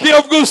 The key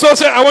of good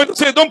success. I want you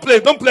to say, don't play,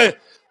 don't play.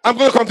 I'm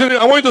going to continue.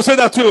 I want you to say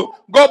that too.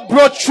 God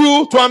brought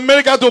you to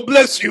America to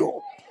bless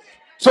you.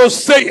 So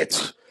say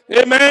it.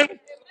 Amen.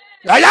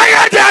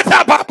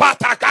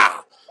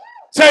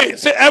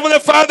 Say, Heavenly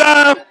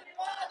Father,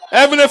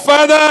 Heavenly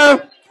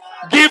Father,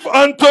 give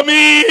unto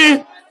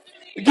me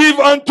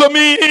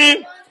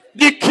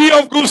the key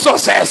of good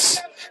success.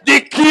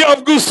 The key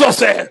of good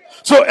success.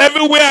 So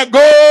everywhere I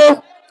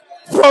go,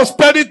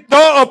 prosperity,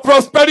 door of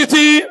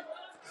prosperity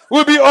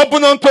will be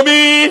open unto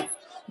me.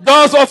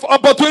 Doors of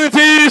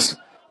opportunities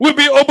will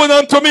be open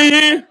unto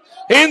me.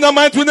 In the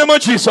mighty name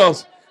of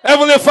Jesus.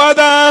 Heavenly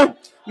Father,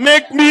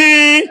 make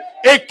me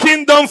a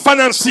kingdom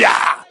financier.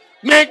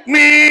 Make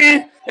me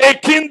a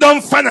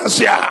kingdom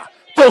financier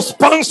to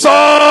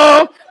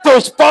sponsor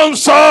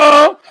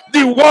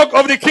the work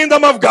of the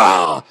kingdom of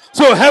God.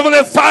 So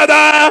Heavenly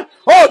Father,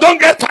 oh, don't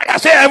get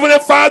tired. Say Heavenly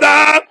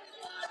Father,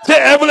 say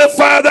Heavenly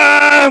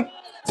Father,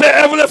 say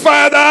Heavenly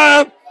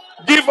Father,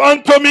 give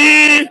unto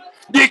me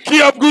the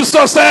key of good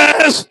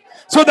success,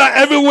 so that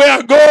everywhere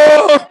I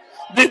go,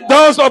 the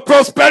doors of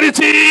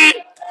prosperity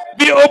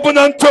be open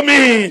unto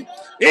me.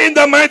 In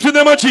the mighty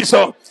name of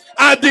Jesus,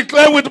 I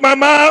declare with my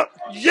mouth,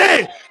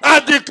 I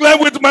declare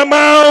with my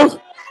mouth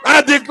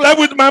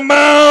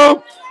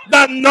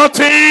that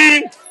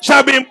nothing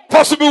shall be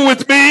impossible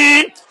with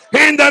me.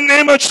 In the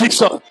name of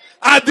Jesus,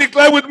 I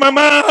declare with my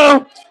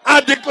mouth,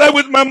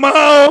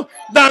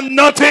 that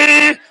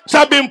nothing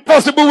shall be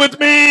impossible with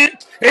me.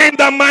 In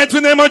the mighty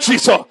name of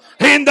Jesus.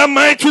 In the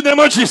mighty name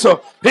of Jesus.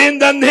 In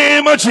the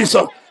name of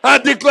Jesus. I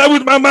declare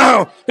with my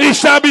mouth, it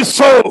shall be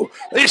so.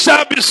 It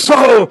shall be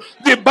so.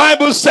 The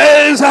Bible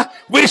says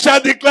we shall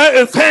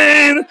declare a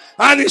thing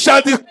and it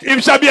shall be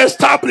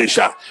established.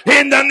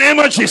 In the name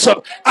of Jesus.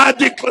 I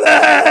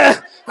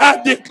declare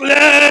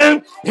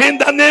in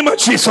the name of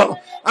Jesus.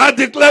 I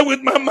declare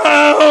with my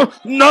mouth,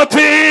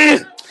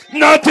 nothing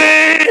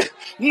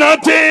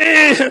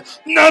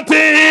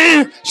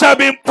shall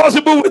be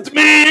impossible with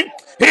me.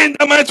 In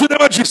the mighty name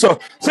of Jesus.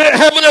 Say,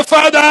 Heavenly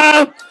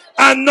Father,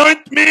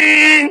 anoint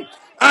me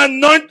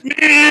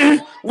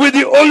with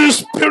the Holy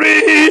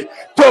Spirit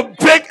to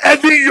break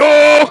every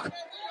yoke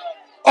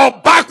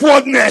of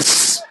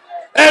backwardness.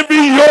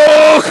 Every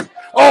yoke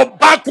of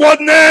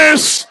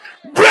backwardness,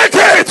 break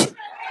it.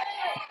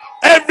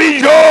 Every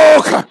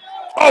yoke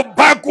of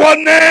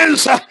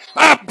backwardness,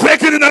 I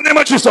break it in the name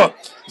of Jesus.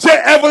 Say,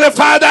 Heavenly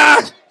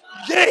Father,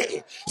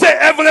 say,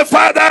 Heavenly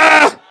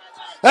Father,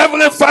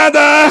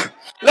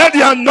 let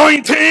the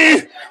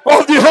anointing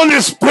of the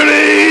Holy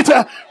Spirit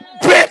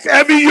break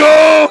every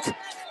yoke,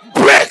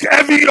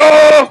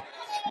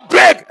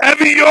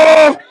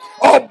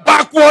 of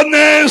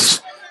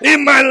backwardness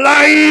in my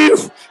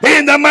life.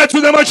 In the mighty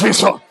name of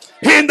Jesus.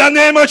 In the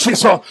name of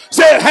Jesus.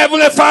 Say,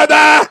 Heavenly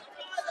Father,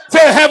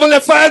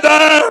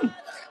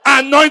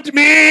 anoint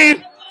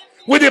me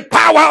with the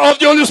power of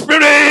the Holy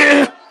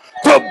Spirit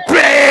to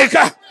break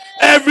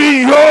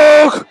every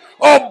yoke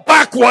of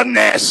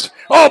backwardness.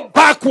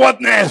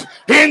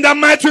 In the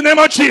mighty name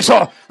of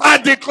Jesus, I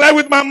declare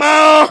with my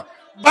mouth,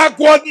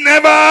 backward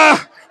never,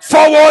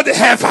 forward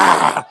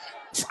ever.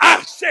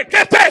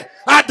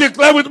 I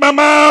declare with my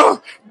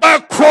mouth,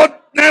 backward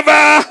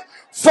never,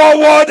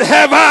 forward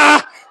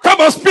ever.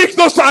 Come on, speak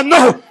those I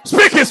know.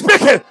 Speak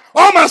it.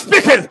 Oh man,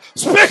 speak it.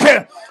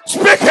 Say,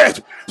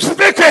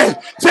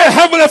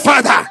 Heavenly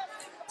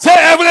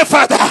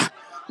Father.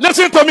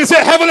 Listen to me.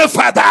 Say, Heavenly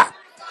Father.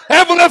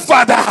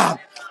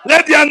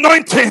 Let the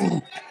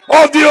anointing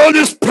of the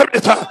Holy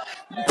Spirit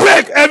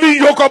break every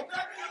yoke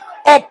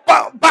of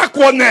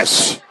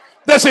backwardness.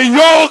 There's a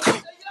yoke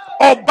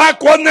of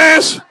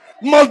backwardness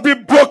must be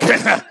broken.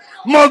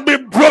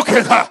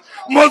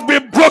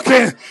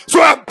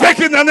 So I break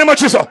it in the name of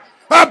Jesus.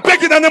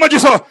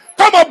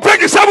 Come on,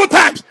 break it 7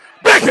 times.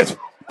 Break it.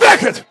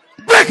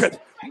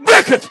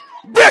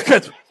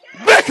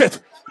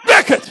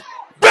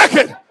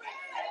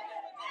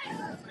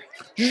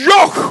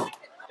 Yoke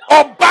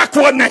of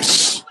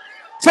backwardness.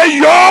 Say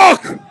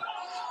yoke.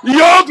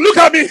 Look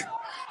at me.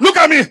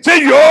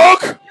 Say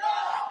yoke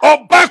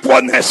of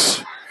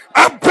backwardness.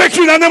 I break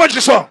you in the name of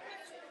Jesus.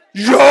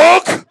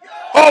 Yoke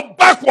of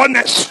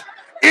backwardness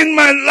in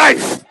my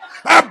life.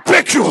 I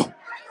break you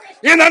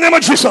in the name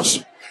of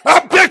Jesus.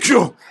 I break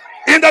you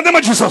in the name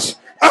of Jesus.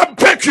 I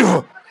break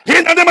you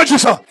in the name of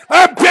Jesus.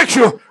 I break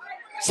you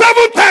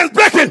 7 times.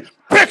 Break it.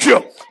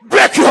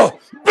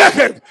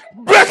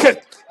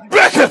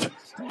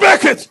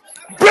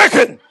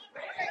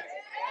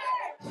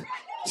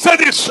 Say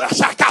this.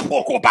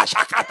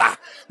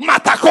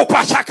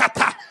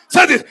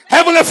 Say this.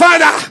 Heavenly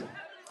Father,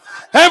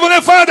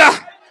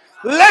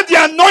 let the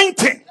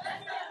anointing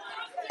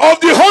of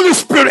the Holy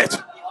Spirit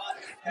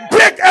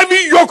break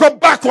every yoke of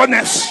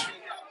backwardness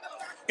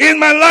in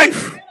my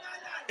life.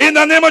 In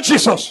the name of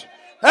Jesus.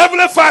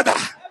 Heavenly Father,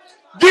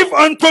 give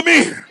unto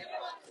me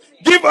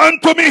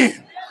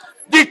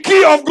the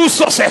key of good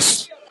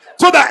success,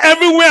 so that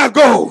everywhere I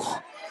go,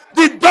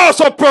 the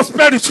doors of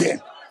prosperity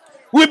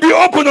will be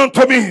open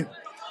unto me.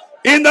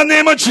 In the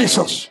name of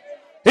Jesus.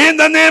 In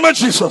the name of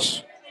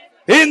Jesus.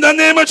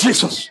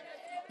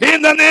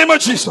 In the name of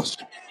Jesus.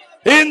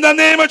 In the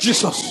name of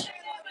Jesus.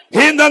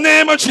 In the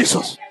name of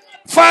Jesus.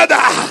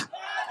 Father,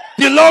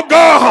 the Lord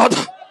God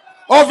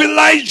of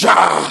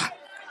Elijah,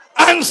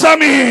 answer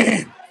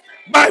me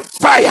by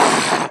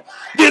fire.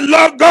 The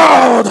Lord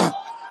God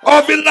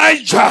of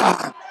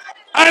Elijah,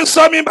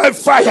 answer me by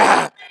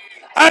fire.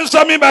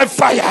 Answer me by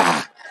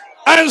fire.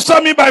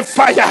 Answer me by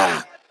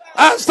fire.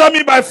 Answer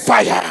me by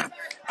fire.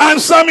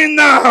 Answer me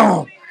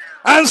now.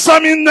 Answer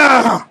me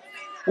now.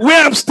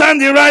 Where I'm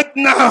standing right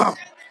now.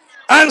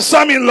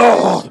 Answer me,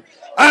 Lord.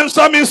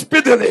 Answer me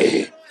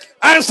speedily.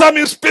 Answer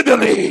me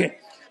speedily.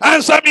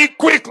 Answer me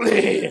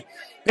quickly.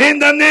 In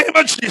the name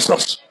of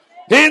Jesus.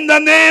 In the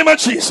name of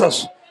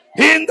Jesus.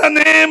 In the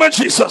name of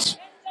Jesus.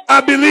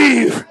 I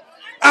believe.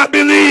 I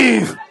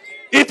believe.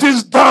 It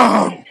is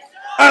done.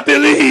 I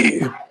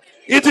believe.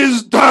 It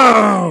is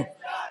done.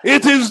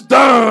 It is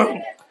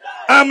done.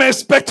 I'm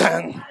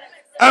expecting.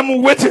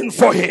 I'm waiting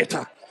for it.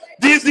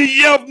 This is the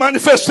year of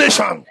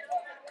manifestation.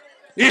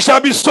 It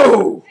shall be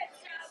so.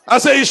 I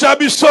say it shall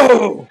be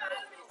so.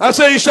 I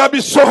say it shall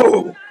be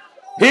so.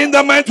 In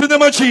the mighty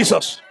name of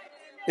Jesus.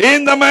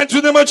 In the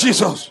mighty name of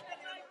Jesus.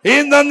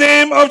 In the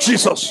name of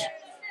Jesus.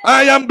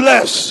 I am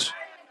blessed.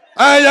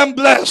 I am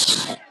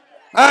blessed.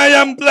 I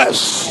am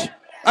blessed.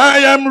 I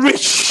am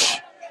rich.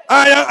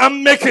 I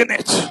am making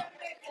it.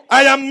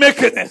 I am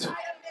making it.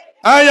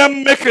 I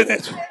am making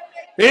it.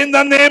 In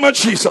the name of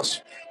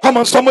Jesus. Come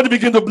on, somebody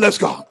begin to bless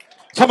God.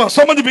 Come on,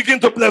 somebody begin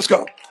to bless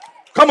God.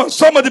 Come on,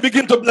 somebody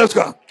begin to bless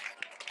God.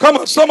 Come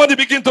on, somebody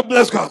begin to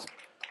bless God.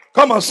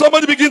 Come on,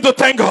 somebody begin to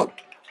thank God.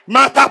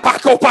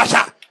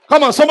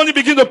 Come on, somebody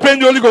begin to pray in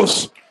the Holy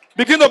Ghost.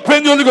 Begin to pray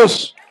in the Holy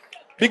Ghost.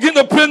 Begin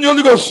to pray in the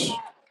Holy Ghost.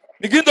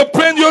 Begin to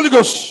pray in the Holy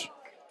Ghost.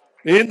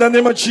 In the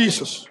name of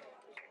Jesus.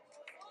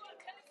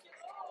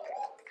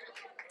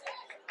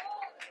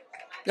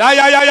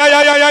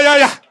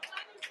 Yeah.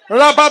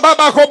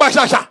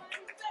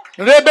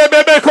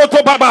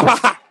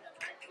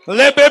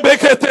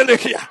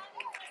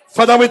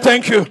 Father, we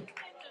thank you.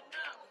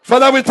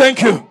 Father, we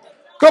thank you.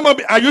 Come on,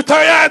 are you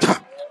tired?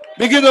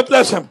 Begin to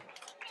bless him.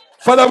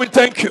 Father, we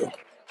thank you.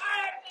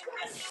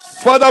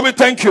 Father, we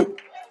thank you.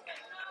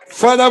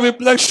 Father, we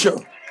bless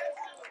you.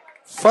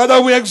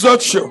 Father, we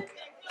exalt you.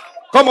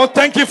 Come on,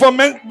 thank you for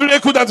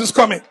miracle that is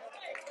coming.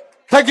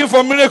 Thank you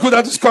for miracle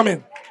that is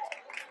coming.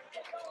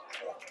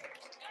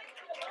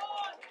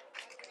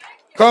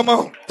 Come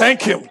on,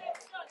 thank him.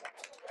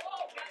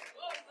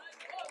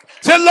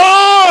 Say,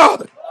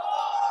 Lord.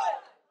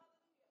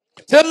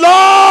 Say,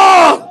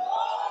 Lord.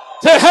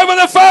 Say,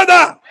 Heavenly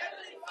Father,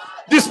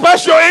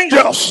 dispatch your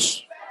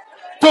angels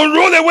to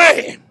roll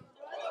away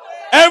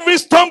every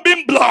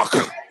stumbling block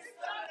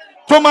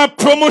to my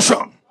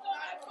promotion,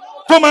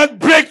 to my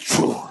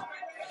breakthrough,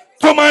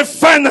 to my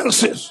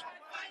finances.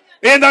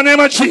 In the name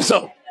of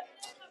Jesus.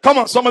 Come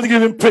on, somebody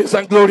give him praise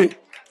and glory.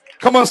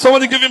 Come on,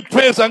 somebody give him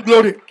praise and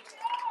glory.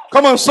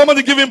 Come on,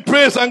 somebody give him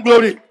praise and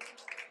glory.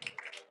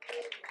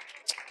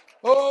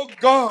 Oh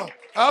God,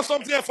 I have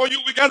something here for you.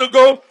 We got to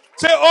go.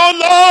 Say,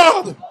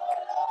 oh Lord.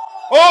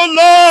 Oh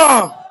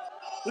Lord.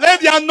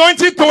 Let the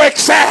anointing to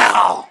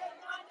excel.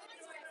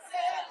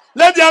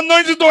 Let the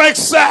anointing to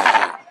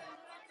excel.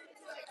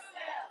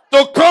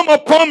 To come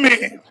upon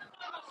me.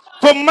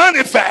 To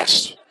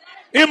manifest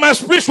in my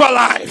spiritual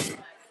life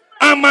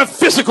and my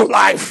physical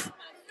life.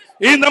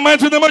 In the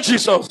mighty name of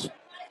Jesus.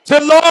 Say,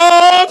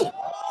 Lord.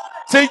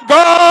 Say,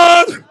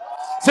 God.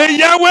 Say,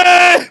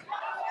 Yahweh.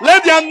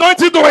 Let the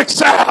anointing to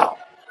excel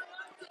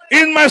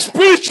in my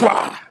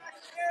spiritual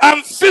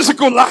and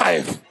physical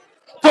life.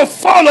 To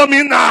follow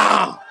me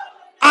now.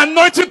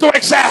 Anointing to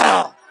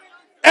excel.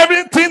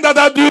 Everything that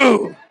I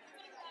do,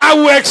 I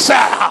will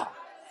excel.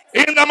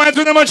 In the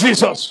mighty name of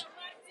Jesus.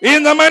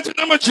 In the mighty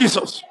name of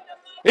Jesus.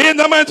 In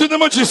the mighty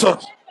name of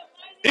Jesus.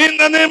 In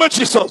the name of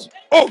Jesus.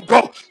 Oh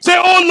God. Say,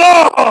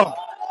 oh Lord.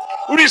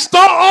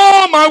 Restore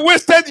all my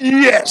wasted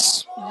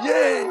years.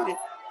 Yay.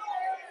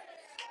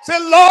 Say,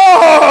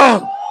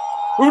 Lord.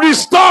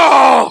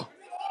 Restore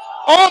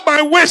all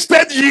my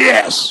wasted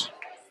years.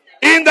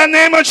 In the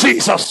name of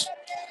Jesus.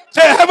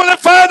 Say, Heavenly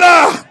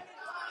Father.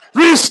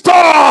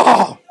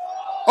 Restore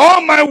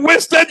all my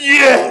wasted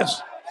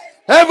years.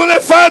 Heavenly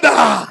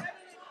Father.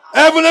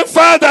 Heavenly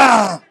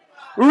Father.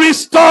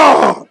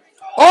 Restore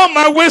all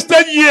my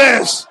wasted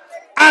years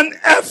and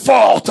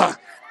effort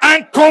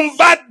and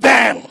convert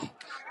them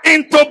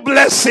into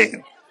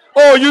blessing.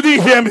 Oh, you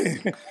didn't hear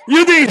me.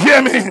 You didn't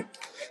hear me.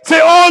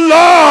 Say,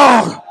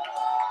 oh Lord.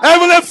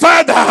 Heavenly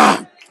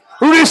Father.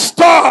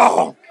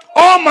 Restore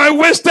all my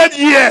wasted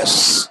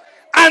years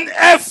and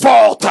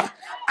effort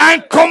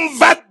and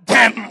convert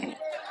them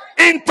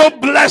into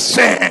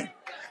blessing.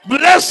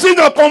 Blessing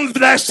upon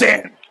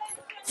blessing.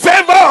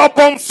 Favor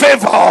upon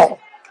favor.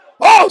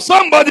 Oh,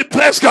 somebody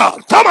bless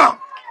God. Come on.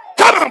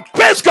 Come on.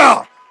 Praise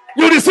God.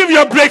 You receive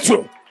your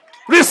breakthrough.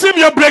 Receive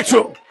your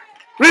breakthrough.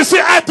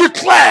 Receive, I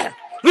declare.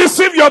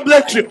 Receive your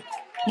breakthrough.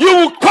 You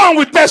will come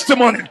with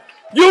testimony.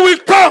 You will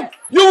come.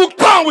 You will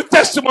come with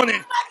testimony.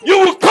 You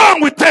will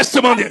come with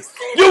testimony.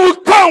 You will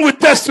come with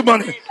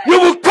testimony. You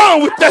will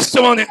come with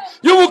testimony.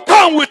 You will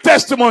come with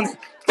testimony.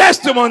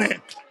 Testimony.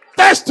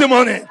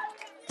 Testimony.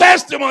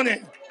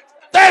 Testimony.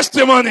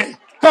 Testimony.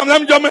 Come,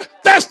 let me jump in.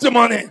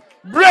 Testimony.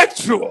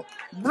 Breakthrough.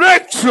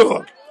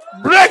 Breakthrough.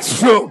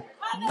 Breakthrough.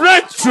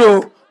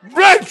 Breakthrough.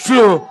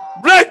 Breakthrough.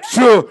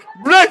 Breakthrough.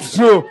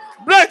 Breakthrough.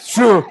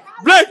 Breakthrough.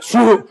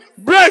 Breakthrough.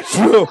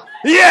 Breakthrough.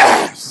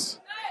 Yes.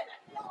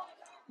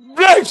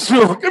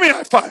 Breakthrough. Give me a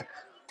high five.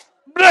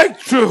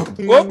 Breakthrough.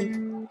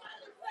 Oh.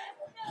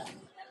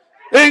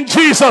 In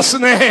Jesus'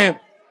 name.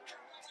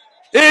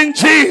 In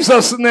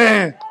Jesus'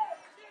 name.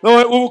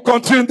 Lord, we will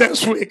continue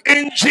next week.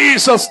 In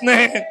Jesus'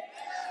 name.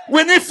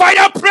 We need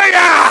fire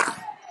prayer.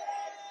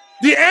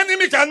 The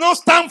enemy cannot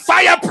stand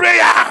fire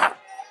prayer.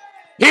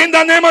 In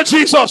the name of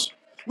Jesus.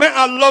 Man,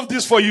 I love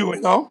this for you,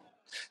 you know.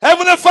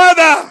 Heavenly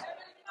Father,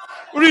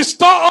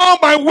 restore all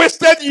my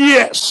wasted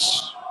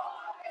years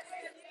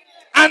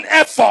and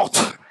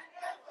effort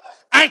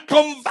and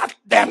convert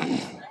them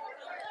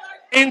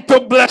into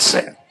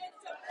blessing.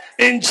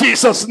 In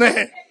Jesus'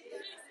 name.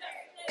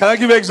 Can I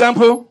give you an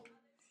example?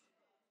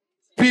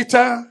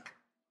 Peter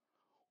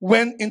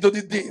went into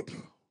the deep.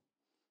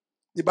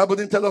 The Bible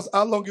didn't tell us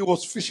how long he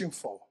was fishing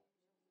for.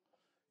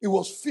 He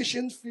was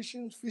fishing,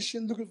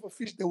 looking for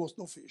fish. There was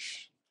no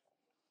fish.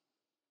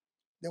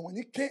 Then when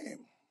he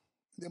came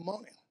in the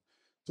morning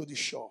to the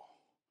shore,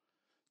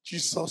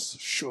 Jesus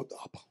showed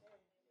up.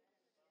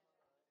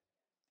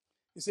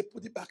 He said,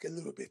 put it back a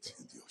little bit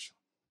in the ocean.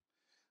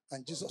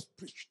 And Jesus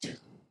preached.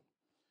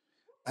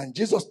 And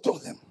Jesus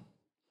told them,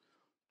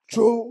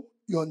 throw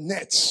your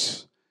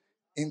nets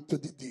into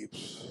the deep.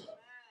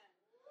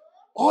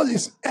 All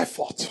his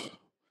effort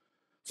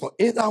for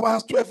 8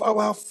 hours, 12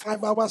 hours,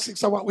 5 hours,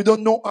 6 hours, we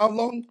don't know how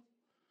long,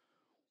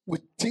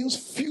 within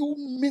few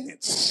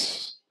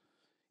minutes,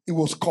 it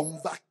was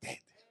converted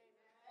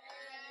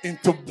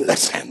into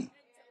blessing,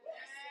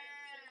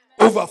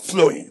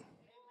 overflowing.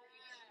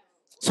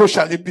 So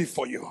shall it be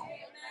for you.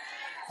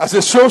 I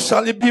say, so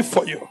shall it be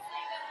for you.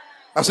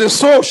 I say,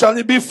 so shall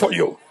it be for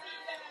you.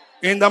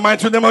 In the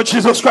mighty name of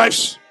Jesus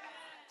Christ.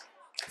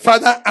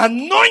 Father,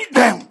 anoint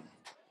them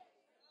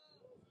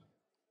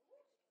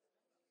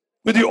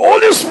with the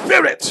Holy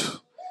Spirit.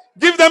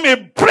 Give them a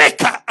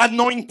breaker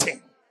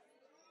anointing.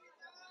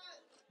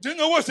 Do you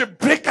know what's a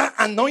breaker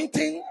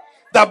anointing?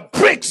 That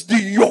breaks the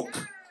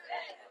yoke.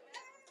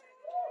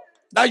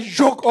 That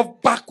yoke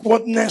of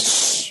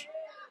backwardness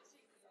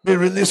be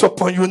released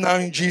upon you now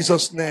in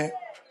Jesus' name.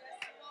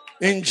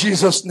 In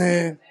Jesus'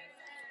 name.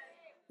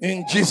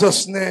 In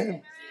Jesus'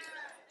 name.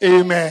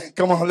 Amen.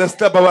 Come on, let's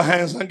clap our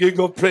hands and give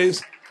God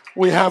praise.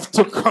 We have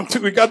to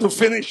continue. We got to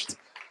finish.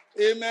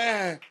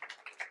 Amen.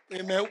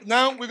 Amen.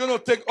 Now we're going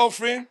to take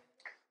offering.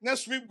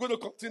 Next week we're going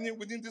to continue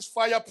within this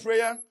fire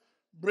prayer.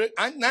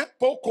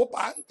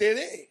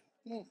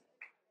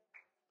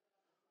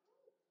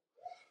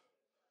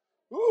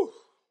 Ooh.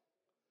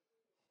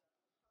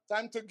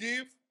 Time to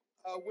give.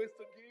 Ways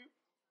to give.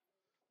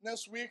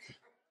 Next week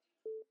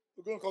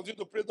we're going to continue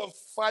to pray the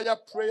fire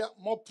prayer.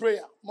 More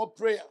prayer. More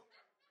prayer.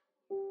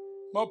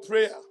 More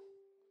prayer.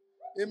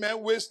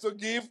 Amen. Ways to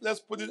give. Let's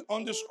put it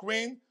on the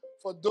screen.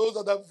 For those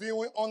that are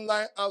viewing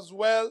online as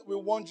well, we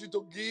want you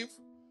to give.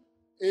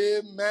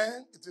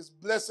 Amen. It is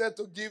blessed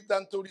to give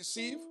than to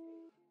receive.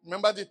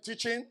 Remember the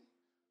teaching.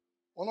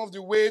 One of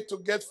the ways to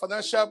get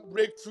financial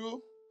breakthrough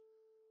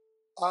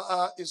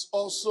is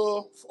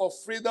also for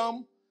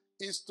freedom,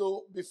 is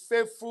to be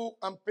faithful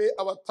and pay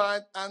our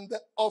tithe and the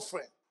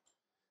offering.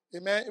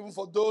 Amen. Even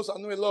for those, I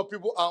know a lot of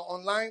people are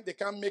online. They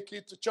can't make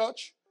it to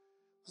church.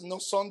 I know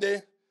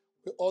Sunday,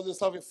 we always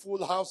have a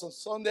full house on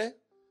Sunday.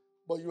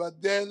 But you are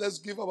there. Let's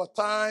give our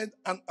tithe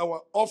and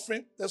our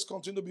offering. Let's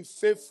continue to be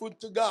faithful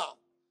to God.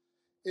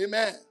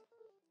 Amen.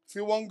 If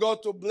you want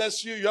God to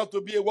bless you, you have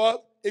to be a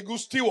what? A good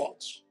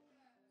steward.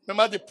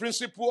 Remember the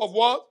principle of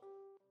what?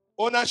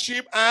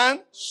 Ownership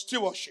and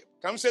stewardship.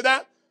 Can we say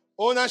that?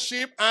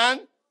 Ownership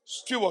and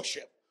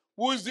stewardship.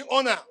 Who is the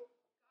owner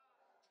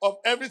of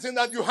everything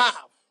that you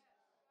have?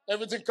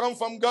 Everything comes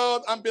from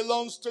God and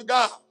belongs to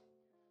God.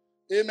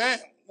 Amen.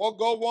 What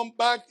God wants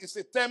back is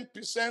a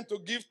 10% to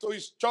give to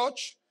his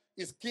church,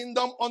 his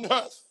kingdom on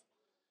earth.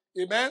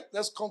 Amen.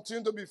 Let's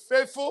continue to be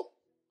faithful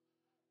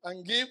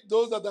and give.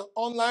 Those that are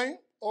online,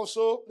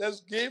 also,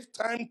 let's give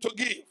time to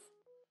give.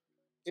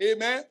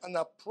 Amen. And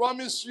I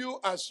promise you,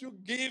 as you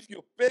give,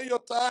 you pay your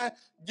tithe,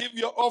 give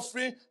your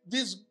offering,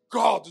 this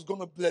God is going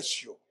to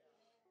bless you.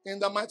 In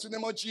the mighty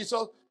name of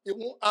Jesus, it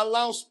won't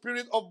allow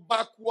spirit of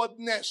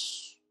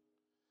backwardness.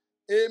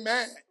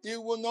 Amen.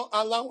 It will not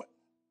allow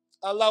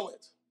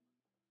it.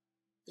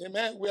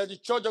 Amen. We are the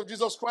church of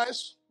Jesus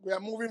Christ. We are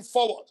moving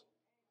forward.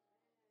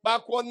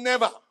 Backward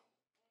never.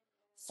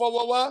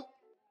 Forward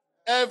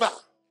ever.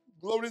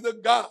 Glory to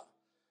God.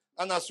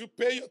 And as you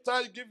pay your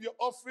tithe, give your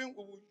offering,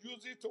 we will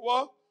use it to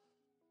what?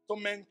 To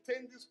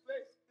maintain this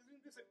place.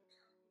 Isn't this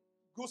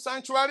a good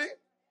sanctuary?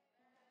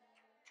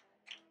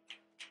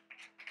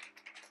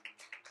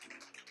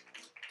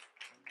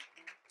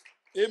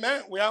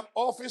 Amen. We have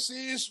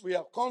offices, we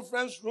have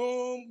conference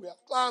room, we have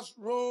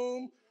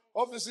classroom,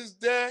 offices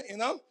there,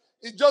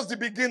 It's just the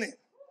beginning.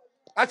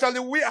 Actually,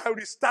 we are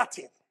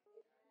restarting.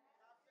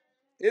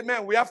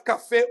 Amen. We have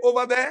cafe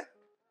over there.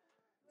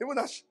 Even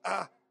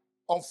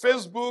on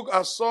Facebook,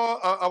 I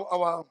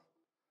saw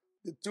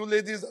the two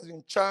ladies that are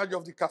in charge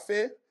of the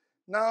cafe.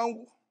 Now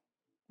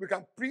we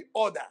can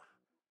pre-order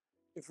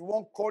if you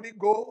want curry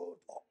goat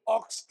or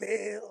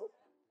oxtail.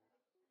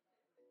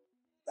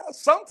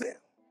 That's something.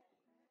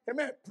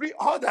 Amen.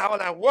 Pre-order. I was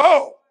like,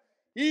 whoa.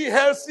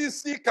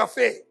 ELCC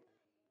cafe.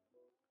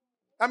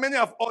 How many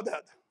have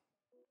ordered?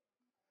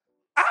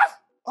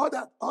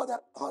 Ordered.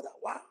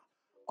 Wow.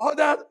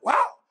 Ordered.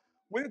 Wow.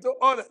 We need to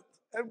order.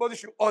 Everybody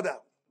should order.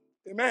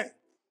 Amen.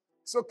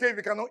 It's okay if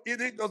you cannot eat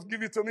it, just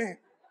give it to me.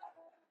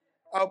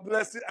 I'll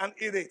bless it and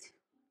eat it.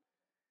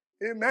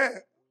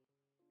 Amen.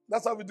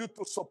 That's how we do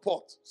to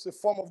support. It's a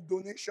form of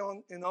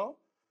donation,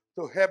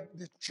 to help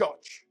the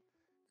church.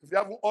 If you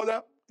haven't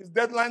ordered, it's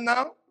deadline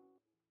now.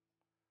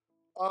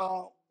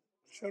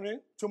 Sherry,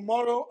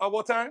 tomorrow at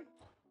what time?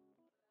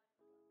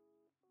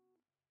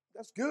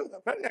 That's good.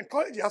 I'm very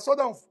encouraging. I saw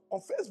that on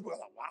Facebook. I was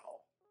like,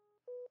 wow.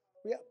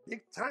 We are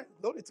big time.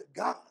 Glory to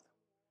God.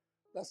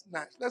 That's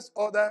nice. Let's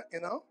order,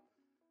 and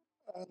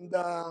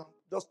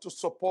just to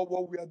support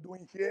what we are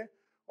doing here.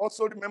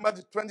 Also, remember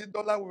the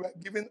 $20 we were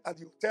giving at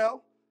the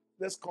hotel.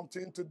 Let's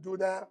continue to do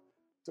that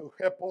to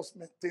help us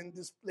maintain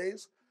this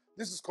place.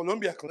 This is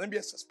Colombia. Colombia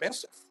is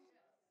expensive.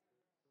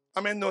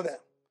 I mean, know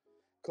that.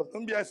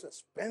 Colombia is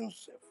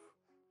expensive.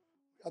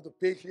 You have to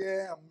pay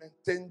here and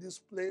maintain this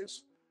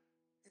place.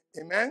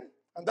 Amen.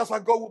 And that's why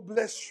God will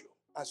bless you.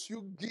 As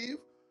you give,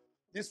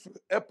 this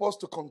will help us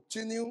to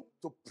continue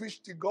to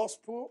preach the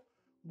gospel.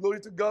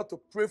 Glory to God, to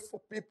pray for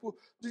people.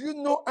 Do you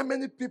know how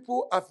many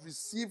people have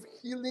received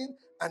healing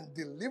and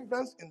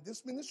deliverance in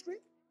this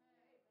ministry?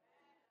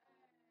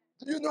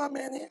 Do you know how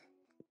many?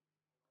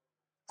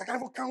 I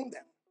can't even count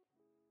them.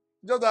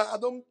 Just that I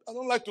don't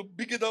like to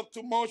big it up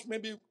too much.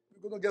 Maybe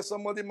we're going to get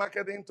somebody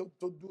marketing to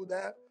do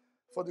that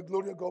for the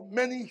glory of God.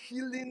 Many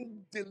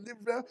healing,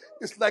 deliverance.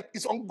 It's like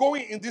it's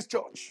ongoing in this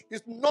church.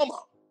 It's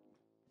normal.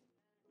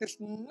 It's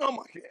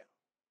normal here.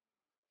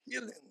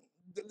 Healing,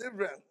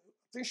 deliverance.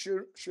 I think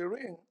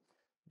Shireen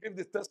gave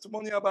the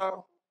testimony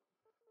about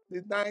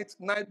the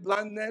night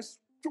blindness.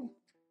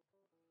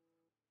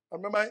 I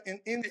remember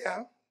in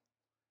India,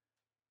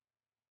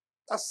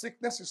 that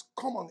sickness is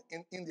common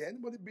in India.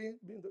 Anybody been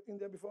to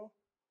India before?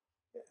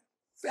 Yeah.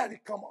 Very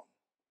common.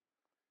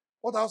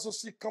 What I also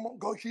see common,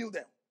 God heal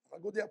them. I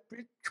go there,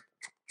 preach.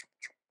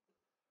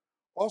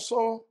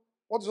 Also,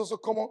 what is also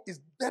common is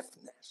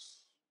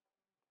deafness.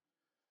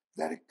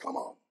 Very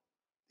common.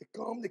 They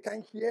come, they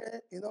can't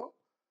hear, I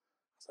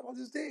said, what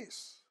is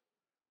this?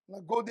 And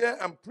I go there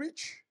and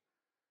preach.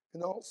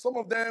 Some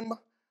of them,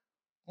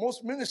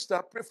 most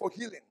ministers pray for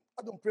healing.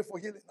 I don't pray for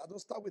healing. I don't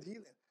start with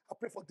healing. I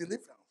pray for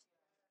deliverance.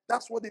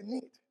 That's what they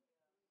need.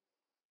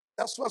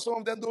 That's why some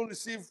of them don't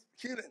receive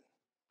healing.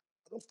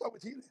 I don't start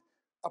with healing.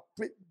 I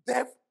pray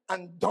deaf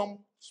and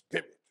dumb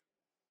spirit.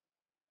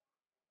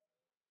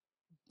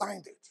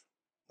 Bind it.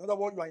 In other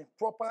words, you are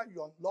improper,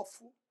 you are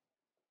unlawful.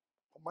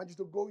 I command you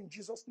to go in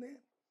Jesus' name.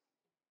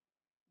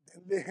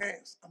 Then lay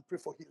hands and pray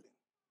for healing.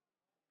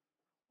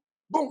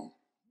 Boom,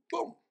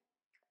 boom.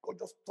 God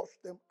just touch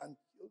them and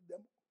heal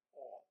them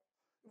all.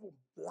 Even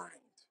blind.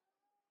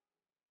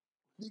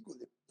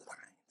 Legally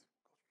blind.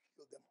 God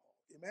heal them all.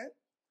 Amen?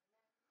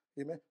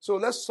 Amen. So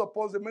let's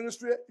support the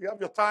ministry. You have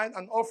your tithe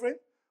and offering.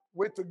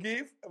 Way to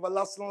give.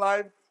 Everlasting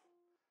Life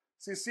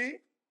CC.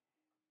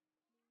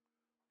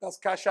 That's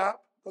Cash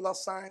App.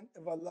 $,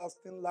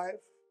 Everlasting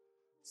Life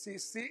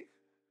CC.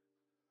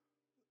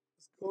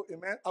 Let's go.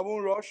 Amen. I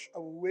won't rush. I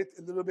will wait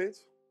a little bit.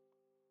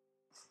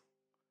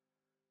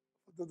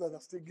 For those that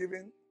are still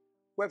giving.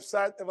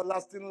 Website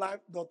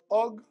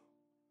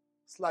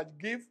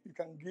everlastinglife.org/give. You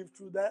can give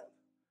through that.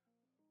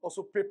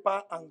 Also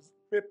PayPal and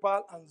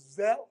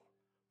ZELLE.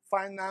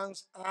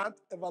 Finance at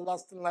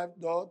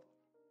everlastinglife.org.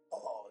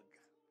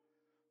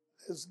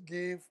 Let's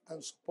give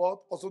and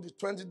support. Also the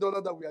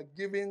 $20 that we are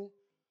giving,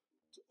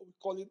 we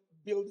call it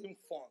building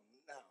fund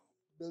now.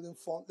 Building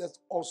fund. Let's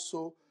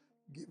also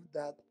give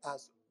that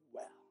as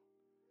well.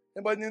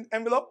 Anybody need an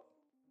envelope?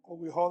 Or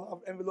we all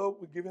have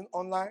envelope. We're giving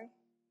online.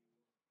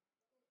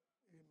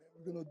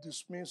 We're going to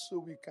dismiss so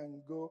we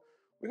can go.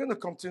 We're going to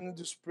continue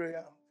this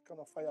prayer, kind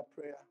of fire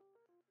prayer.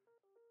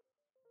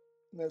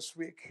 Next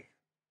week,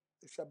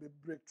 it shall be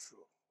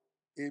breakthrough.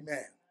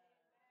 Amen.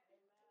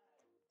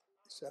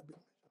 It shall be.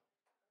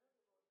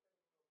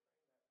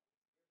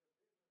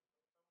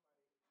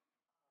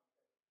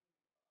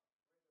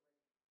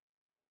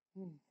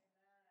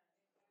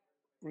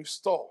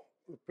 Restore.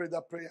 We pray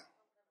that prayer.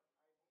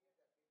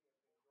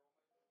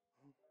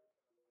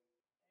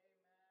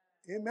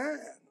 Amen.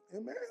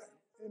 Amen.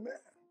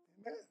 Amen.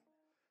 Amen.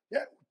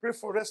 Yeah, we pray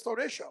for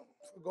restoration,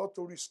 for God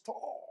to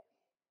restore.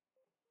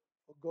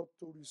 For God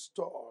to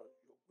restore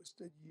your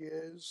wasted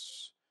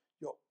years,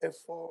 your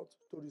effort,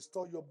 to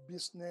restore your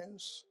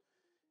business.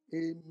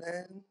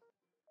 Amen.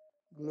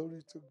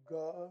 Glory to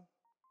God.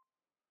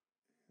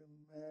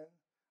 Amen.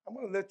 I'm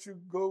going to let you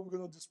go. We're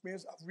going to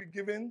dismiss. Have we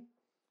given?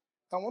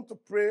 I want to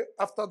pray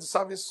after the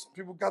service.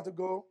 People got to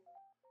go.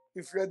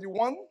 If you're the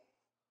one,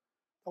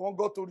 I want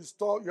God to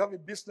restore. You have a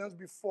business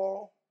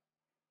before,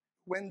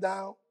 went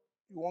down.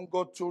 You want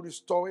God to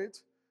restore it.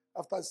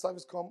 After the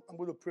service comes, I'm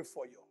going to pray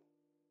for you.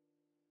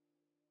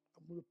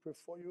 I'm going to pray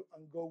for you,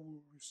 and God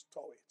will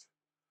restore it.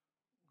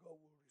 God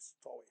will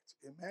restore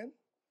it. Amen.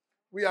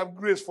 We have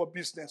grace for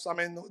business. I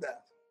may know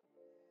that.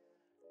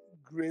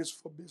 Grace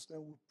for business.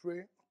 We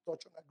pray,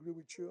 touch and agree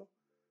with you.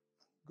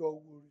 God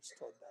will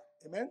restore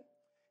that. Amen.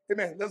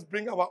 Amen. Let's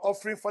bring our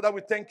offering. Father,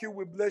 we thank you.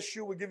 We bless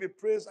you. We give you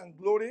praise and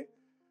glory.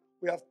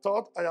 I have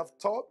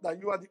taught that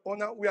you are the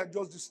owner. We are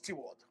just the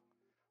steward.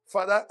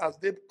 Father, as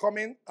they come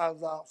in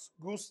as a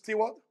good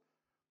steward,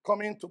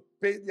 coming to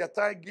pay their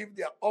tithe, give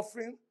their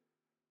offering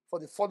for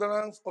the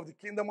furtherance of the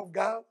kingdom of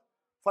God.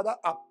 Father,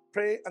 I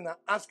pray and I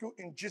ask you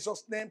in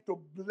Jesus' name to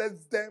bless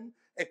them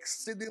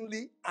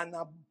exceedingly and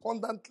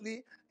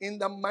abundantly in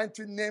the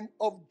mighty name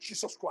of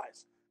Jesus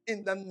Christ.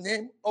 In the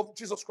name of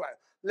Jesus Christ.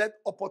 Let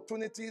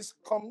opportunities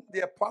come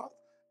their path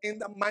in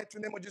the mighty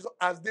name of Jesus.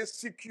 As they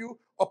seek you,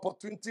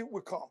 opportunity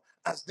will come.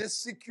 As they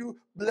seek you,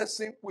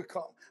 blessing will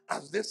come.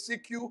 As they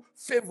seek you,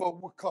 favor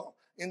will come.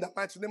 In the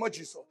mighty name of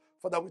Jesus.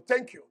 Father, we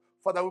thank you.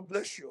 Father, we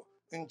bless you.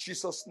 In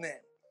Jesus' name.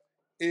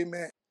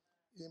 Amen.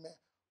 Amen.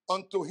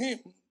 Unto him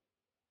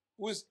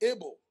who is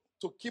able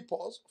to keep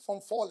us from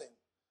falling.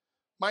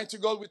 Mighty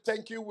God, we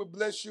thank you, we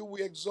bless you,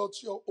 we exalt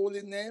your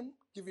holy name,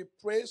 give you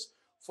praise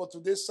for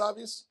today's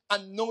service,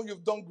 and know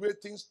you've done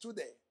great things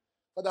today.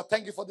 Father,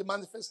 thank you for the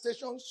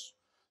manifestations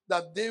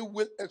that they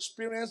will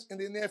experience in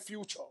the near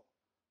future.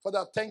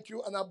 Father, thank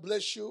you, and I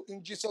bless you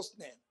in Jesus'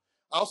 name.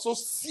 I also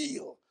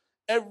seal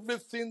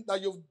everything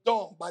that you've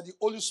done by the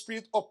Holy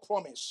Spirit of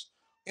promise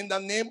in the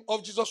name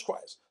of Jesus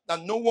Christ.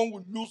 That no one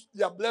will lose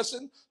their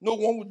blessing, no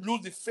one will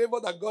lose the favor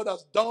that God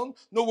has done,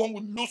 no one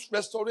will lose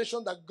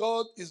restoration that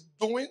God is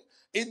doing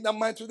in the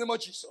mighty name of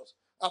Jesus.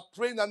 I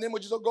pray in the name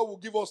of Jesus, God will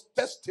give us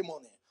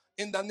testimony.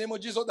 In the name of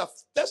Jesus, that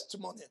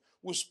testimony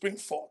will spring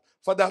forth.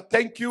 Father,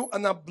 thank you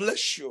and I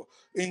bless you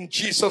in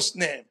Jesus'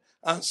 name.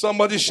 And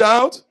somebody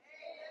shout.